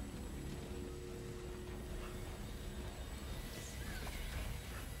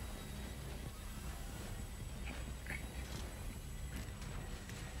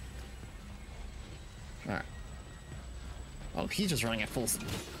 Alright. Oh, he's just running at full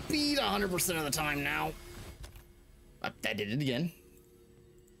speed 100% of the time now. I did it again.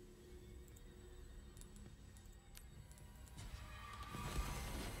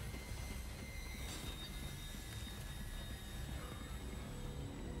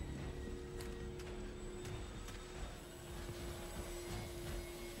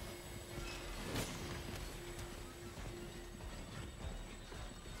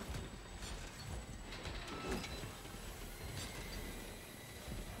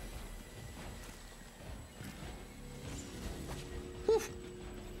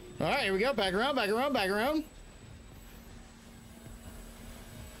 All right, here we go. Back around, back around, back around.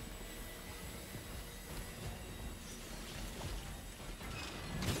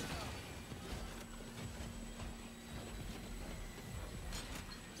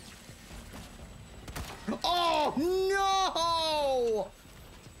 Oh, no!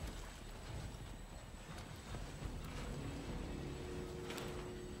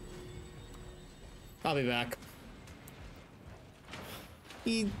 I'll be back.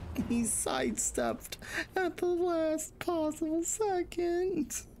 He sidestepped at the last possible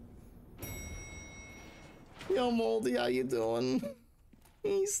second. Yo, Moldy, how you doing?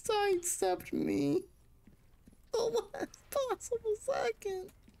 He sidestepped me. The last possible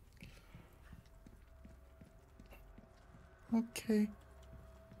second. Okay.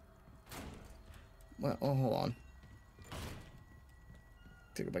 Well, oh, hold on.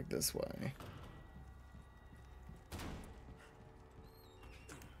 Take it back this way.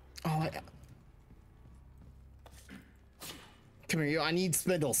 Come here, you. I need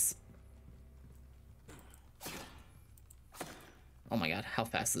spindles. Oh my god, how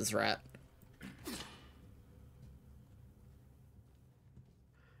fast is this rat?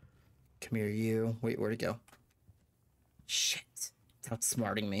 Come here, you. Wait, where'd it go? Shit. It's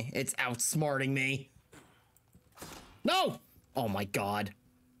outsmarting me. It's outsmarting me. No! Oh my god.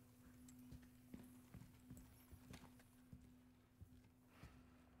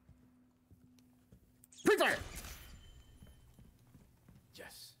 Free fire!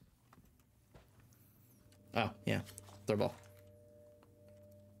 Yes. Oh, yeah. Throw ball.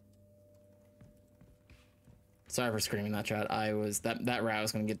 Sorry for screaming that, chat. That rat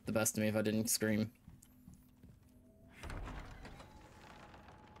was gonna get the best of me if I didn't scream.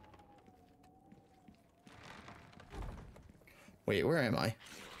 Wait, where am I?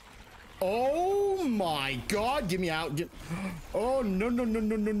 Oh my god, get me out. Oh no no no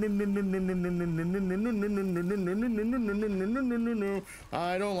no no no no no no no no no no no no.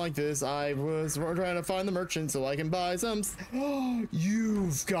 I don't like this. I was trying to find the merchant so I can buy some. Oh,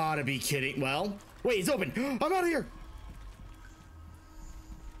 you've got to be kidding. Well, wait, it's open. I'm out of here.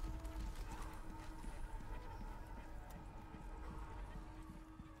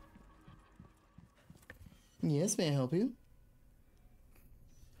 Yes, may I help you?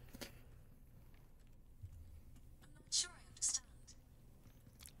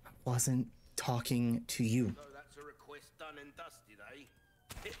 Wasn't talking to you. So that's a request done and dusted, eh?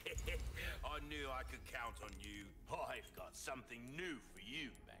 I knew I could count on you. I've got something new for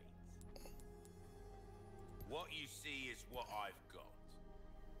you, mate. What you see is what I've got.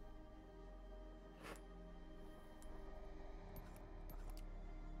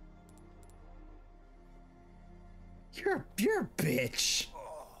 You're a bitch.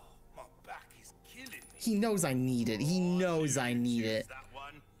 Oh, my back is killing me. He knows I need it. He knows I need it. That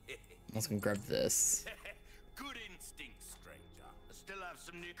one. I was gonna grab this. Good instinct, stranger. I still have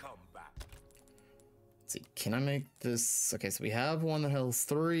some new combat. Let's see, can I make this? Okay, so we have one that holds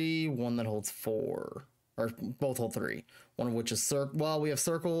 3, one that holds 4. Or both hold 3. One of which is circle. Well, we have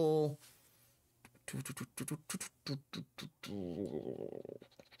circle.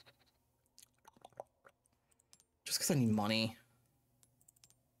 Just because I need money.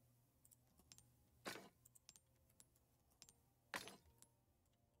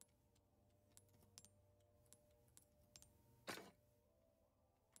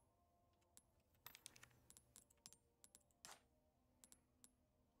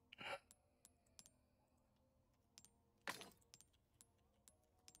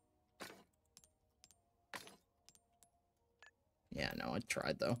 Yeah, no, I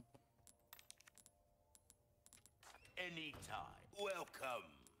tried though. Anytime. Welcome.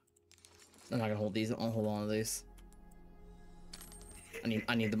 I'm not gonna hold these. I'll hold on to these. I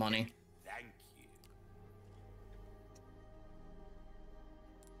need the money. Thank you.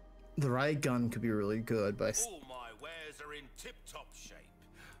 The riot gun could be really good, but All my wares are in tip-top shape,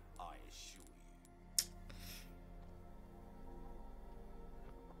 I assure you.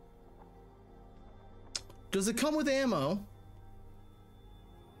 does it come with ammo?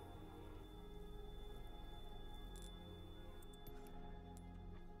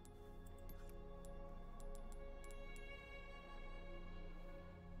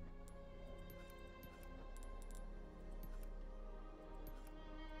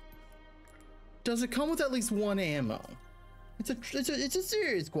 Does it come with at least 1 ammo? It's a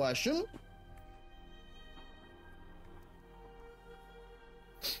serious question.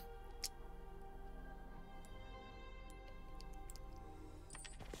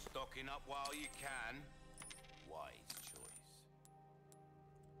 Stocking up while you can. Wise choice.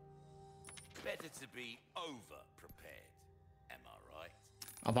 Better to be over-prepared. Am I right?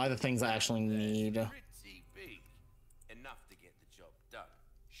 I'll buy the things I actually need. Pretty big. Enough to get the job done,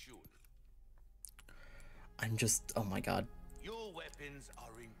 surely. I'm just, oh my god. Your weapons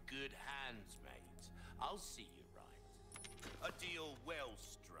are in good hands, mate. I'll see you right. A deal well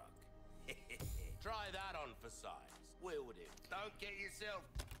struck. Try that on for size. Wield it. Don't get yourself...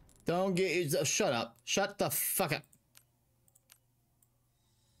 Don't get, shut up. Shut the fuck up.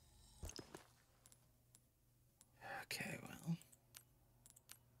 Okay, well.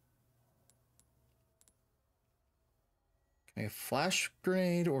 Okay, flash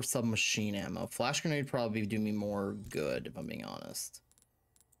grenade or submachine ammo. Flash grenade probably do me more good, if I'm being honest.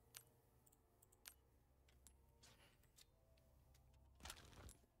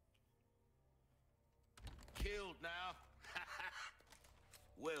 Killed now.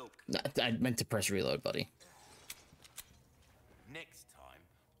 Welcome. I meant to press reload, buddy. Next time,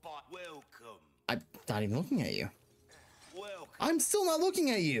 but welcome. I'm not even looking at you. Welcome. I'm still not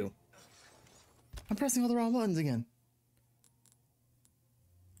looking at you. I'm pressing all the wrong buttons again.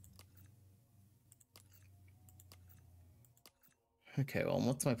 Okay, well,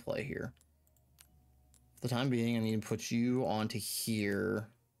 what's my play here? For the time being, I need to put you onto here.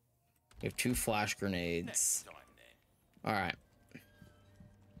 We have 2 flash grenades. Alright.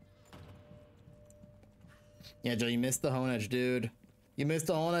 Yeah, Joe, you missed the hone edge, dude. You missed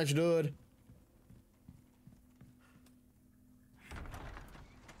the hone edge, dude.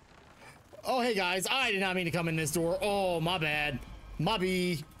 Oh, hey, guys. I did not mean to come in this door. Oh, my bad. My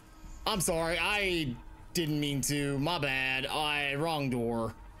B. I'm sorry. I didn't mean to. My bad. Wrong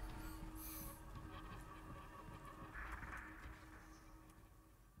door.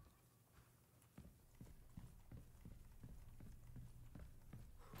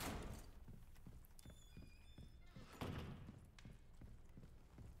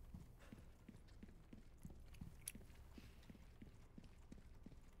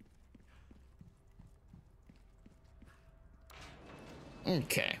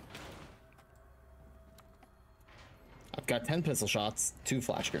 Okay. I've got 10 pistol shots, 2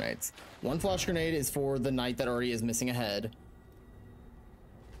 flash grenades. 1 flash grenade is for the knight that already is missing a head.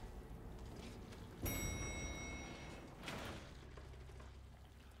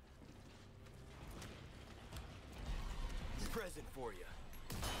 Present for you.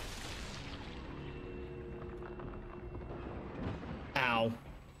 Ow.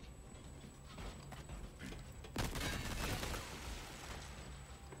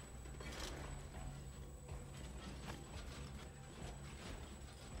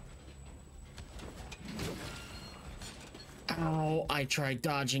 Ow, I tried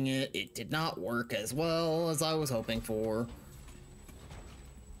dodging it. It did not work as well as I was hoping for.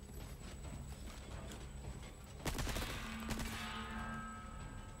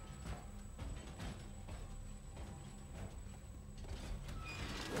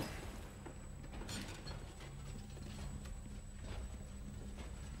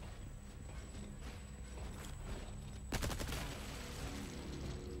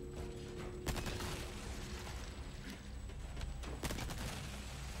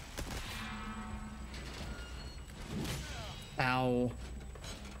 Ow.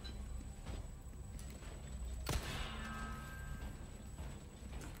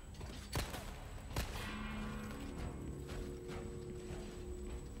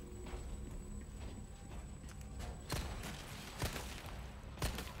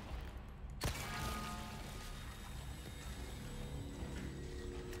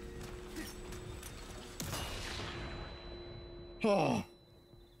 Oh.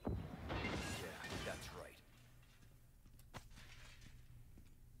 Yeah, that's right.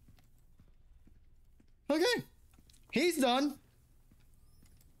 Okay. He's done.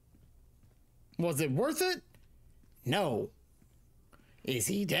 Was it worth it? No. Is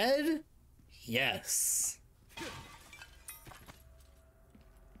he dead? Yes.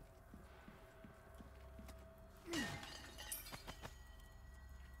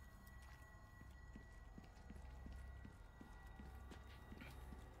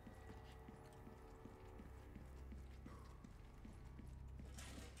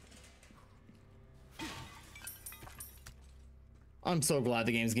 I'm so glad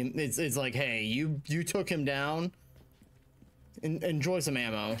the game's getting. It's like, hey, you took him down. Enjoy some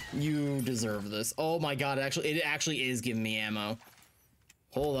ammo. You deserve this. Oh my god! It actually is giving me ammo.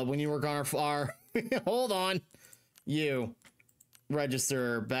 Hold up, we need to work on our far. Hold on. You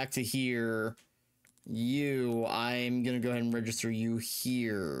register back to here. You. I'm gonna go ahead and register you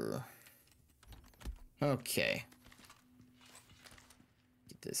here. Okay.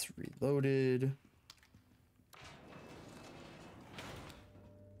 Get this reloaded.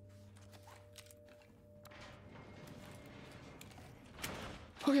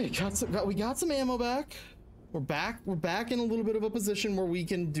 Okay, we got some ammo back. We're back in a little bit of a position where we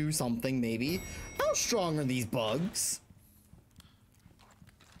can do something, maybe. How strong are these bugs?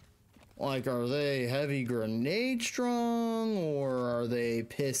 Like, are they heavy grenade strong, or are they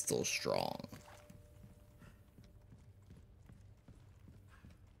pistol strong?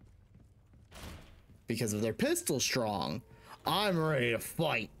 Because if they're pistol strong, I'm ready to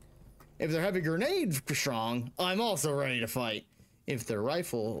fight. If they're heavy grenade strong, I'm also ready to fight. If they're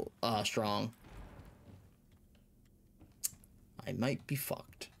rifle strong, I might be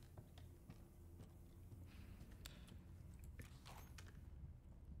fucked.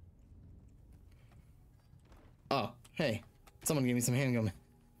 Oh, hey, someone gave me some handgun.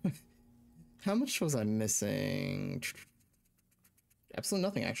 How much was I missing? Absolutely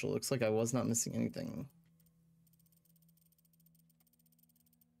nothing, actually. Looks like I was not missing anything.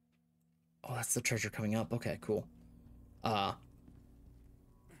 Oh, that's the treasure coming up. Okay, cool.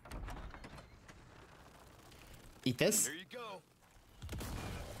 Eat this. There you go.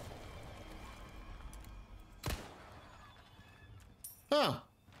 Oh.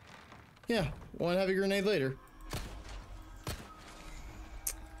 Yeah, one heavy grenade later.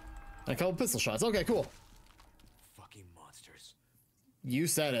 And a couple pistol shots. Okay, cool. Fucking monsters. You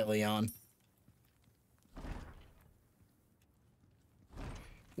said it, Leon.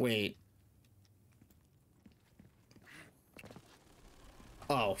 Wait.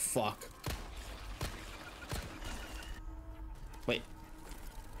 Oh, fuck. Wait.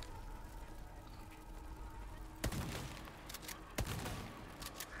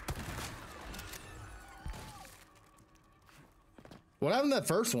 What happened to that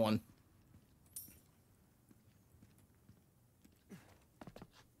first one?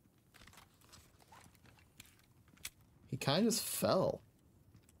 He kind of just fell.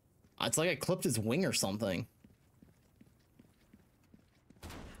 It's like I clipped his wing or something.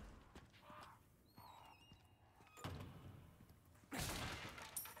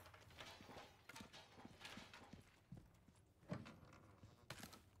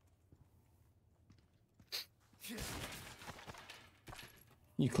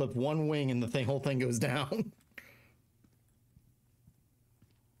 You clip one wing and the whole thing goes down.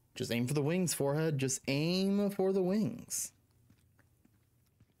 Just aim for the wings, forehead. Just aim for the wings.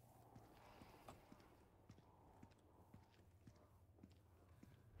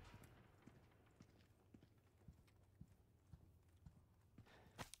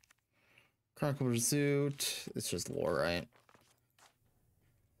 Chronicle Pursuit. It's just lore, right?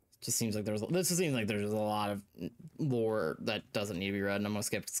 Just seems like there's this just seems like there's a lot of lore that doesn't need to be read, and I'm gonna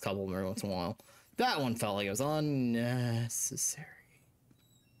skip a couple every once in a while. That one felt like it was unnecessary.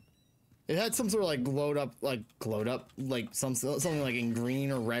 It had some sort of like glowed up, like something like in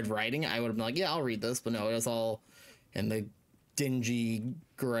green or red writing. I would have been like, yeah, I'll read this, but no, it was all in the dingy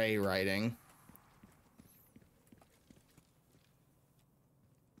gray writing.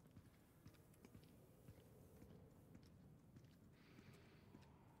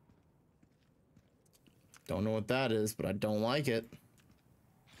 Don't know what that is, but I don't like it.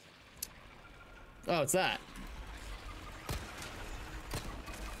 Oh, it's that.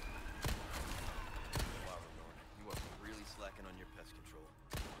 Wow, Renor, you are really slacking on your pest control.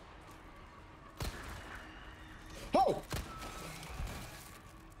 Oh!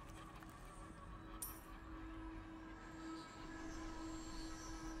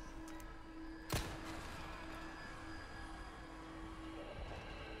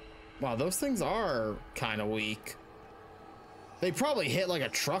 Wow, those things are kind of weak. They probably hit like a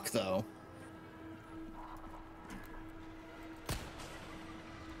truck, though.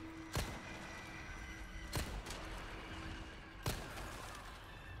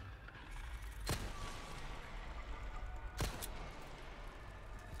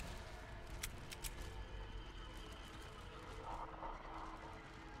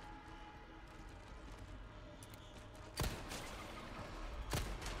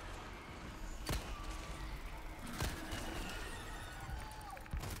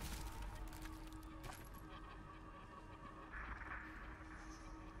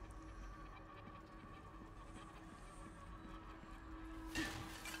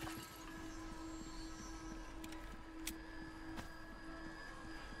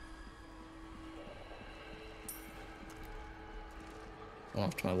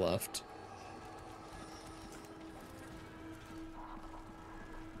 Off to my left.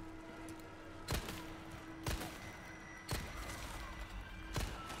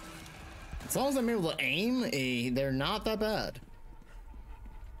 As long as I'm able to aim, they're not that bad.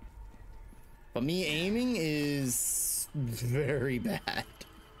 But me aiming is very bad.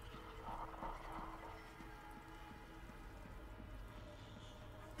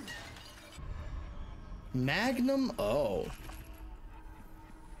 Magnum? Oh.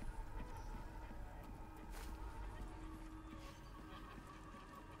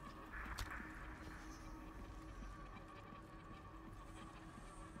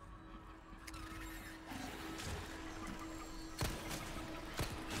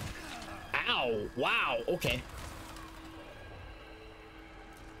 Ow, wow, okay.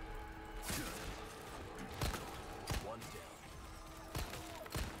 One down.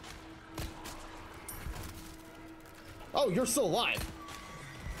 Oh, you're still alive.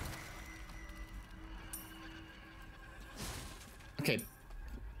 Okay.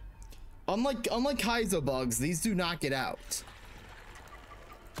 Unlike Kaizo bugs, these do not get out.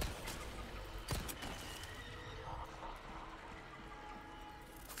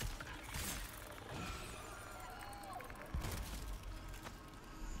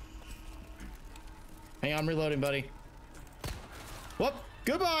 Hang on, I'm reloading, buddy. Whoop,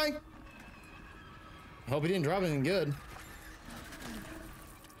 goodbye. I hope he didn't drop anything good.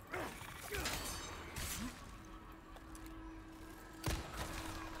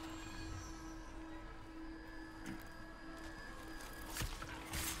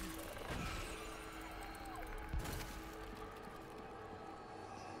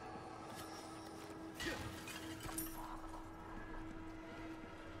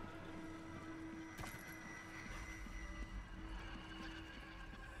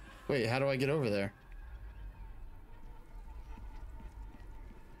 Wait, how do I get over there?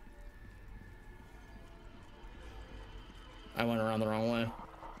 I went around the wrong way.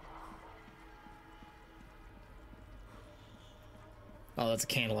 Oh, that's a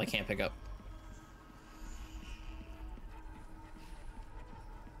candle I can't pick up.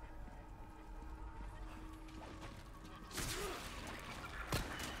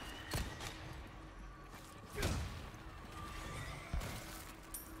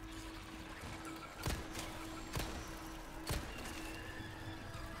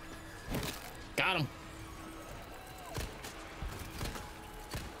 Got him.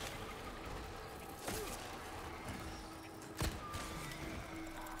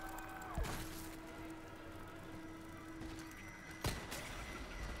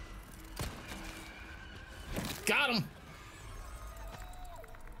 Got him.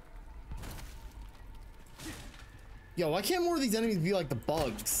 Yo, why can't more of these enemies be like the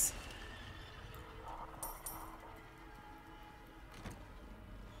bugs?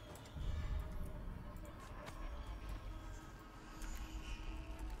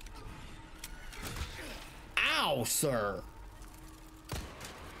 Ow, sir.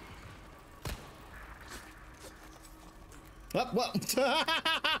 What?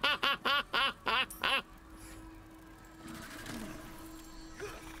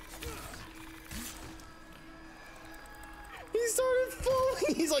 He started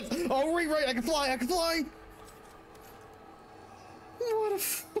falling. He's like, oh, right, I can fly. What a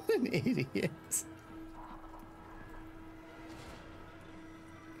fucking idiot.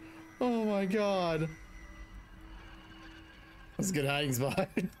 Oh my god. That's a good hiding spot.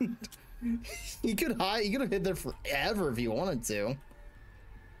 He could hide. He could have hid there forever if he wanted to.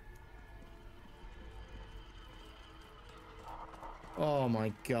 Oh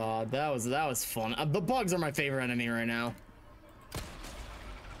my god, that was fun. The bugs are my favorite enemy right now.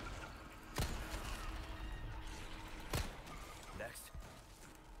 Next.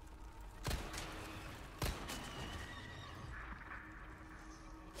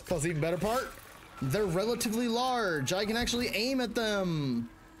 Plus, the even better part, they're relatively large. I can actually aim at them.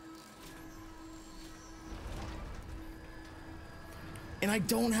 And I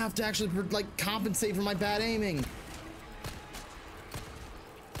don't have to actually like compensate for my bad aiming.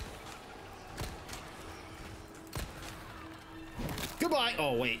 Goodbye.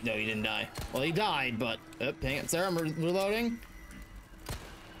 Oh wait, no, he didn't die. Well, he died, but hang it, Sarah. I'm reloading.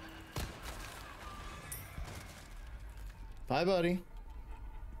 Bye, buddy.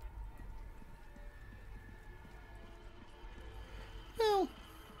 No.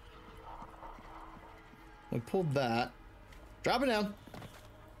 We pulled that. Drop it down.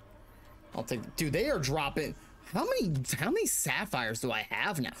 I'll take. Dude, they are dropping. How many sapphires do I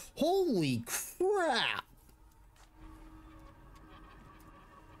have now? Holy crap!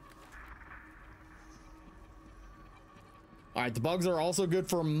 All right, the bugs are also good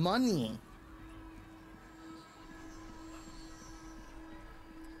for money.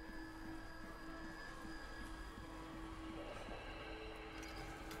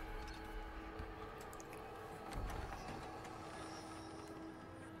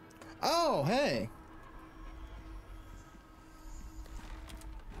 Oh, hey.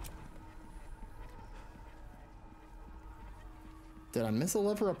 Did I miss a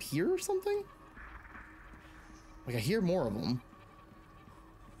lever up here or something? Like, I hear more of them.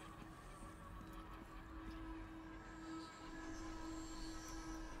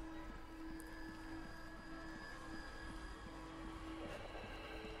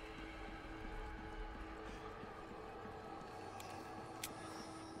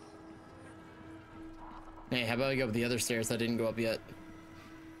 Hey, how about I go up the other stairs that didn't go up yet?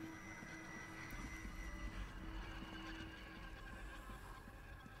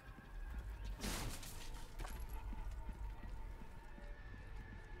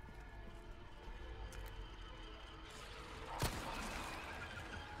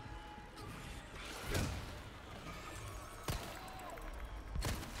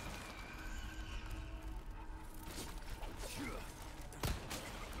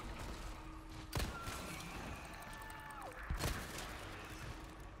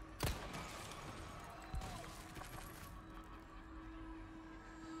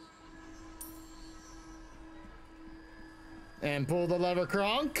 And pull the lever,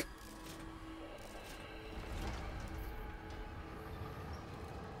 Kronk.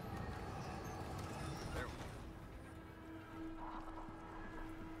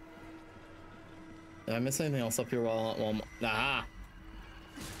 Did I miss anything else up here while aha.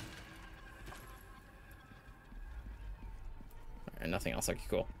 Alright, nothing else. Okay,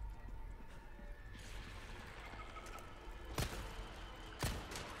 cool.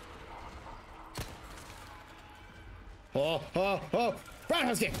 Oh, oh, oh!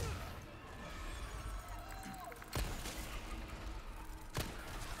 Roundhouse kick!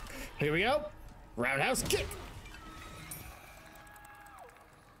 Here we go. Roundhouse kick!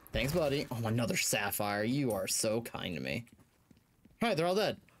 Thanks, buddy. Oh, another sapphire. You are so kind to me. Alright, they're all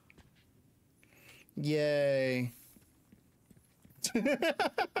dead. Yay.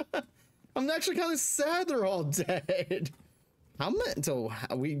 I'm actually kind of sad they're all dead. How many? So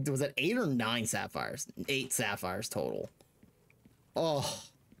was that 8 or 9 sapphires? 8 sapphires total. Oh,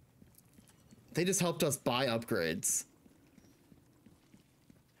 they just helped us buy upgrades.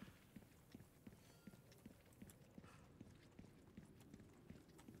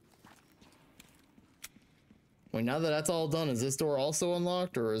 Wait, now that that's all done, is this door also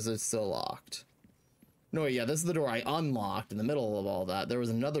unlocked or is it still locked? No, yeah, this is the door I unlocked in the middle of all that. There was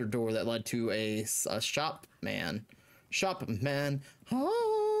another door that led to a shop man. Shop man.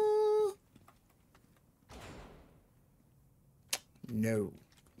 Ah. No.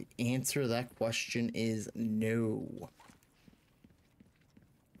 The answer to that question is no.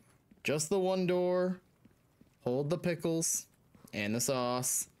 Just the one door. Hold the pickles and the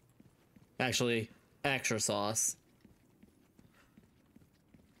sauce. Actually, extra sauce.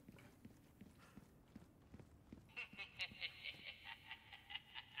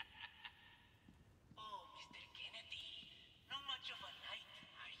 Oh, Mr. Kennedy, not much of a knight,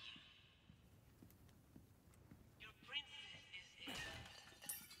 are you? Your princess is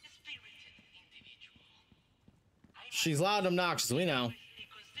a spirited individual. She's loud and obnoxious, we know. A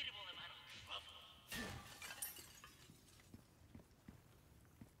considerable amount of trouble.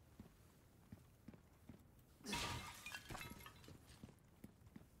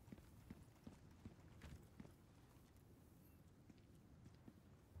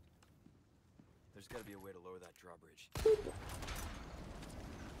 There's gotta be a way to lower that drawbridge.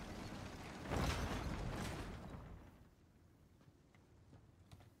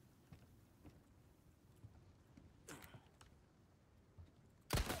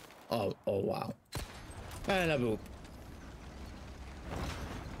 Oh, oh wow. And a boop.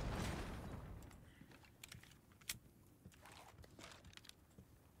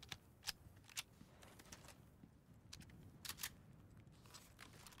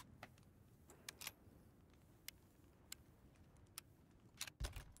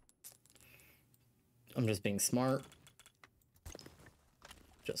 I'm just being smart.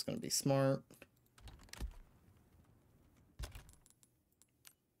 Just gonna be smart.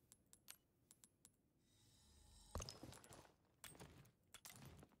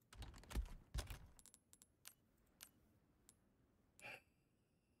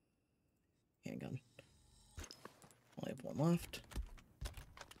 Handgun. Only have one left.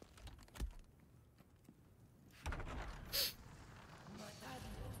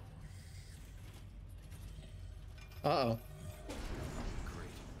 Uh-oh. Great.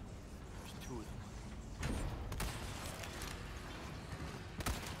 There's 2 of them.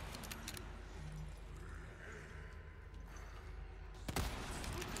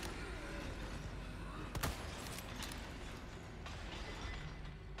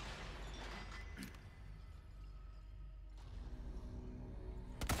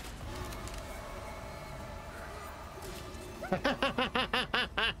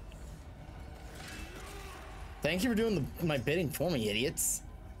 Thank you for doing my bidding for me, idiots.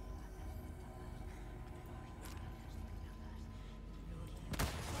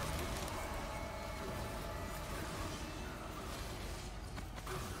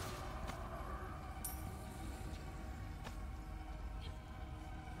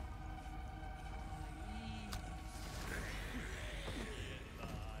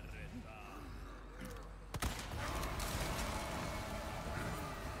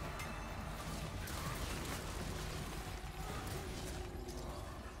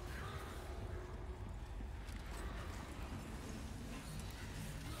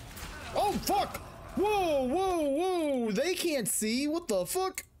 Oh, fuck! Whoa, whoa, whoa! They can't see! What the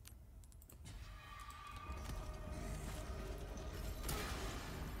fuck?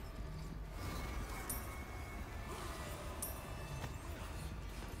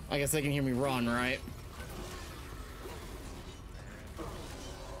 I guess they can hear me run, right?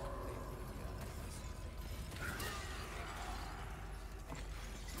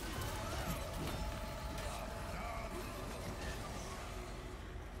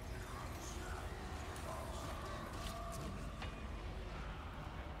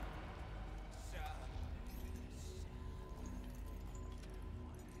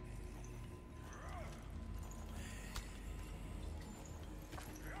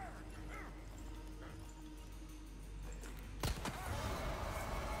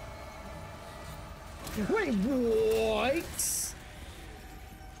 Wait, what?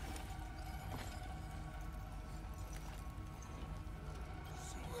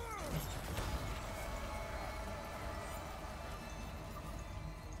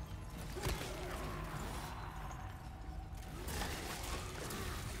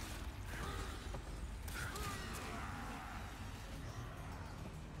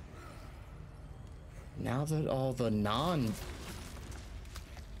 Now that all the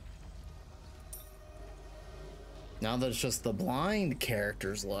now that it's just the blind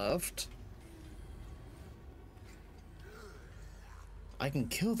characters left, I can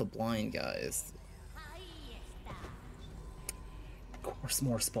kill the blind guys. Of course,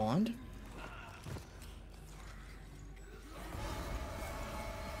 more spawned.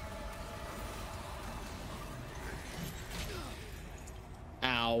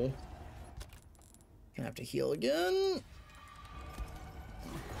 Ow. Gonna have to heal again.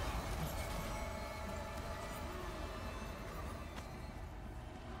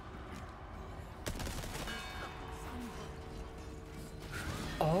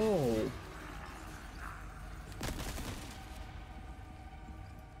 Oh.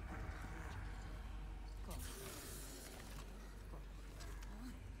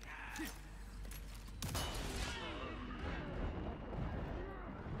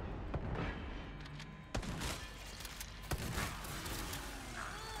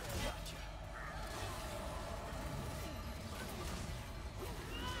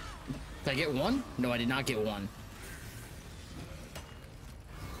 Did I get one? No, I did not get one.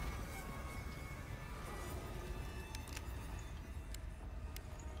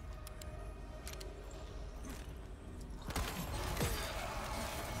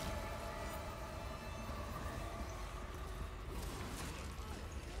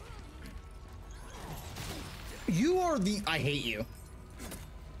 You are the... I hate you.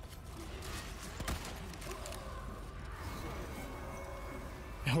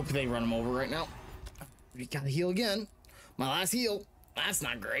 I hope they run him over right now. We gotta heal again. My last heal. That's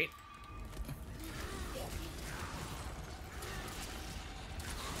not great.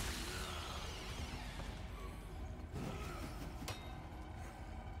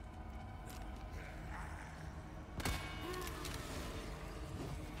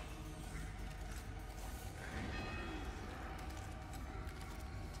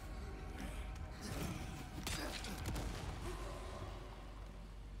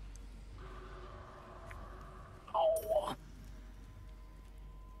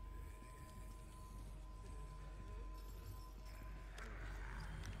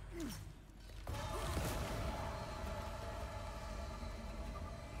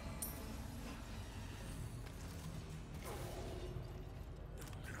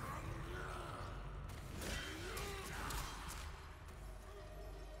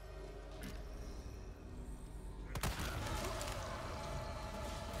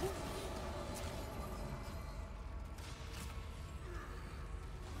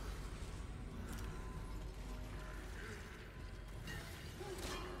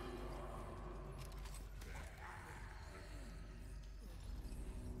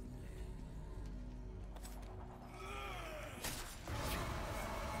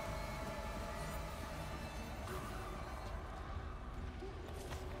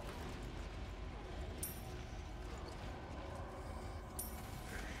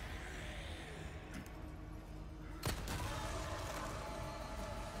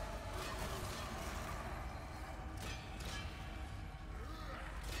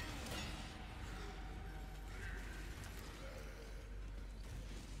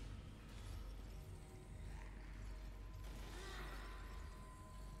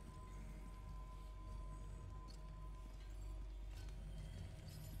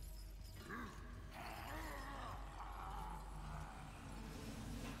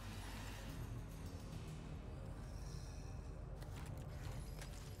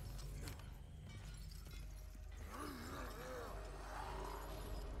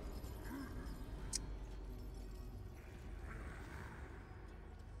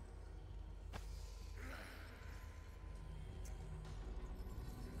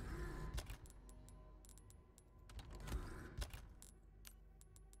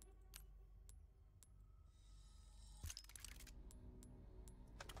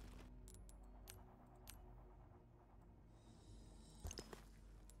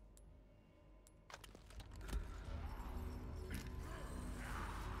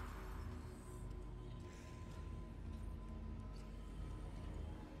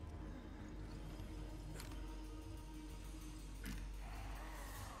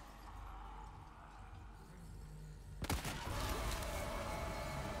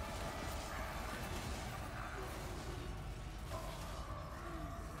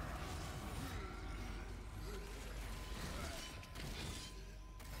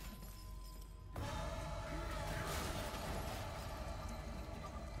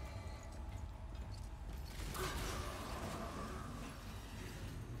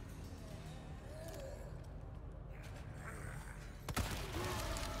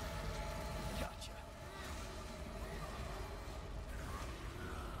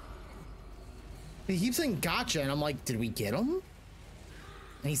 He keeps saying gotcha, and I'm like, did we get him?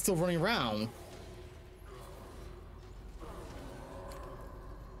 And he's still running around.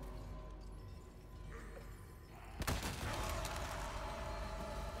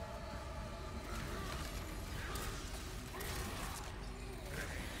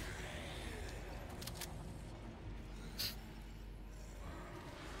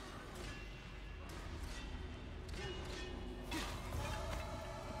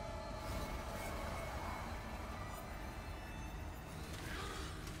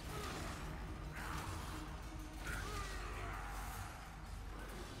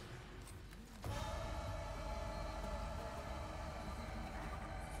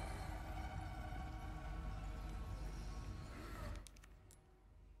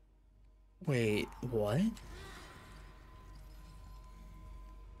 Wait, what?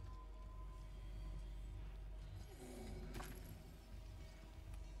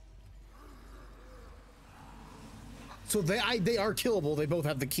 So they are killable. They both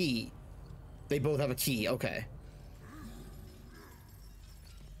have the key. They both have a key. Okay.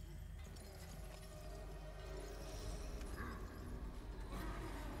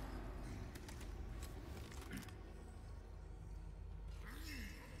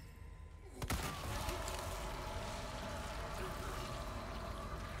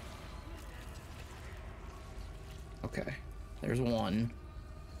 Okay. There's one.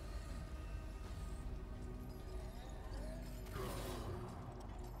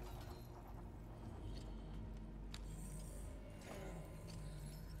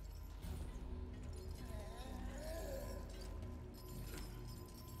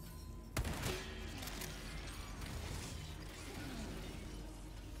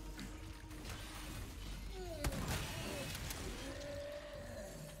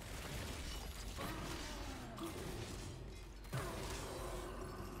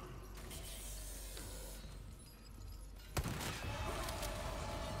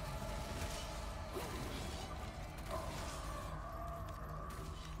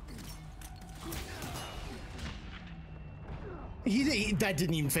 That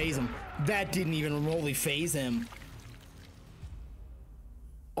didn't even phase him. That didn't even remotely phase him.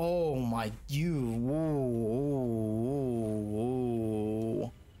 Oh my, whoa.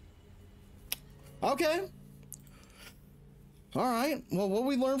 Okay. All right. Well, what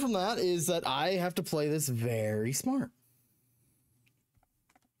we learned from that is that I have to play this very smart.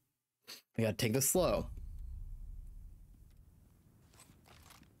 I gotta take this slow.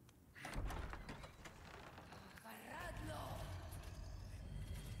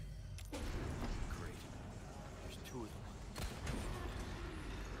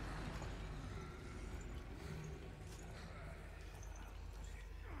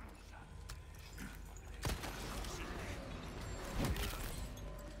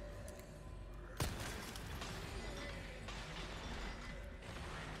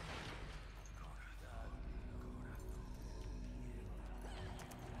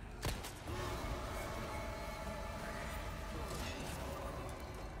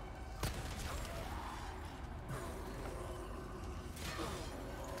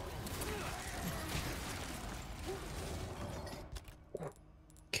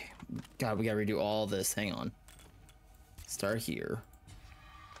 God, we gotta redo all this. Hang on. Start here.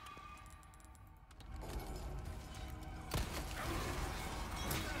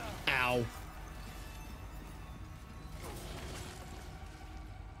 Ow.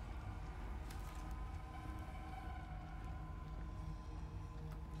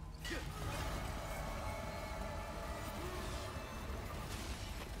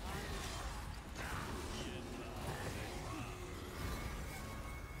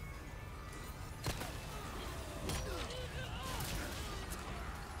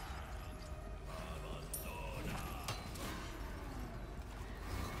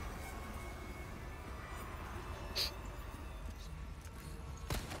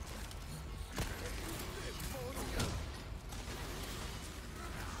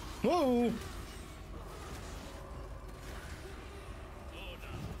 Whoa!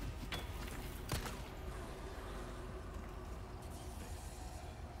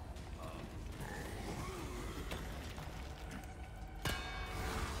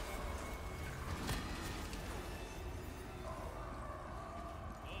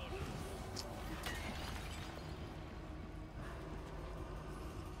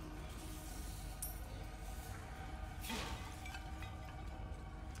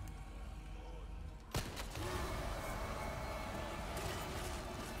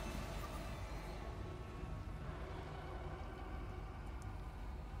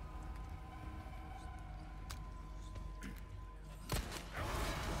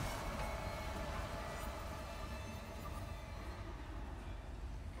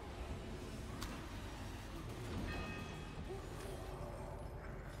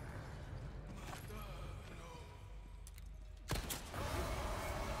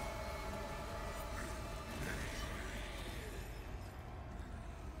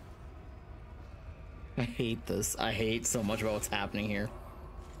 I hate this. I hate so much about what's happening here.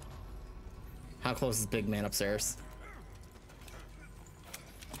 How close is big man upstairs?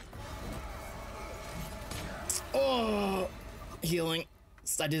 Oh, healing.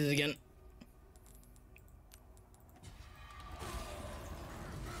 I did it again.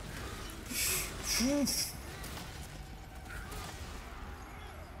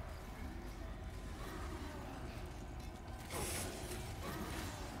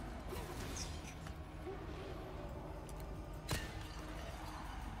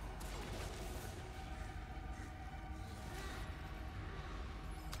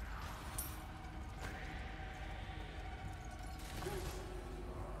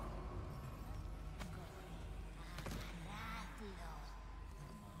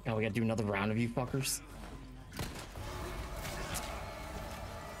 Oh, we gotta do another round of you fuckers.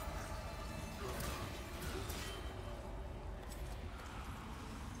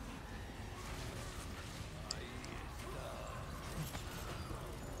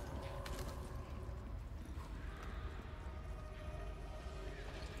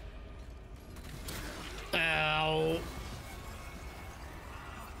 Ow.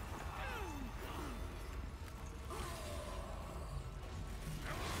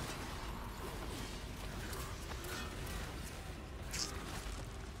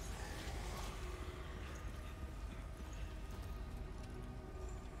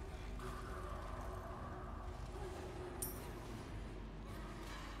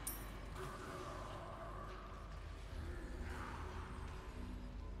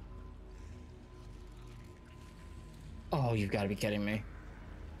 Oh, you've got to be kidding me.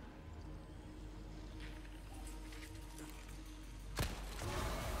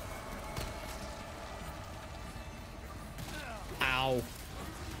 Ow.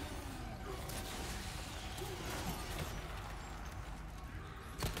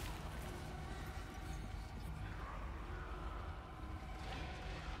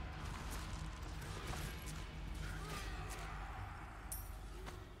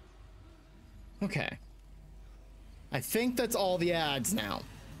 Okay. I think that's all the ads now.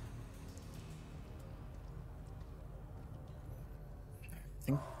 I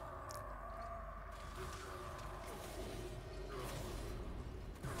think.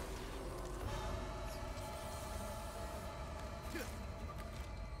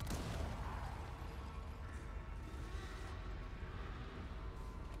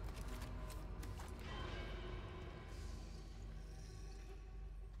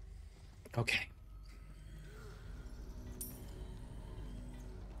 Okay.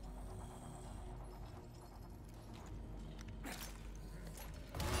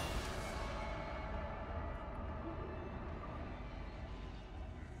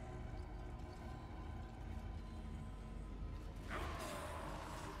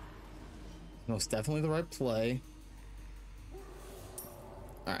 Most definitely the right play.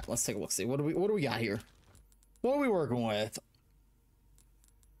 All right, let's take a look. See what do we got here? What are we working with?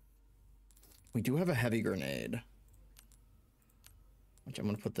 We do have a heavy grenade, which I'm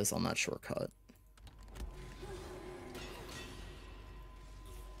gonna put this on that shortcut.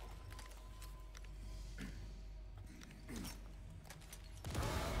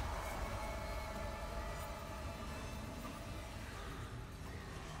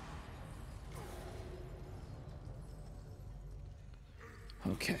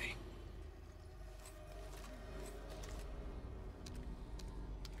 Okay.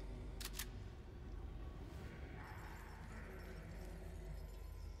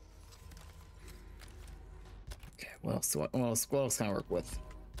 Okay, what else can I work with?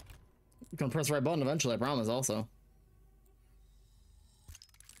 I'm gonna press the right button eventually, I promise. Also,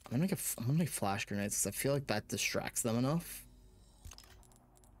 I'm gonna make flash grenades because I feel like that distracts them enough.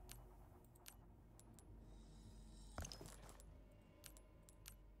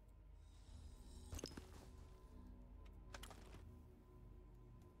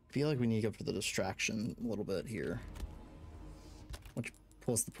 I feel like we need to go for the distraction a little bit here, which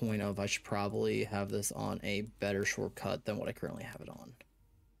pulls the point of I should probably have this on a better shortcut than what I currently have it on.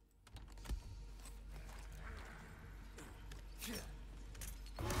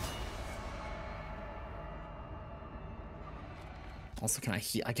 Also, can I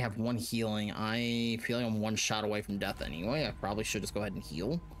heal? I can have one healing. I feel like I'm one shot away from death anyway. I probably should just go ahead and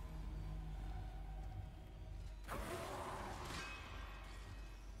heal.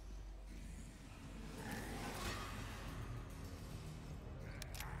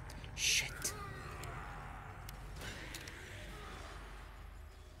 Shit.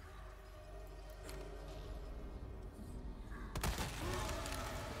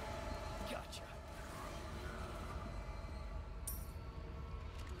 Gotcha.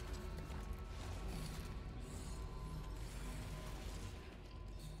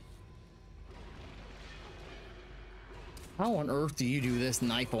 How on earth do you do this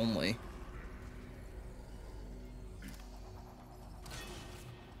knife only?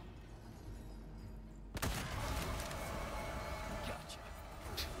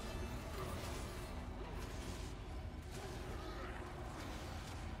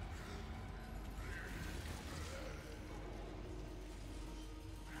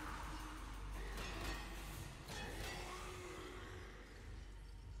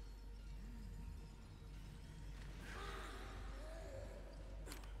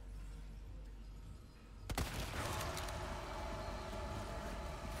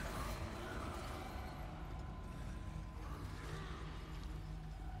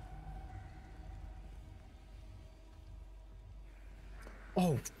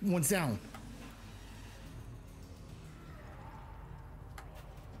 Oh, one's down.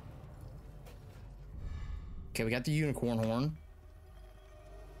 Okay, we got the unicorn horn.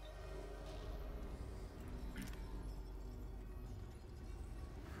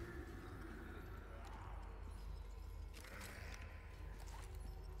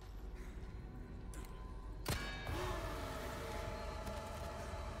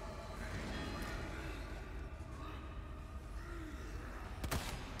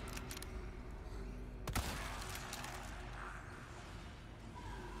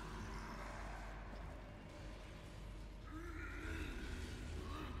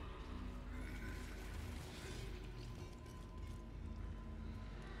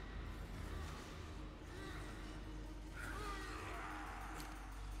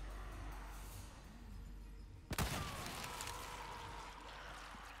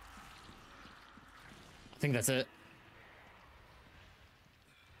 I think that's it.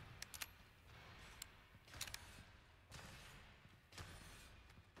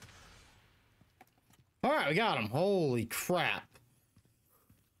 All right, we got him. Holy crap.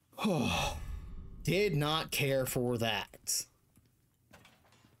 Did not care for that.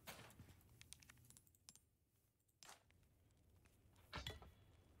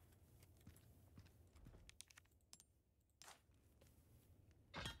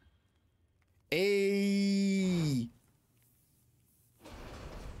 Hey.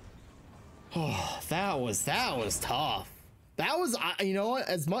 Oh, that was tough. That was, you know what,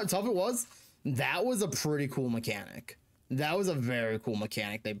 as much tough it was, that was a pretty cool mechanic. That was a very cool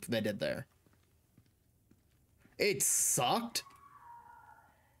mechanic they did there. It sucked.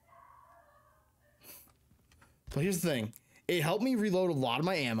 But here's the thing. It helped me reload a lot of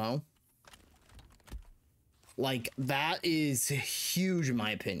my ammo. Like, that is huge in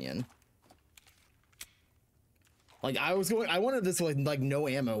my opinion. Like, I wanted this with like no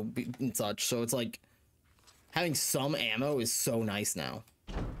ammo and such, so it's like having some ammo is so nice now.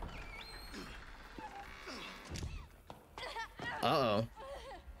 Uh-oh.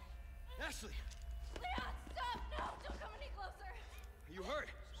 Ashley, Leon, stop! No, don't come any closer! are you hurt?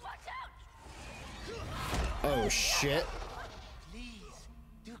 Watch out! Oh shit. Please,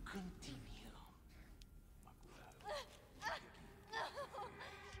 do continue.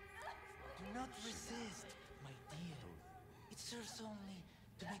 Do not resist, my dear. It serves only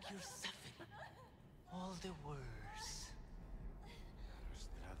to make you suffer all the worse.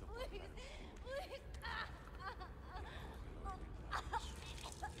 Please, please!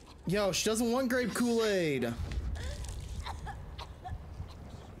 Yo, she doesn't want grape Kool-Aid.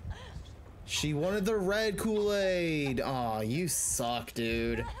 She wanted the red Kool-Aid. Aw, you suck,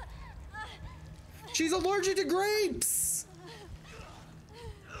 dude. She's allergic to grapes.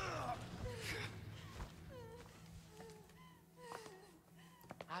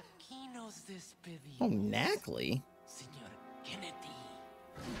 Aquí nos despedimos. Oh, Knackley. Señor Kennedy.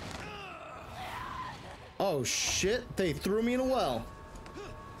 Oh shit, they threw me in a well.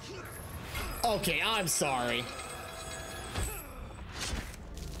 Okay, I'm sorry.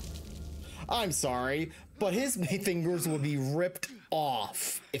 I'm sorry, but his fingers would be ripped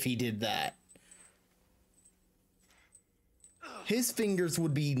off if he did that. His fingers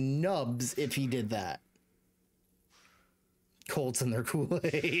would be nubs if he did that. Colts and their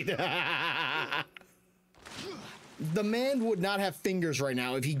Kool-Aid. The man would not have fingers right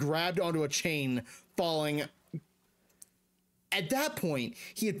now if he grabbed onto a chain falling. At that point,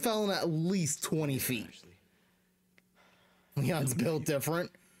 he had fallen at least 20 feet. Leon's built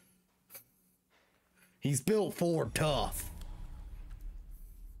different. He's built for tough.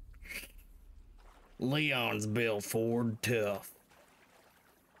 Leon's built for tough.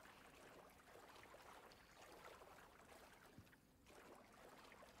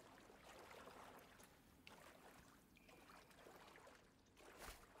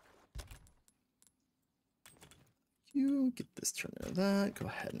 You get this turned into that. Go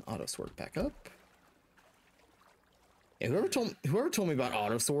ahead and auto sort back up. Yeah, whoever told me about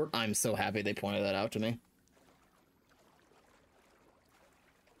auto sort, I'm so happy they pointed that out to me.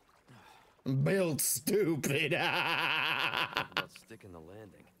 Build stupid. About sticking the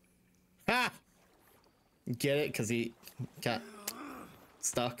landing. Ha! Get it? Because he got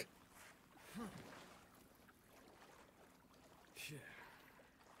stuck.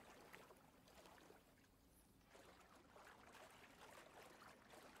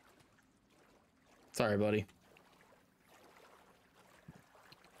 Sorry, buddy.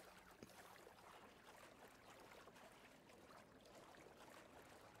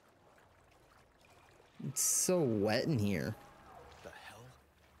 It's so wet in here. The hell?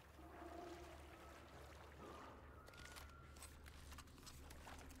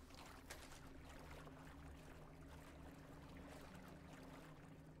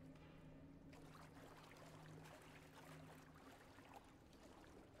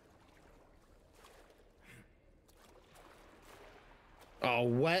 Oh,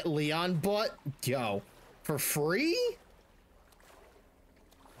 wet Leon butt? Yo. For free?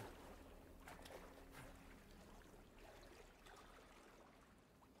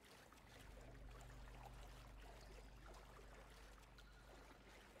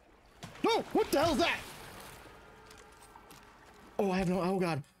 No! What the hell's that? Oh, I have no... Oh,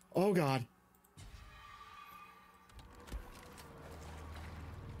 God. Oh, God.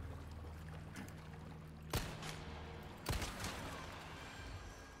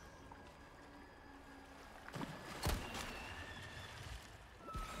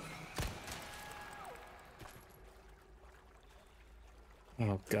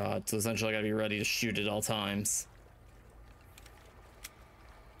 Oh, God. So essentially I gotta be ready to shoot at all times.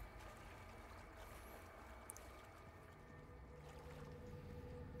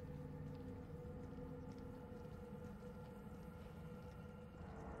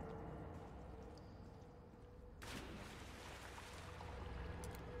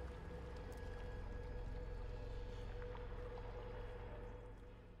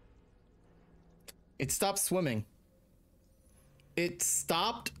 It stopped swimming. It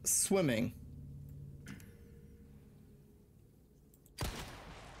stopped swimming.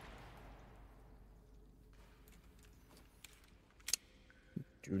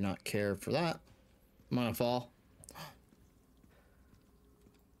 Do not care for that. I'm gonna fall.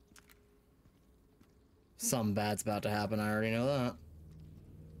 Something bad's about to happen. I already know that.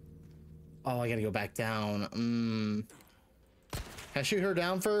 Oh, I gotta go back down. Can I shoot her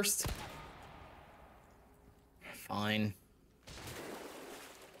down first? Fine.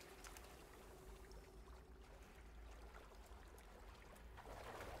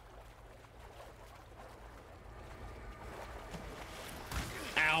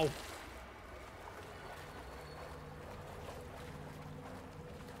 Ow.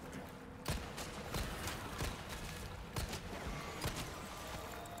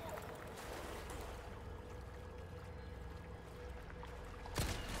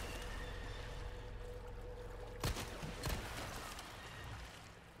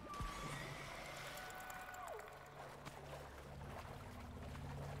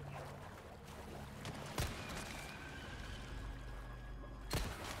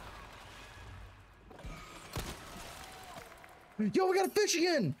 Yo, we got a fish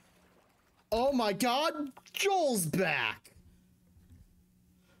again! Oh my God, Joel's back!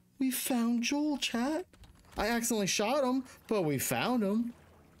 We found Joel, chat. I accidentally shot him, but we found him.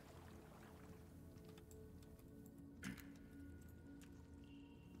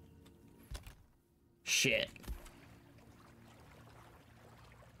 Shit.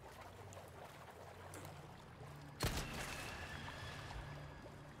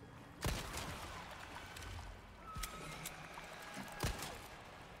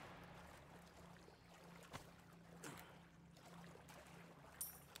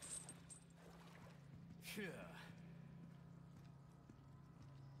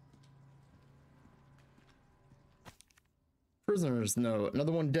 Prisoners note.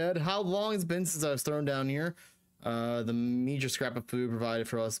 Another one dead. How long has it been since I was thrown down here? The meager scrap of food provided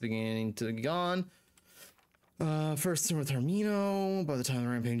for us beginning to be gone. First with Hermino. By the time the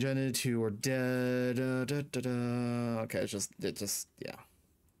rampage ended, 2 were dead. Okay, it just, yeah.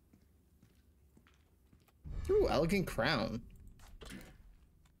 Ooh, elegant crown.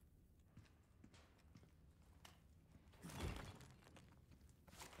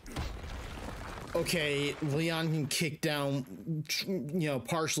 Okay, Leon can kick down, you know,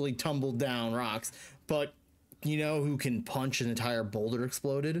 partially tumbled down rocks, but you know who can punch an entire boulder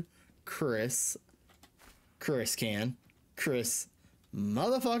exploded? Chris. Chris can. Chris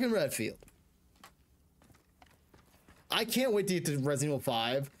motherfucking Redfield. I can't wait to get to Resident Evil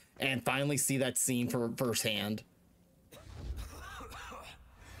 5 and finally see that scene for firsthand.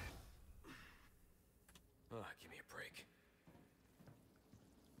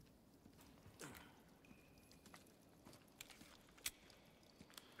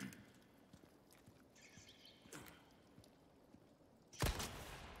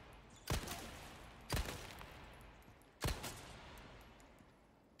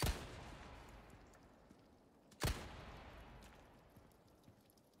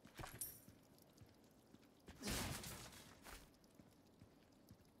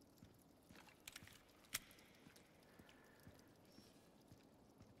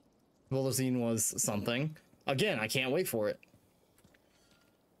 Boulder scene was something. Again, I can't wait for it.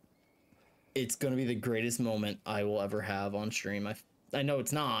 It's gonna be the greatest moment I will ever have on stream. I know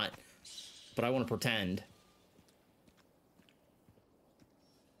it's not, but I want to pretend.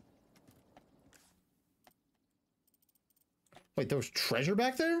 Wait, there was treasure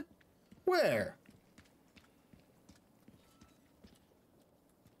back there? Where?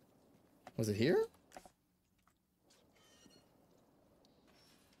 Was it here?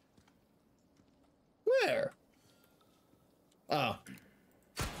 Where? Oh.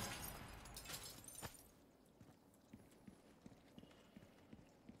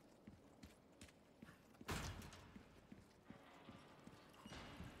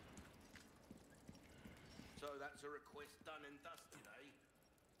 So that's a request done and dusted, eh?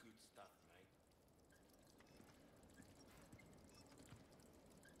 Good stuff,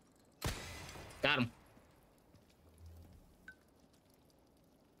 mate. Got him.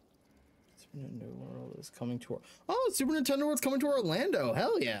 Super Nintendo World is coming to... Oh, Super Nintendo World's coming to Orlando.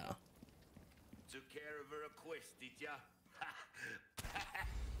 Hell yeah. Took care of a request, did ya?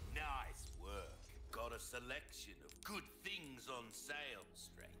 Nice work. Got a selection of good things on sale,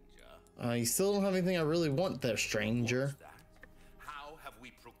 stranger. You still don't have anything I really want there, stranger. What's that? How have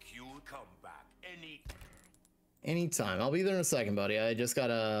we procured come back? Anytime. I'll be there in a second, buddy. I just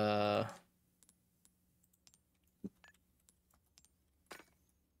gotta...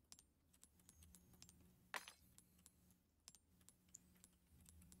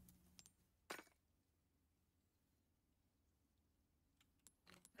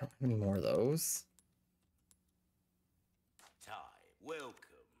 I don't have any more of those. Ty, welcome.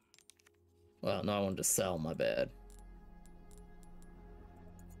 Well, no, I wanted to sell, my bad.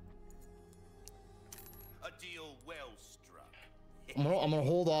 A deal well struck. I'm gonna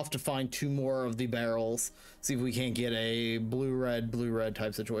hold off to find 2 more of the barrels. See if we can't get a blue-red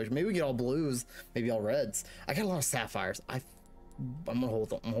type situation. Maybe we get all blues, maybe all reds. I got a lot of sapphires. I'm gonna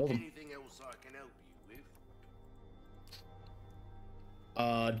hold them. Anything else I can help you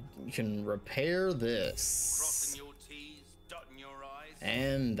with? You can repair this. Crossing your T's, dotting your I's.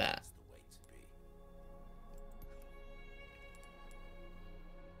 And that. That's the way to be.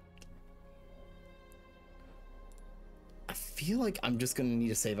 I feel like I'm just gonna need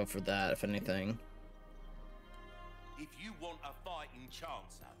to save up for that, if anything. If you want a fighting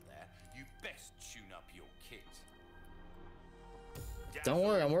chance out there, you best tune up your kit. Don't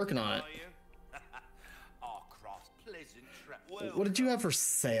worry, I'm working on it. Our craft's pleasant trap. What did you have for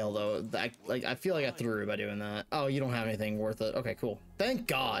sale, though? I feel like I threw by doing that. Oh, you don't have anything worth it. Okay, cool. Thank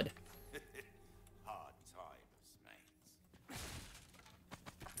God. Hard times, mates.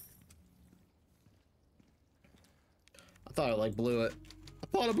 I thought I blew it. I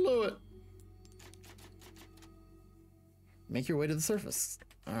thought I blew it. Make your way to the surface.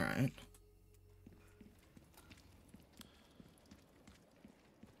 All right.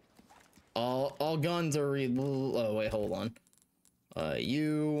 All guns are oh wait, hold on.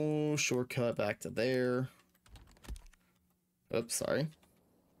 You shortcut back to there. Oops, sorry.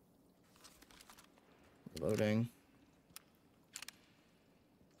 Loading.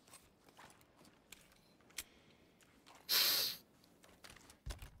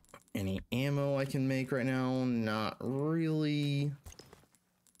 Any ammo I can make right now? Not really.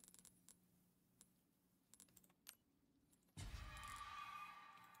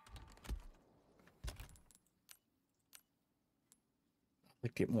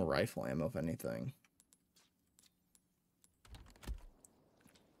 I'd get more rifle ammo if anything.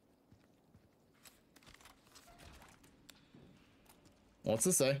 What's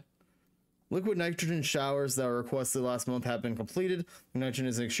this say? Liquid nitrogen showers that were requested last month have been completed. Nitrogen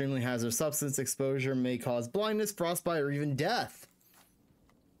is an extremely hazardous substance. Exposure may cause blindness, frostbite, or even death.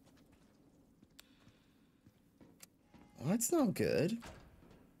 Well, that's not good.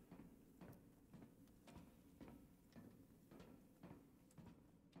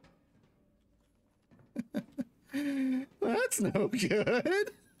 That's no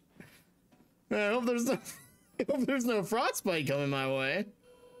good. I hope there's no frostbite coming my way.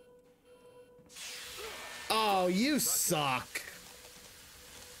 Oh, you suck.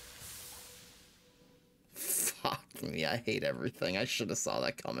 Fuck me, I hate everything. I should have saw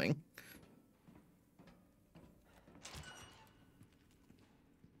that coming.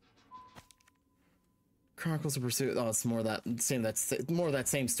 Chronicles of Pursuit. Oh, it's more of that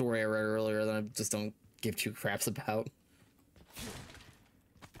same story I read earlier that I just don't give 2 craps about.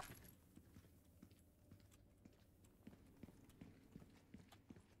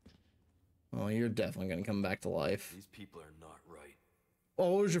 Well, you're definitely gonna come back to life. These people are not right.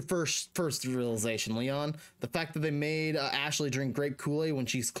 Oh, what was your first realization, Leon? The fact that they made Ashley drink grape Kool-Aid when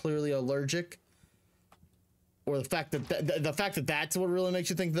she's clearly allergic, or the fact that the fact that that's what really makes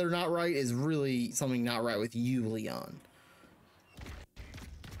you think they're not right is really something not right with you, Leon.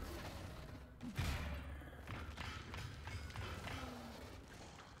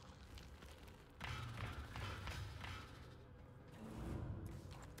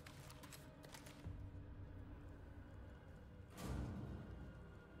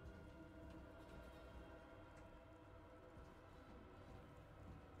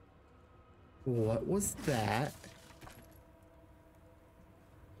 What was that?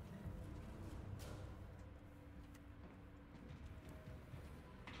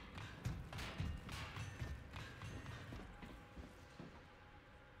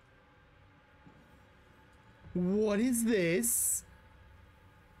 What is this?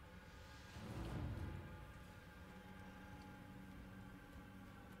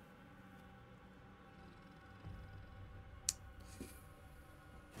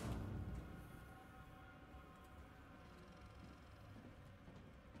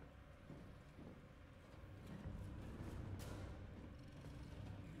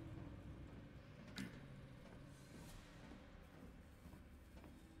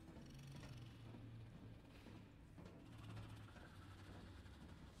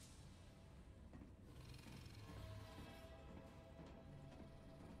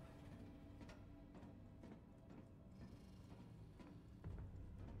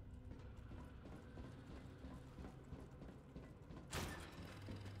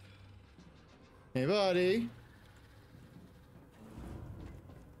 Hey, buddy.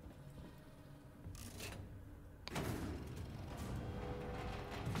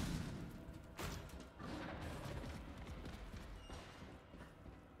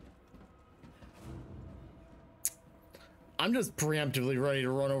 I'm just preemptively ready to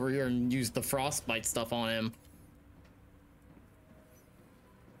run over here and use the frostbite stuff on him.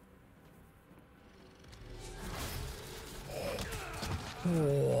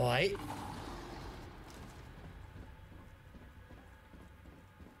 What?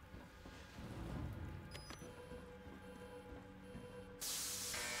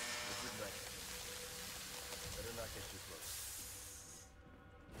 Better not get too close.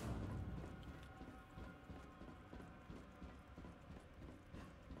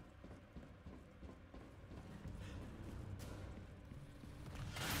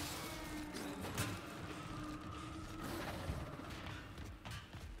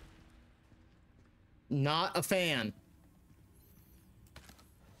 Not a fan.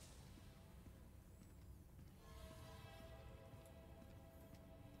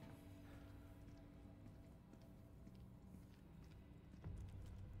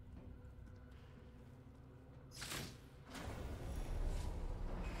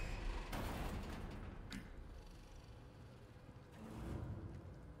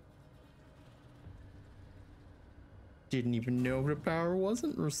 Didn't even know the power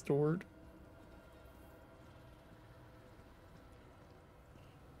wasn't restored.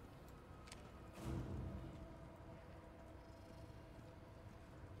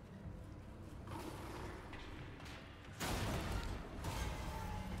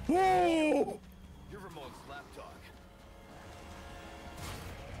 Whoa! Your remote's laptop.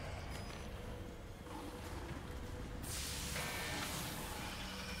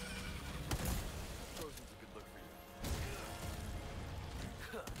 Frozen's a good look for you.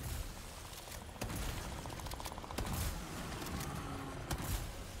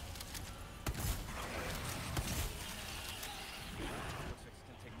 Looks like it's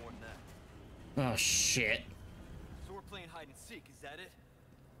gonna take more than that. Oh shit. So we're playing hide and seek, is that it?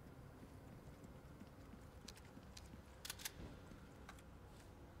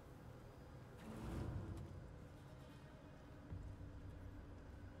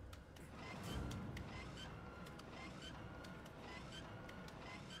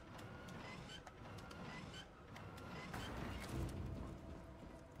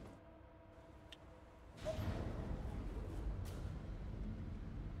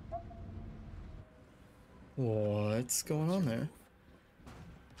 What's going on there?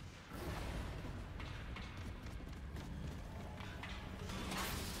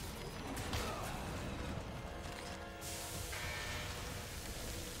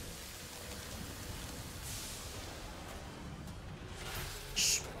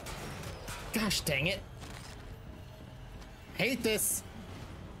 Shh. Gosh dang it. Hate this.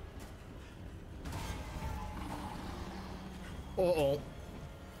 Uh-oh.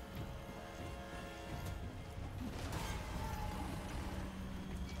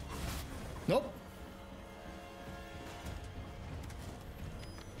 Nope.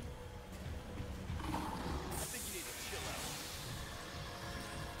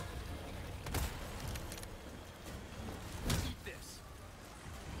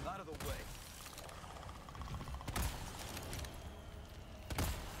 the way.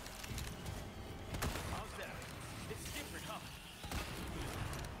 How's that? It's different, huh?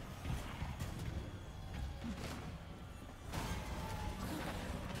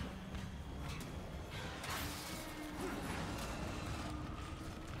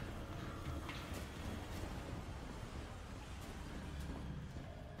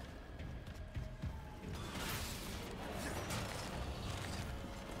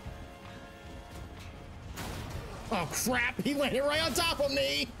 Oh crap, he landed right on top of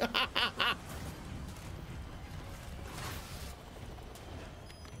me.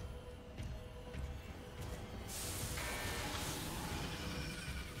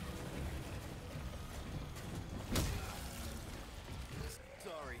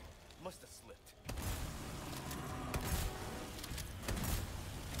 Sorry, must have slipped.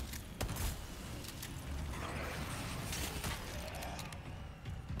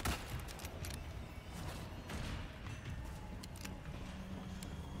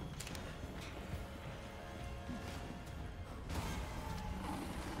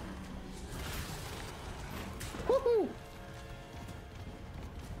 Woohoo!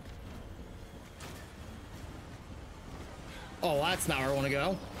 Oh, that's not where I want to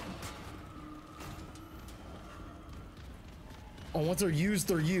go. Oh, once they're used,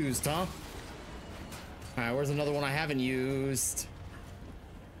 huh? All right, where's another one I haven't used?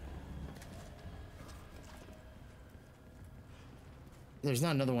 There's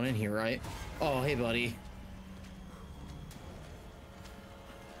not another one in here, right? Oh, hey, buddy.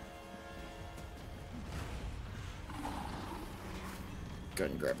 Go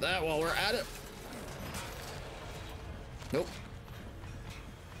ahead and grab that while we're at it. Nope.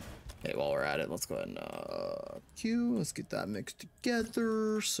 Okay, while we're at it, let's go ahead and Q. Let's get that mixed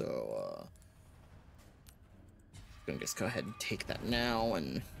together. So gonna just go ahead and take that now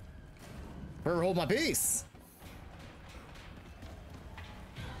and hold my peace.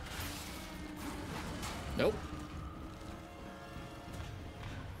 Nope.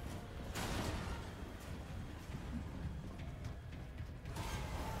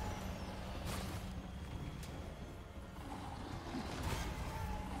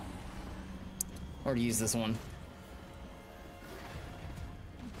 Already used this one.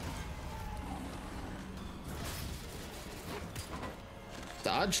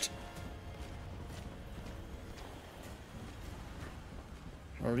 Dodged.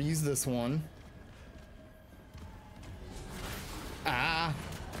 Already used this one. Ah.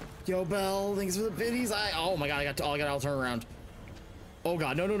 Yo, Bell, thanks for the biddies. Oh my god, I'll turn around. Oh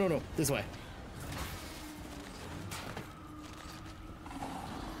god, no. This way.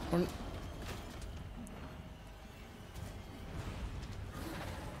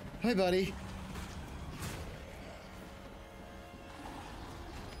 Hi, buddy.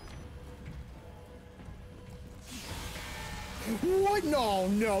 What? No.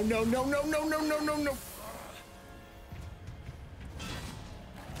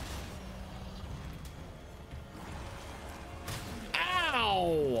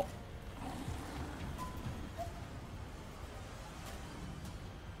 Ow!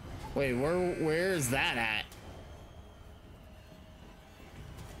 Wait, where is that at?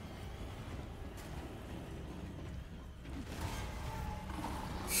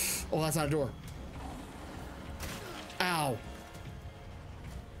 Oh, that's not a door. Ow.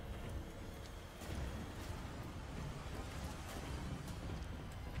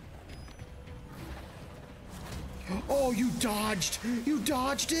 Oh, you dodged. You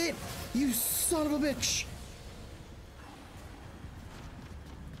dodged it. You son of a bitch.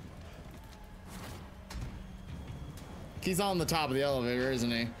 He's on the top of the elevator,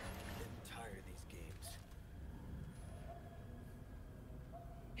 isn't he? I'm tired of these games.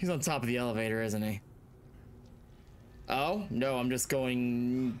 He's on top of the elevator, isn't he? Oh, no, I'm just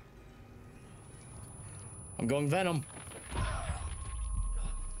going... I'm going Venom.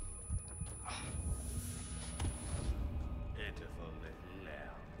 Pitiful little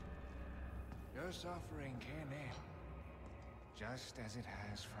lamb. Your suffering came in, just as it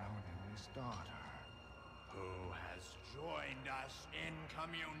has for our newest daughter, who has joined us in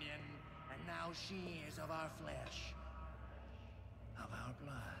communion, and now she is of our flesh, of our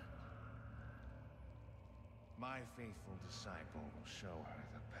blood. My faithful disciple will show her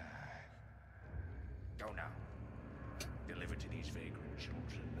the path. Go now. Deliver to these vagrant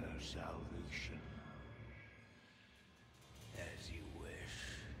children their salvation. As you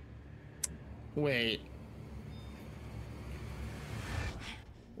wish. Wait,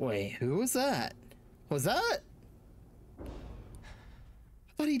 who was that? Was that? I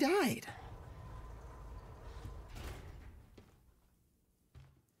thought he died.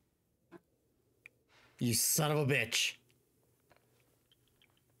 You son of a bitch.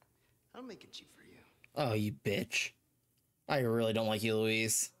 I'll make it cheap for you. Oh, you bitch. I really don't like you,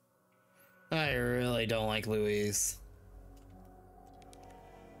 Louise. I really don't like Louise.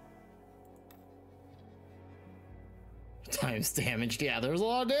 Times damaged. Yeah, there's a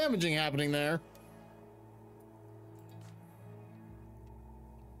lot of damaging happening there.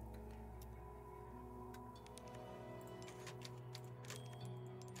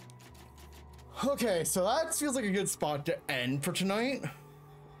 Okay, so that feels like a good spot to end for tonight.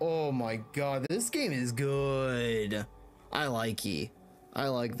 Oh my god, this game is good. I like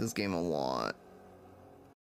this game a lot.